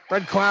Jansen.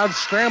 Red Cloud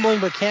scrambling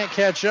but can't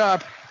catch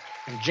up.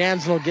 And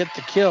Jansen will get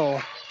the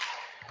kill.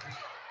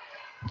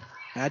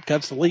 That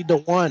cuts the lead to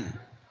 1.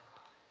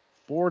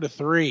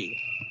 4-3.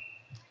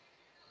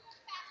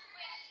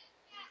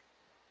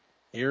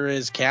 Here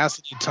is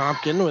Cassidy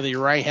Tompkin with a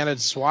right-handed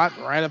swat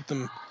right up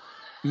the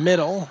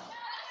middle.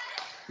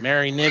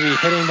 Mary Nibby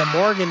hitting to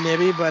Morgan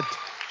Nibby, but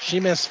she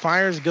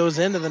misfires, goes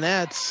into the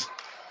nets.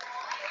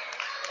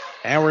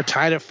 And we're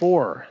tied at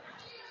 4.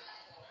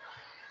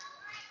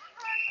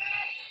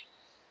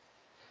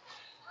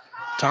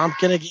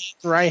 Tompkin again,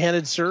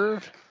 right-handed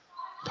serve.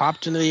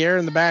 Popped into the air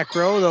in the back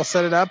row. They'll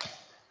set it up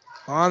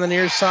on the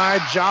near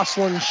side.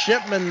 Jocelyn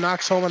Shipman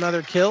knocks home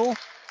another kill.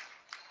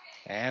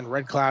 And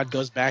Red Cloud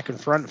goes back in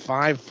front,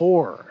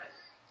 5-4.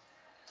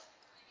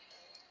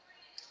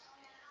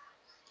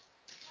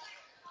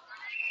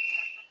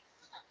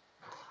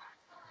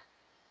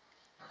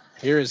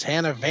 Here is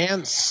Hannah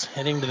Vance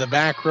hitting to the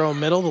back row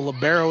middle. The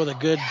libero with a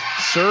good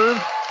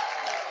serve.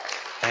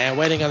 And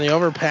waiting on the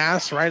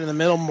overpass right in the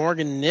middle,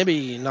 Morgan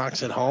Nibby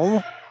knocks it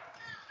home.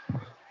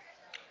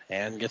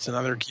 And gets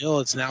another kill.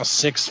 It's now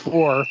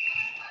 6-4.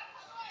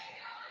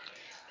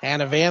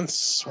 Hannah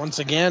Vance, once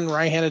again,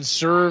 right-handed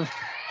serve.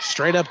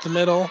 Straight up the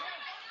middle.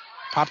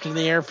 Popped into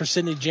the air for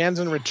Sydney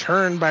Jansen.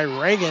 Returned by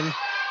Reagan.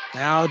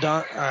 Now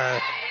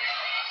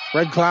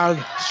Red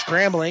Cloud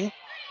scrambling.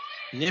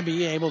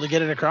 Nibby able to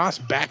get it across.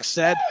 Back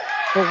set.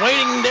 The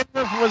waiting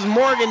there was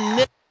Morgan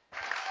Nibby.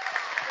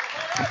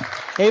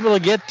 Able to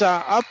get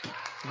up.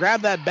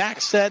 Grab that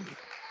back set.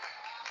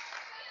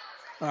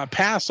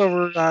 Pass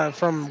over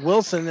from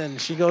Wilson,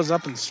 and she goes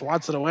up and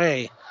swats it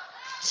away.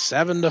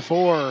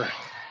 7-4.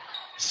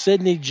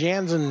 Sydney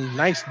Jansen,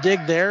 nice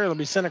dig there. It'll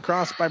be sent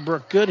across by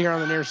Brooke Good here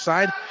on the near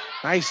side.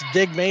 Nice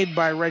dig made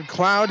by Red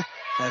Cloud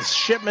as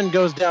Shipman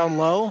goes down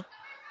low.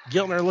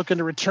 Giltner looking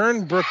to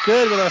return. Brooke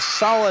Good with a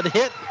solid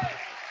hit.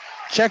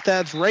 Check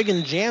that, it's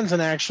Reagan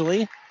Jansen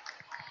actually.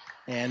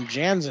 And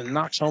Jansen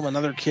knocks home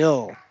another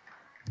kill.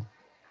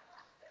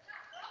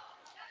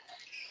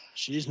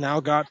 She's now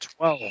got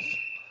 12.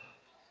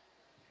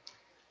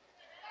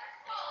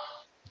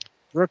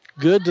 Brooke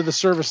Good to the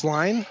service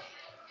line.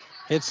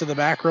 Hits to the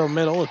back row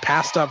middle.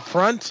 Passed up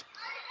front.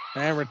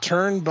 And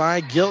returned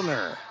by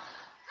Giltner.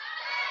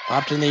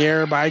 Popped in the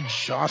air by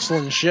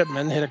Jocelyn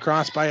Shipman. Hit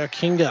across by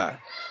Okinga.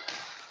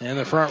 In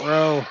the front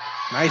row.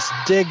 Nice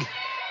dig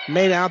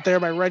made out there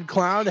by Red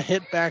Cloud.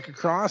 Hit back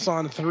across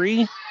on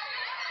 3.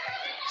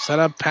 Set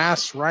up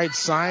pass right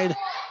side.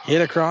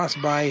 Hit across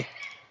by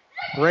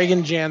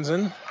Reagan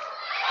Jansen.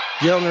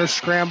 Giltner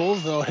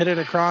scrambles. They'll hit it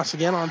across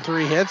again on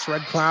 3 hits.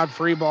 Red Cloud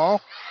free ball.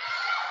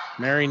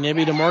 Mary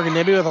Nibby to Morgan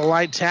Nibby with a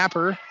light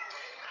tapper.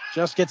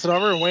 Just gets it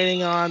over,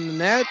 waiting on the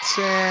net,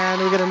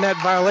 and we get a net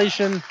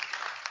violation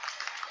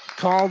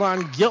called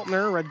on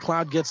Giltner. Red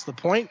Cloud gets the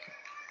point.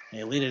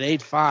 They lead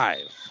at 8-5.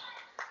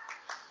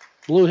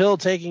 Blue Hill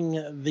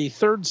taking the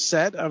third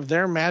set of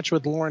their match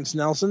with Lawrence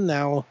Nelson.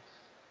 Now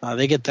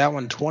they get that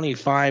one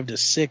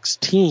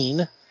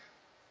 25-16.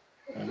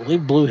 I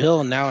believe Blue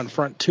Hill now in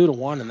front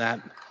 2-1 in that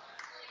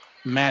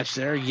match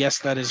there. Yes,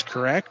 that is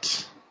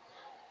correct.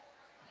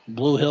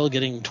 Blue Hill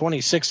getting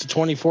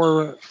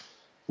 26-24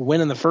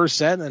 win in the first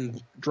set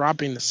and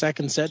dropping the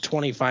second set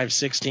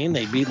 25-16.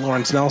 They beat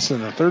Lawrence Nelson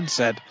in the third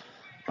set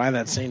by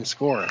that same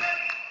score.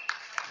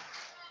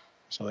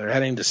 So they're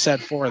heading to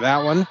set 4 of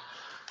that one.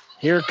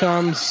 Here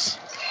comes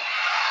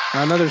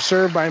another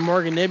serve by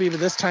Morgan Nibby, but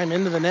this time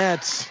into the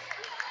nets.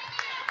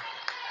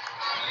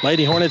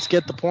 Lady Hornets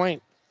get the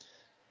point.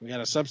 We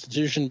got a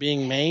substitution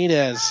being made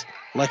as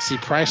Lexi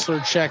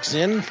Preisler checks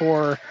in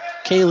for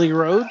Kaylee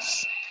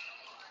Rhodes.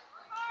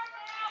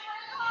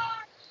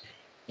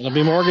 It'll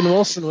be Morgan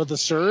Wilson with the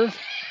serve.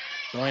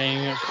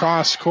 Going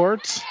across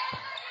court.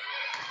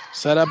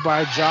 Set up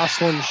by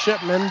Jocelyn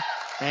Shipman.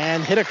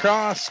 And hit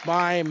across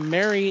by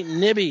Mary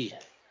Nibby.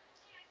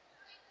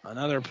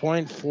 Another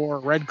point for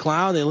Red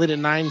Cloud. They lead at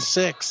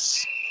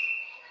 9-6.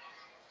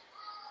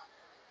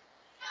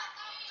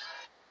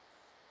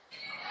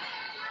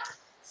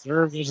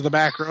 Serve goes to the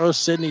back row.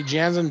 Sydney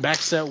Jansen. Back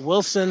set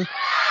Wilson.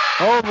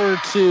 Over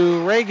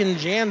to Reagan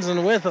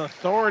Jansen with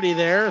authority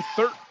there.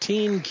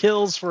 13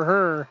 kills for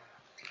her.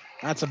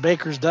 That's a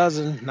baker's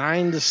dozen.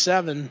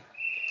 9-7.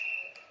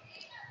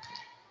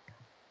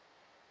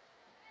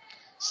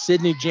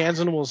 Sydney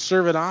Jansen will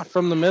serve it off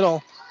from the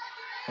middle.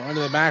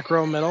 Onto the back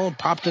row middle.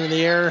 Popped into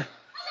the air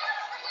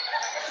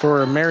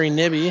for Mary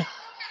Nibby.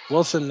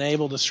 Wilson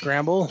able to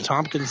scramble.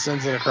 Tompkins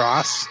sends it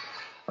across.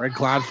 Red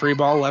Cloud free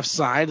ball left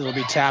side. It'll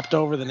be tapped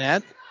over the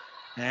net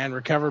and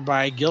recovered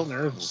by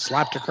Giltner.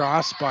 Slapped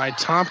across by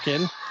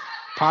Tompkin.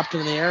 Popped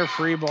in the air.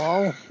 Free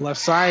ball left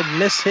side.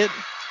 Miss hit.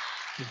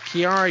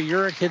 Kiara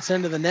Urich hits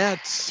into the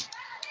nets.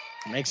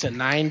 Makes it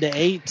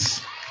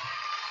 9-8.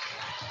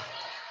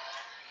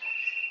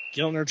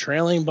 Giltner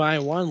trailing by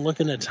 1,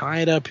 looking to tie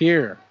it up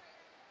here.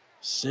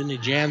 Sydney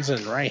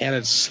Jansen,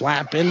 right-handed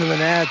slap into the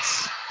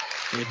nets.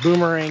 It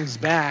boomerangs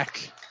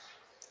back.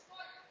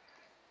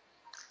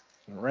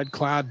 Red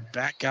Cloud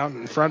back out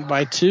in front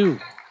by 2.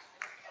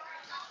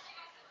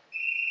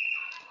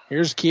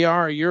 Here's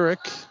Kiara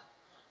Urich.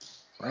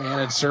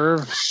 Right-handed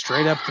serve,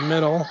 straight up the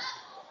middle.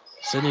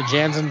 Sydney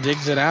Jansen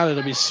digs it out.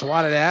 It'll be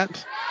swatted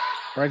at.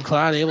 Red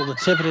Cloud able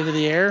to tip it into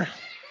the air.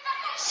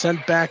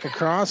 Sent back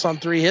across on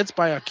 3 hits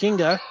by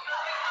Okinga.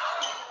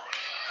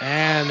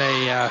 And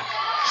a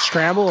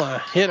scramble, a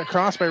hit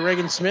across by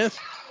Reagan Smith.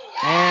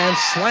 And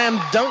slam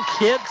dunk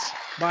hit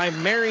by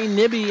Mary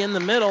Nibby in the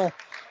middle.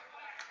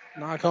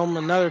 Knock home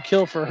another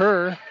kill for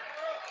her.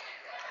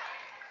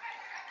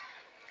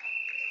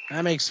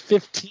 That makes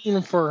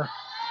 15 for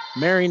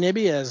Mary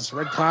Nibby as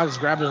Red Cloud has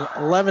grabbed an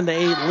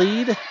 11-8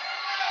 lead.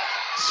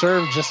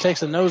 Serve just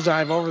takes a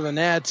nosedive over the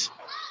net.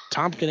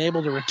 Tompkin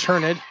able to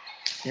return it.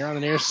 Here on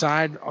the near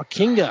side,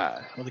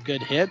 Okinga with a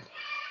good hit.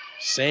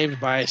 Saved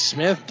by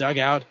Smith, dug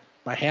out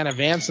by Hannah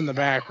Vance in the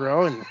back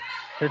row. And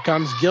here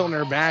comes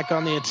Giltner back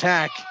on the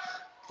attack.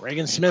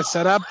 Reagan Smith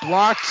set up,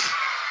 blocked,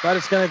 but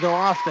it's going to go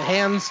off the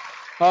hands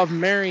of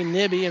Mary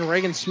Nibby. And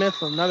Reagan Smith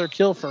with another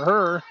kill for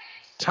her.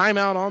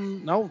 Timeout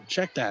on, no,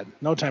 check that.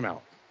 No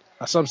timeout.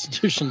 A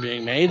substitution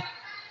being made.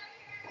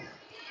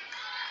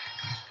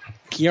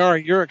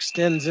 Kiara Urich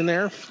extends in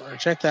there.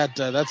 Check that.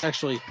 That's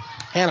actually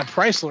Hannah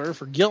Preisler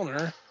for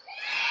Giltner.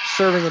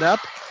 Serving it up.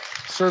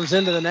 Serves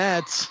into the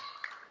net.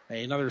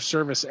 Another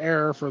service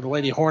error for the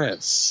Lady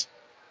Hornets.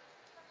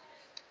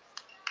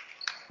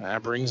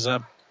 That brings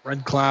up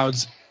Red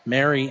Cloud's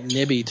Mary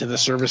Nibby to the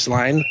service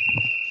line.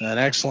 An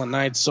excellent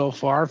night so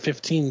far.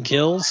 15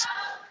 kills.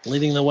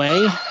 Leading the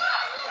way.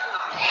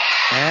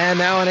 And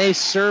now an ace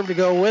serve to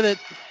go with it.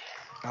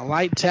 A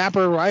light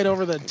tapper right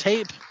over the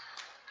tape.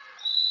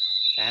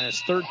 And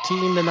it's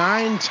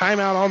 13-9.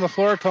 Timeout on the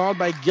floor called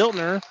by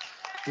Giltner.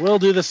 We'll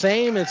do the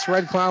same. It's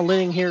Red Cloud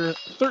leading here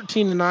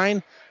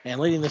 13-9 and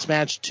leading this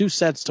match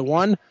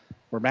 2-1.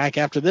 We're back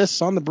after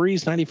this on the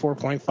Breeze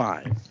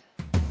 94.5.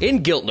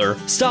 In Giltner,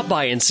 stop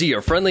by and see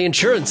your friendly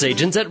insurance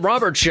agents at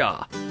Robert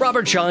Shaw.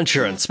 Robert Shaw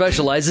Insurance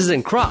specializes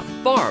in crop,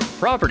 farm,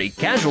 property,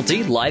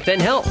 casualty, life,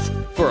 and health.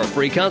 For a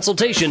free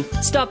consultation,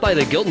 stop by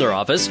the Giltner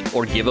office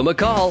or give them a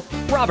call.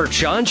 Robert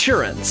Shaw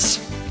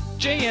Insurance.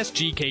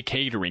 JSGK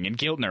Catering in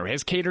Giltner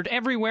has catered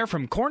everywhere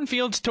from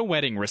cornfields to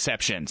wedding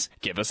receptions.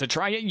 Give us a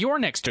try at your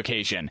next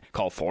occasion.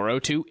 Call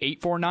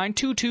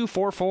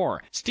 402-849-2244.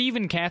 Steve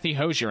and Kathy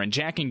Hosier and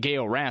Jack and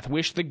Gail Rath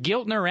wish the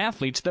Giltner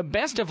athletes the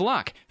best of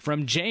luck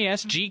from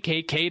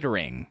JSGK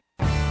Catering.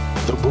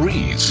 The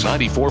Breeze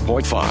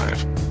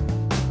 94.5.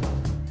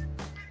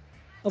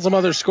 Well, some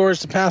other scores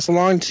to pass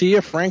along to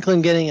you.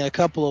 Franklin getting a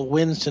couple of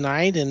wins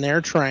tonight in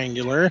their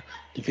triangular,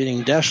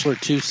 defeating Deschler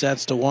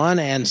 2-1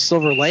 and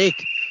Silver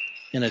Lake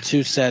in a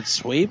 2-set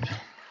sweep.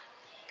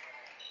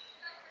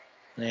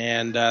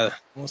 And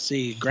we'll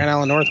see Grand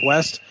Island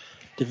Northwest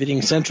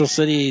defeating Central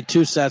City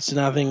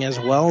 2-0 as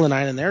well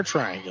tonight in their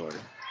triangular.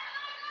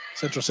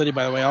 Central City,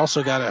 by the way,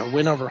 also got a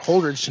win over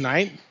Holdridge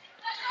tonight.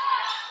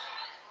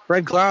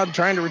 Red Cloud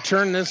trying to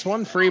return this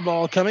one. Free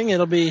ball coming.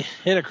 It'll be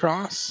hit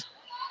across.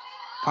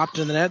 Popped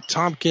in the net.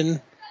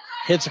 Tompkin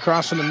hits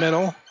across from the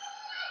middle.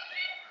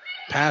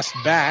 Passed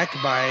back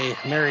by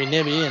Mary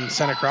Nibby and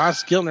sent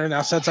across. Giltner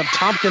now sets up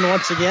Tompkin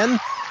once again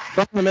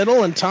from the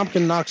middle, and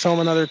Tompkin knocks home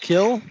another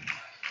kill.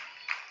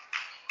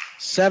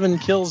 7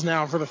 kills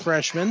now for the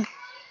freshman.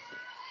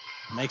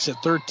 Makes it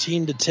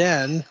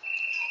 13-10.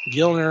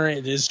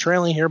 Giltner is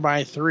trailing here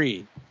by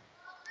 3.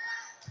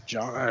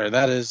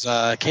 That is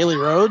Kaylee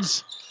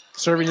Rhodes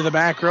serving to the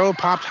back row.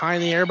 Popped high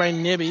in the air by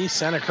Nibby.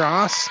 Sent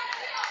across.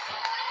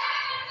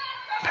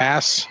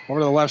 Pass over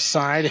to the left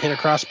side. Hit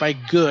across by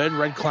Good.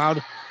 Red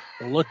Cloud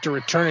will look to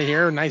return it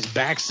here. Nice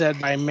backset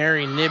by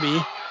Mary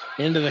Nibby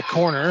into the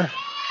corner.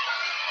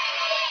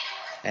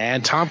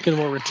 And Tompkin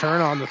will return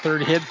on the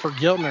third hit for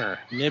Giltner.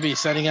 Nibby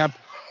setting up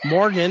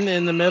Morgan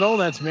in the middle.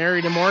 That's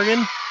Mary to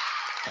Morgan.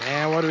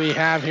 And what do we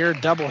have here?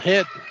 Double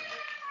hit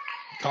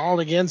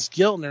called against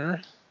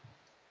Giltner.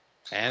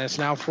 And it's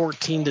now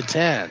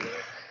 14-10.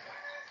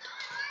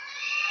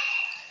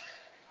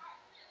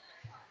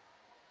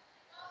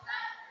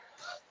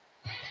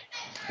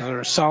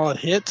 Another solid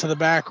hit to the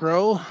back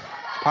row.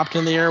 Popped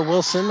in the air,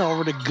 Wilson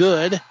over to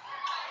Good.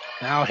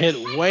 Now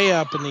hit way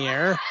up in the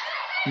air.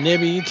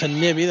 Nibby to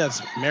Nibby.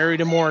 That's Mary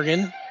to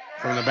Morgan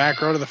from the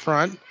back row to the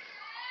front.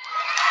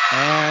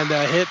 And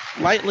hit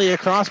lightly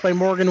across by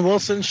Morgan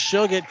Wilson.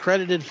 She'll get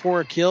credited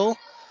for a kill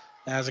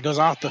as it goes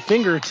off the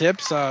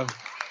fingertips of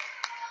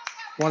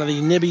one of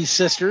the Nibby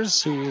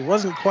sisters who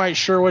wasn't quite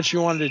sure what she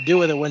wanted to do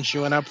with it when she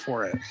went up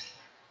for it.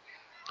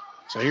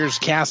 So here's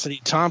Cassidy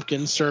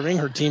Tompkins serving.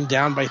 Her team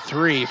down by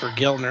 3 for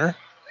Giltner.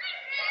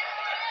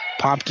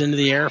 Popped into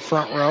the air,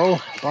 front row.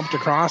 Bumped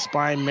across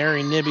by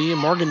Morgan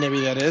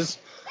Nibby, that is.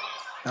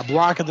 A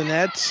block of the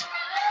net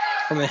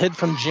from the hit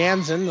from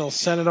Jansen. They'll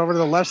send it over to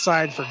the left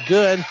side for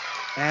good.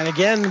 And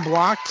again,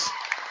 blocked.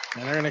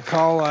 And they're going to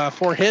call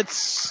 4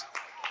 hits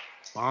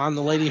on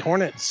the Lady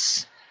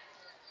Hornets.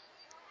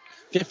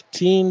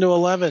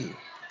 15-11.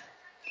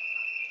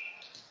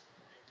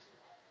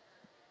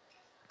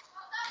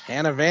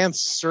 Hannah Vance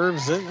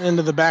serves it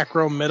into the back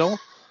row middle.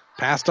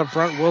 Passed up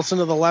front, Wilson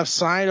to the left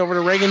side, over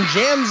to Reagan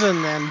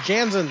Jansen, and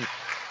Jansen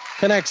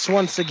connects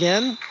once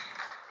again.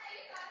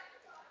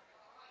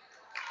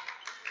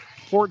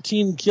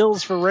 14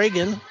 kills for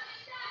Reagan.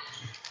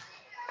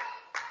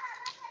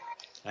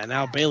 And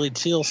now Bailey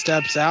Teal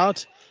steps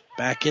out.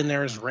 Back in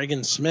there is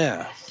Reagan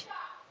Smith.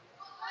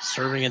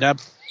 Serving it up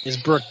is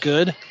Brooke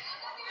Good.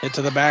 Hit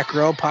to the back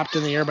row, popped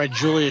in the air by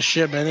Julia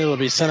Shipman. It will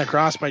be sent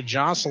across by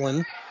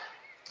Jocelyn.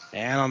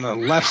 And on the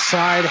left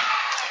side,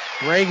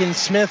 Reagan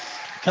Smith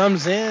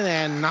comes in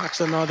and knocks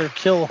another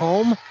kill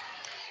home.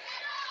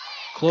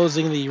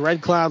 Closing the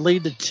Red Cloud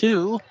lead to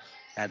 2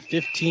 at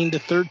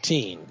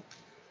 15-13.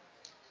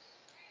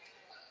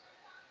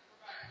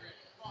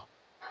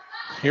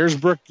 Here's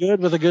Brooke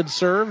Good with a good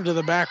serve to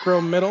the back row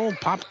middle.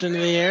 Popped into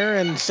the air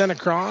and sent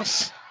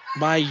across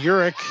by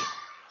Urich.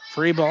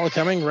 Free ball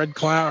coming. Red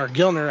Cloud, or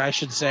Giltner, I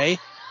should say.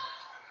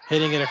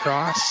 Hitting it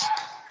across.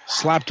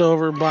 Slapped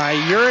over by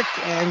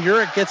Urich, and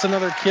Urich gets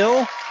another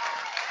kill.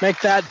 Make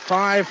that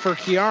 5 for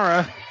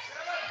Kiara.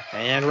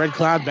 And Red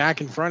Cloud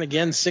back in front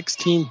again,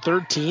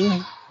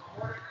 16-13.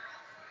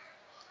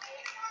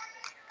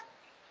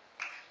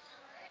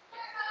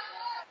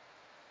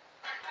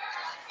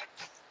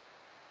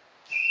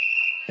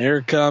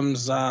 Here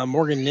comes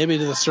Morgan Nibby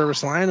to the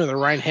service line with a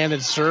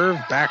right-handed serve.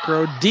 Back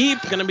row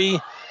deep. Going to be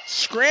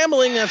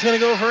scrambling. That's going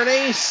to go for an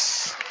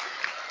ace.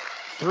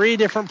 3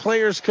 different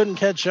players couldn't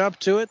catch up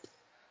to it.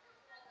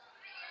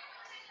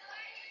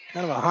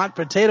 Kind of a hot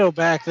potato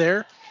back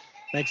there.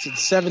 Makes it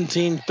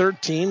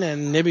 17-13,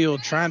 and Nibby will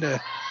try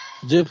to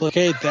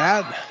duplicate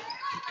that.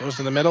 Goes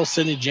to the middle.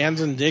 Sydney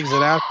Jansen digs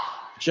it out.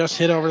 Just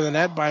hit over the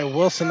net by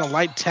Wilson. A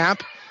light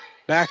tap.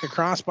 Back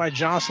across by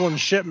Jocelyn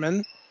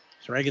Shipman.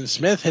 So Reagan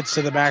Smith hits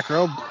to the back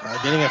row.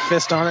 Getting a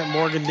fist on it.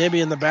 Morgan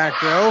Nibby in the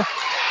back row.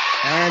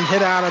 And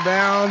hit out of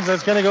bounds.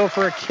 That's going to go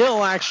for a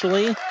kill,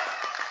 actually,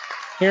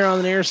 here on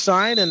the near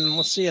side. And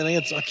let's see, I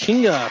think it's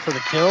Akinga for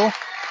the kill.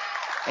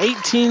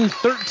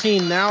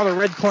 18-13 now, the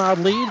Red Cloud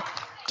lead.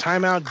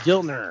 Timeout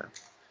Giltner.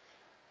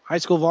 High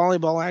school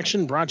volleyball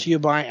action brought to you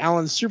by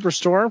Allen's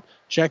Superstore.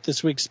 Check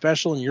this week's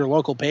special in your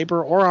local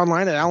paper or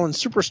online at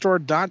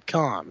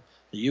allensuperstore.com.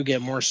 You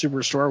get more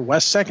Superstore,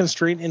 West 2nd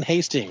Street in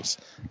Hastings.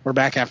 We're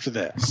back after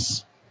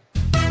this.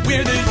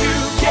 Where do you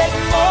get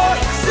more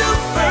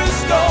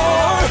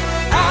Superstore?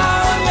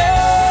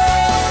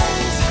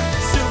 Allen's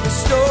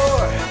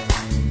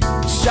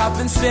Superstore.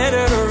 Shopping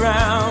centered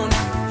around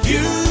you.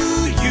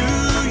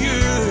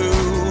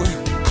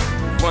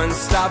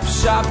 One-stop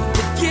shop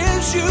that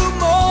gives you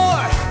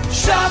more.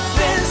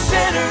 Shopping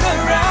centered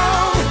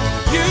around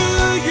you.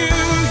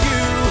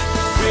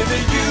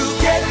 Whether you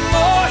get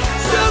more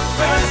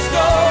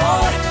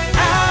Superstore.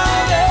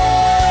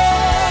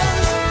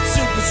 Allen's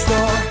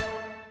Superstore.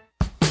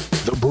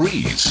 The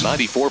Breeze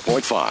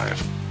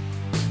 94.5.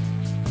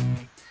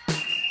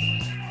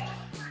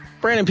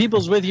 Brandon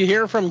Peoples with you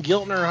here from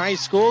Giltner High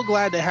School.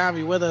 Glad to have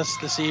you with us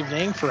this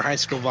evening for high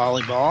school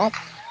volleyball.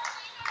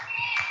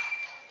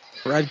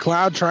 Red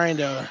Cloud trying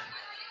to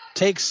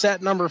take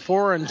set number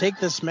 4 and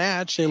take this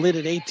match. They lead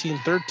at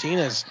 18-13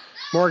 as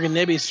Morgan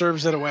Nibby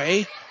serves it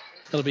away.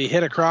 It'll be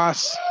hit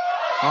across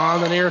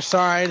on the near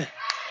side.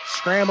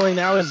 Scrambling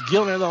now is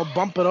Giltner. They'll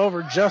bump it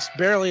over just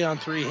barely on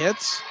 3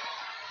 hits.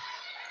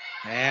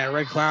 And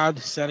Red Cloud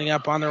setting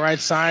up on the right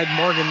side.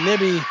 Morgan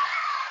Nibby,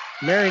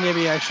 Mary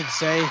Nibby, I should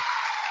say,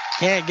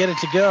 can't get it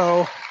to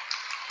go.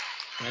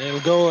 And it'll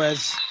go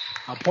as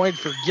a point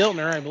for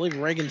Giltner. I believe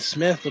Reagan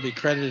Smith will be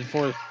credited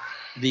for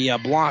the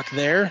block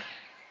there.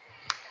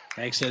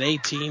 Makes it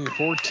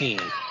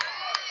 18-14.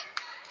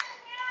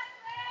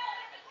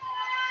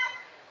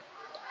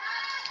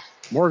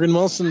 Morgan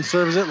Wilson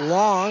serves it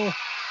long.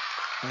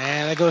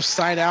 And it goes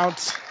side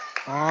out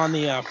on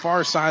the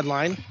far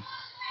sideline.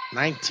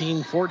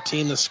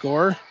 19-14 the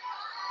score.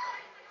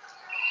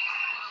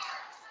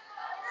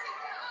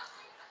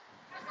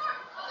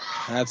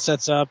 That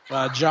sets up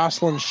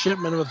Jocelyn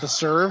Shipman with the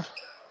serve.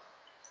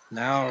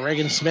 Now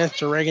Reagan Smith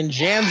to Reagan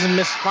Jansen,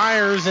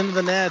 misfires into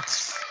the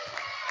nets.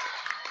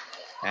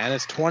 And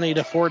it's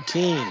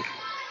 20-14.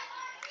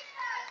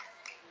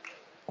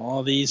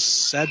 All these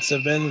sets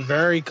have been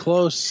very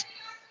close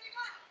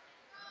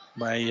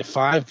by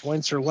 5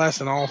 points or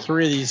less in all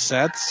 3 of these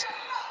sets.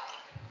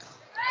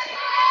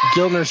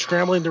 Giltner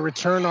scrambling to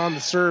return on the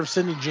serve.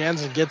 Sydney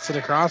Jansen gets it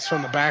across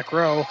from the back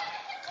row.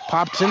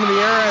 Popped into the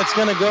air. It's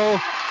going to go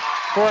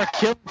for a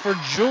kill for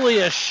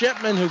Julia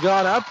Shipman, who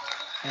got up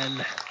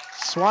and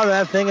swatted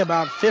that thing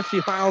about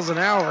 50 miles an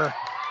hour.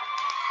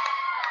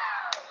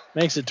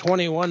 makes it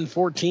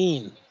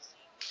 21-14.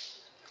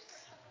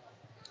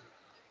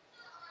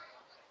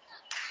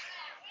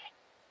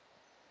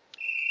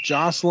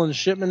 Jocelyn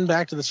Shipman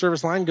back to the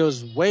service line,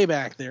 goes way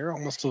back there,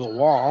 almost to the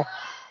wall.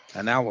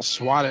 And now we'll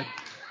swat it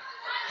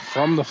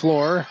from the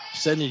floor.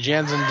 Sydney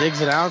Jansen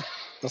digs it out.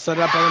 They'll set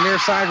it up on the near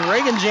side.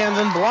 Reagan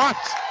Jansen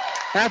blocked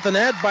at the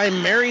net by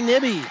Mary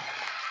Nibby.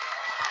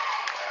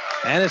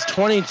 And it's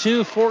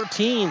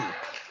 22-14.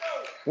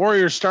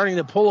 Warriors starting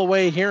to pull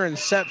away here in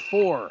set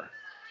 4.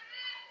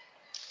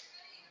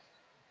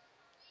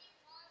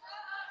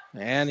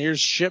 And here's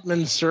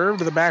Shipman's serve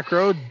to the back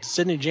row.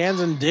 Sydney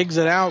Jansen digs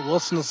it out.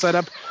 Wilson will set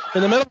up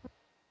in the middle.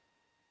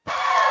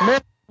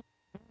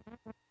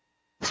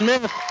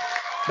 Smith,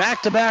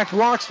 back-to-back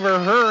blocks for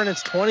her, and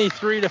it's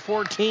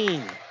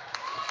 23-14.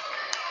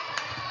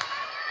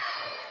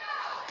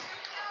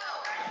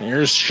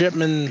 Here's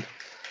Shipman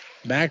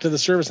back to the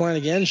service line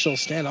again. She'll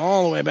stand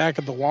all the way back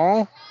at the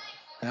wall.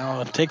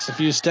 Now it takes a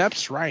few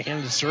steps.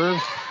 Right-handed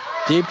serve.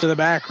 Deep to the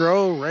back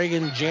row.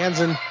 Reagan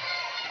Jansen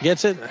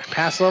gets it.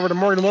 Pass over to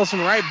Morgan Wilson.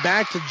 Right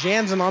back to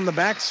Jansen on the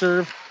back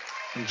serve.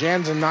 And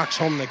Jansen knocks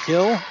home the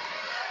kill.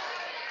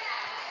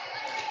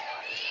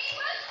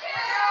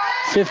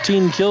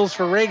 15 kills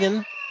for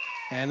Reagan.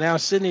 And now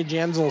Sydney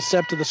Jansen will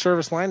step to the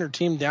service line. Her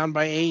team down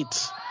by 8.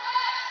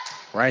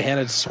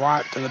 Right-handed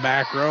swat to the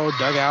back row.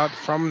 Dug out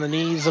from the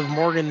knees of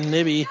Morgan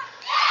Nibby.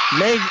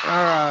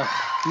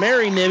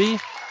 Mary Nibby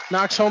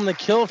knocks home the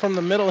kill from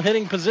the middle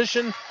hitting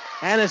position.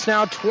 And it's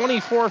now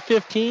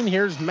 24-15.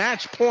 Here's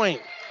match point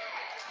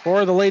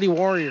for the Lady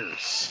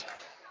Warriors.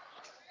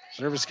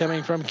 Service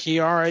coming from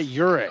Kiara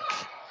Urich.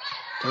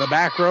 To the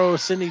back row,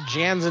 Sydney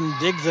Jansen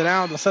digs it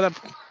out. They'll set up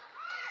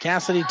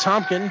Cassidy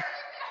Tompkin.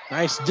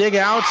 Nice dig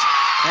out.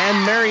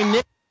 And Mary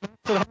Nick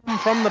it home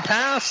from the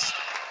pass.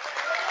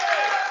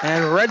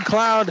 And Red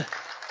Cloud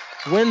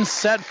wins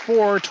set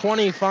 4,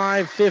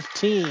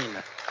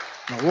 25-15.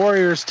 The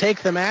Warriors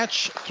take the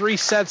match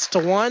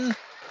 3-1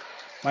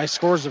 by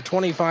scores of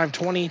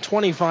 25-20,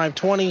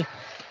 25-20,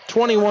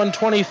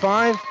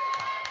 21-25,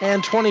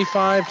 and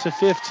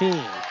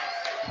 25-15.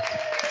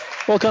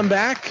 We'll come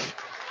back,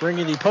 bring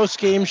you the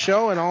post-game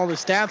show and all the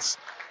stats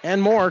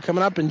and more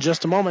coming up in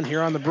just a moment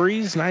here on The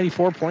Breeze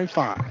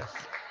 94.5.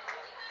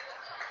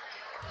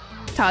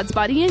 Todd's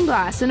Body and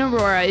Glass in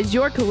Aurora is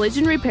your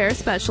collision repair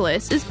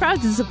specialist. Is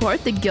proud to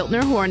support the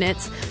Giltner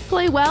Hornets.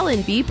 Play well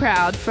and be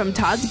proud from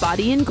Todd's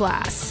Body and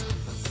Glass.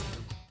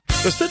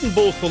 The Sit-N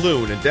Bull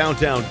Saloon in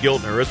downtown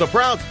Giltner is a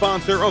proud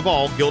sponsor of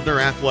all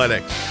Giltner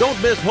athletics.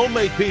 Don't miss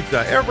homemade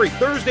pizza every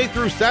Thursday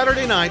through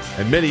Saturday night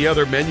and many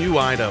other menu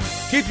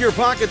items. Keep your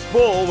pockets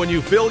full when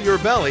you fill your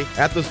belly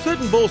at the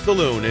Sit-N Bull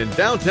Saloon in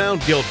downtown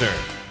Giltner.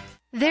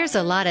 There's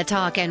a lot of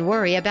talk and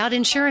worry about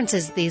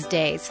insurances these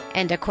days,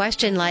 and a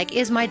question like,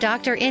 is my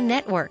doctor in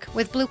network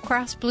with Blue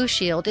Cross Blue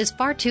Shield is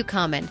far too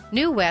common.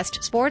 New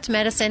West Sports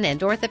Medicine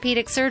and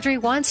Orthopedic Surgery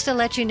wants to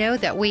let you know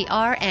that we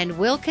are and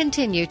will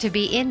continue to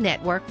be in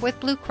network with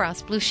Blue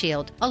Cross Blue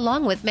Shield,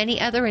 along with many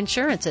other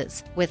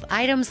insurances. With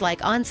items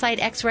like on-site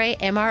x-ray,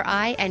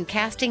 MRI, and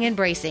casting and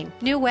bracing,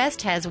 New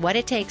West has what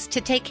it takes to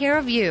take care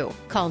of you.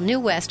 Call New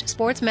West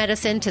Sports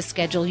Medicine to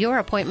schedule your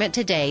appointment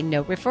today.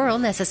 No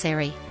referral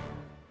necessary.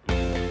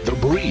 The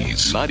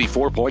Breeze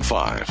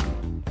 94.5.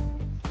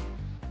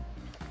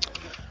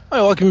 All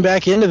right, welcome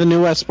back into the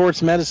New West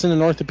Sports Medicine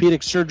and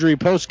Orthopedic Surgery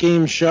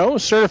post-game show.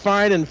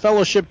 Certified and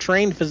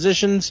fellowship-trained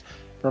physicians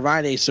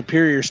provide a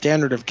superior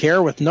standard of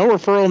care with no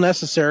referral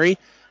necessary.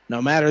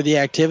 No matter the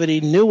activity,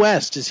 New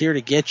West is here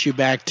to get you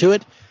back to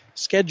it.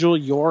 Schedule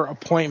your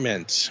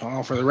appointment.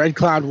 Well, for the Red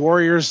Cloud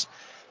Warriors,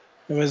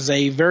 it was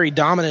a very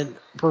dominant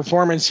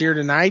performance here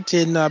tonight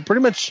in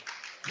pretty much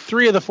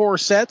 3 of the 4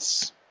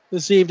 sets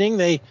this evening.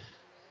 They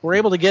were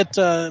able to get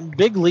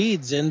big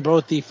leads in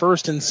both the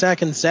first and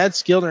second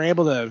sets. Giltner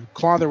able to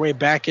claw their way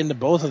back into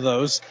both of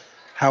those,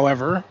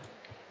 however.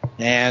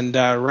 And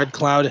Red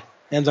Cloud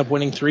ends up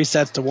winning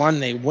 3-1.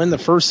 They win the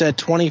first set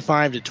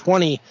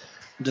 25-20,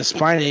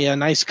 despite a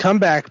nice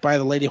comeback by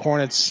the Lady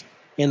Hornets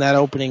in that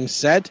opening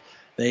set.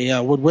 They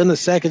would win the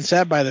second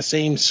set by the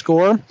same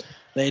score.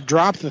 They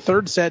dropped the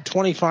third set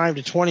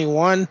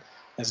 25-21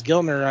 as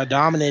Giltner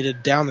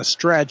dominated down the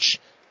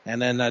stretch,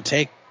 and then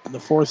take the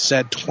fourth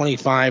set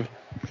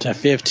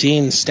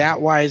 25-15.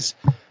 Stat-wise,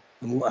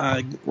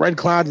 Red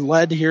Cloud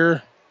led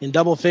here in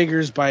double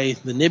figures by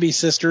the Nibby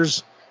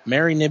sisters.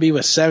 Mary Nibby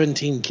with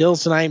 17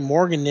 kills tonight.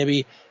 Morgan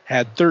Nibby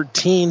had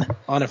 13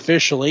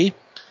 unofficially.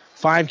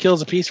 5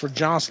 kills apiece for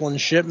Jocelyn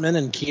Shipman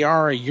and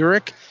Kiara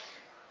Urich,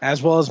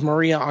 as well as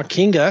Maria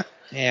Akinga,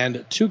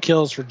 and 2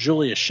 kills for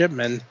Julia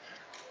Shipman.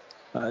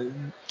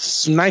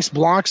 Some nice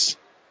blocks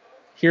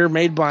here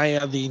made by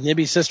the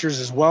Nibby sisters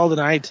as well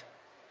tonight.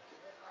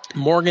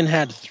 Morgan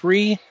had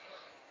 3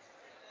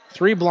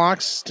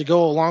 blocks to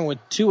go along with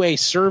 2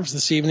 ace serves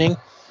this evening,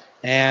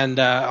 and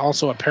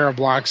also a pair of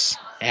blocks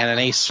and an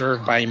ace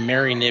serve by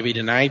Mary Nibby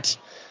tonight.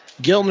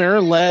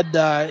 Giltner led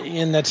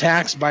in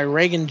attacks by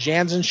Reagan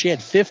Jansen. She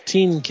had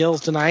 15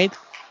 kills tonight.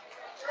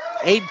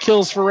 8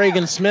 kills for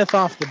Reagan Smith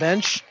off the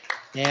bench,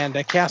 and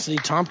Cassidy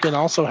Tompkin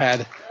also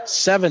had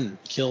 7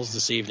 kills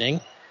this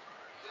evening.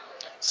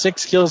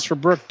 6 kills for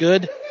Brooke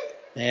Good,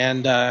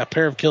 and a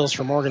pair of kills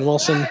for Morgan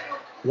Wilson.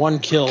 1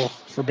 kill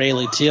for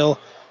Bailey Teal.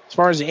 As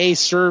far as the ace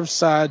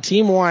serves,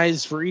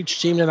 team-wise for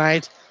each team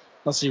tonight,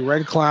 let's see,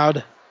 Red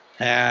Cloud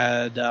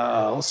had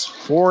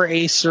 4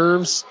 ace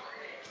serves,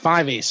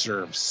 5 ace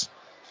serves.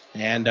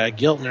 And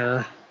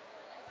Giltner,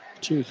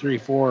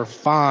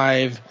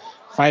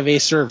 5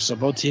 ace serves. So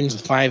both teams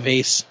with 5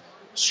 ace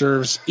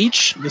serves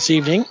each this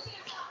evening,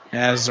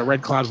 as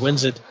Red Cloud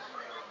wins it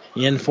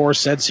in 4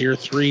 sets here,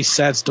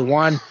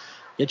 3-1.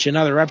 Get you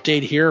another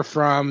update here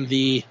from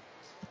the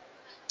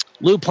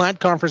Lou Platte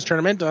Conference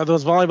Tournament.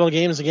 Those volleyball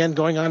games again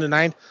going on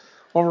tonight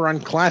over on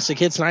Classic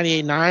Hits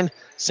 98.9.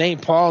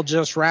 St. Paul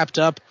just wrapped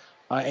up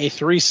a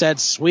 3-set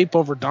sweep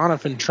over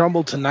Donovan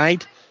Trumbull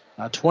tonight.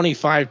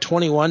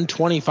 25-21,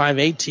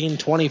 25-18,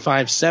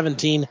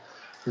 25-17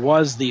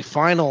 was the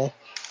final,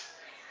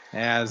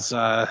 as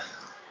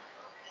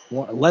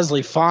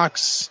Leslie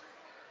Fox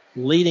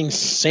leading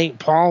St.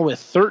 Paul with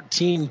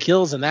 13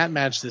 kills in that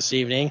match this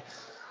evening.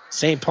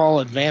 St.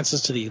 Paul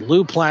advances to the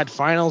Lou Platte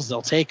Finals.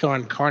 They'll take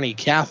on Kearney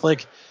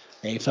Catholic,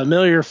 a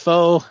familiar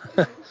foe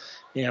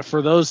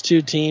for those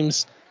two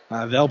teams.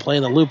 They'll play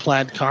in the Lou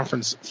Platte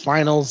Conference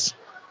Finals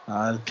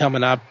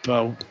coming up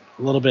a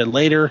little bit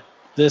later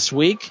this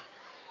week.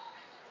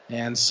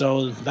 And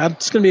so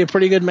that's going to be a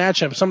pretty good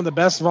matchup. Some of the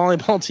best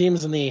volleyball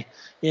teams in the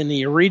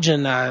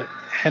region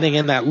heading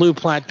in that Lou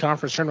Platte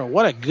Conference tournament.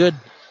 What a good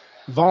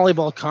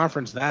volleyball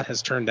conference that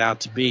has turned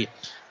out to be.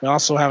 We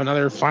also have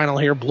another final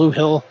here. Blue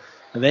Hill,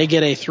 they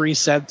get a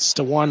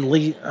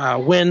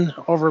 3-1 win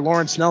over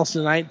Lawrence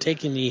Nelson tonight,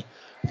 taking the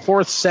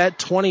 4th set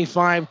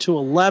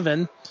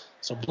 25-11.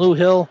 So Blue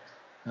Hill,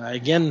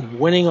 again,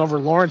 winning over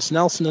Lawrence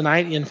Nelson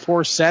tonight in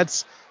 4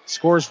 sets.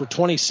 Scores were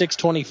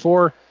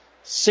 26-24,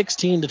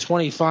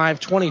 16-25,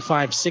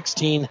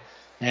 25-16,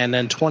 and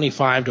then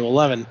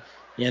 25-11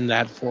 in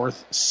that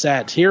 4th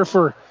set. Here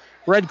for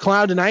Red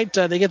Cloud tonight,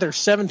 they get their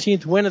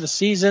 17th win of the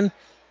season,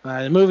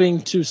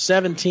 moving to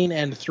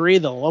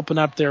 17-3. They'll open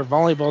up their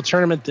volleyball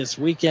tournament this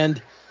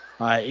weekend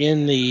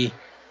in the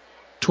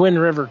Twin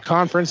River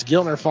Conference.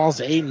 Giltner falls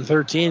to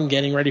 8-13,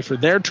 getting ready for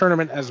their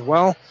tournament as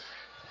well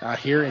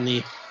here in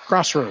the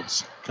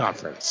Crossroads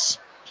Conference.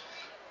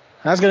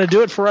 That's going to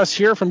do it for us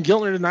here from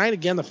Giltner tonight.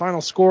 Again, the final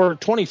score,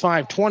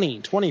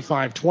 25-20,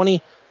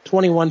 25-20,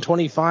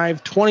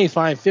 21-25,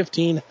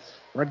 25-15.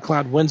 Red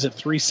Cloud wins it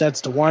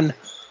 3-1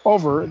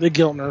 over the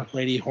Giltner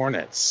Lady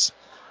Hornets.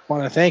 I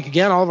want to thank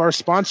again all of our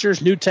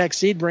sponsors. New Tech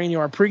Seed bringing you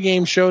our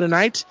pregame show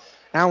tonight.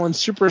 Allen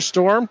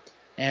Superstore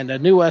and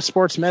New West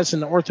Sports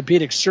Medicine and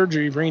Orthopedic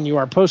Surgery bringing you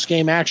our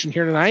postgame action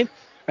here tonight.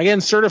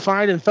 Again,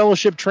 certified and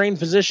fellowship-trained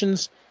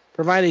physicians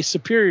provide a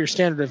superior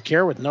standard of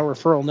care with no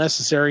referral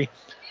necessary.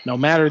 No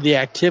matter the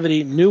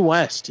activity, New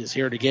West is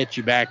here to get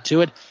you back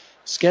to it.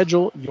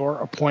 Schedule your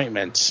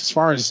appointment. As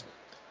far as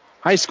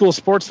high school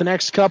sports the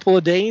next couple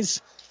of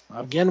days,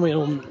 again,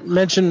 we'll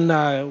mention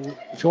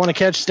if you want to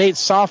catch state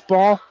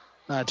softball,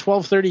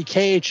 12:30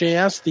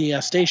 KHAS,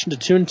 the station to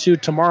tune to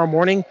tomorrow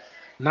morning.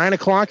 9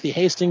 o'clock, the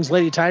Hastings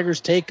Lady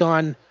Tigers take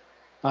on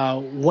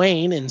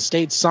Wayne in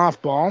state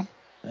softball.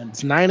 And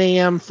it's 9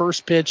 a.m.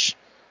 first pitch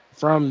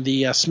from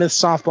the Smith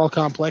Softball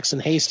Complex in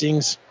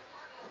Hastings.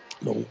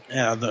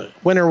 The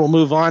winner will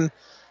move on.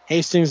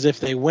 Hastings, if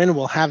they win,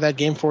 will have that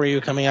game for you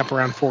coming up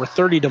around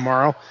 4:30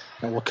 tomorrow.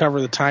 And we'll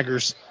cover the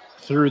Tigers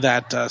through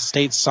that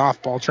state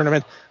softball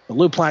tournament. The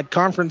Lou Platte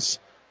Conference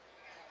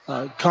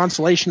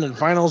consolation and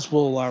finals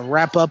will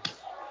wrap up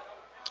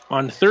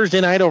on Thursday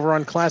night over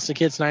on Classic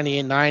Hits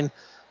 98.9.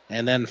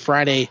 And then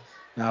Friday,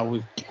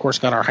 we've, of course,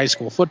 got our high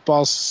school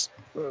football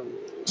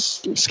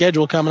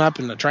schedule coming up,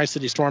 and the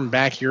Tri-City Storm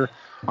back here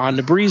on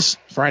the Breeze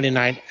Friday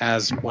night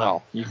as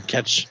well. You can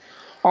catch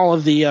all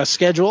of the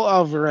schedule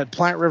over at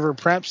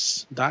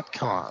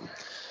PlatteRiverPreps.com.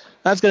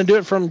 That's going to do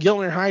it from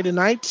Giltner High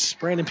tonight.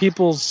 Brandon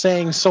Peoples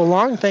saying so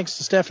long. Thanks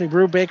to Stephanie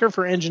Brubaker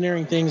for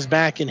engineering things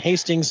back in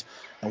Hastings.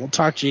 And we'll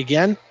talk to you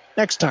again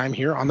next time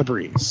here on The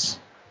Breeze.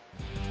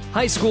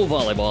 High school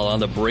volleyball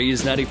on The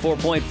Breeze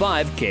 94.5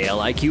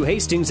 KLIQ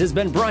Hastings has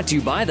been brought to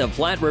you by the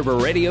Platte River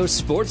Radio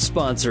sports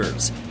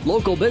sponsors.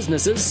 Local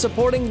businesses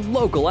supporting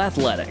local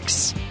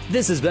athletics.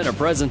 This has been a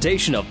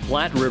presentation of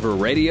Platte River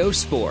Radio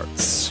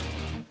Sports.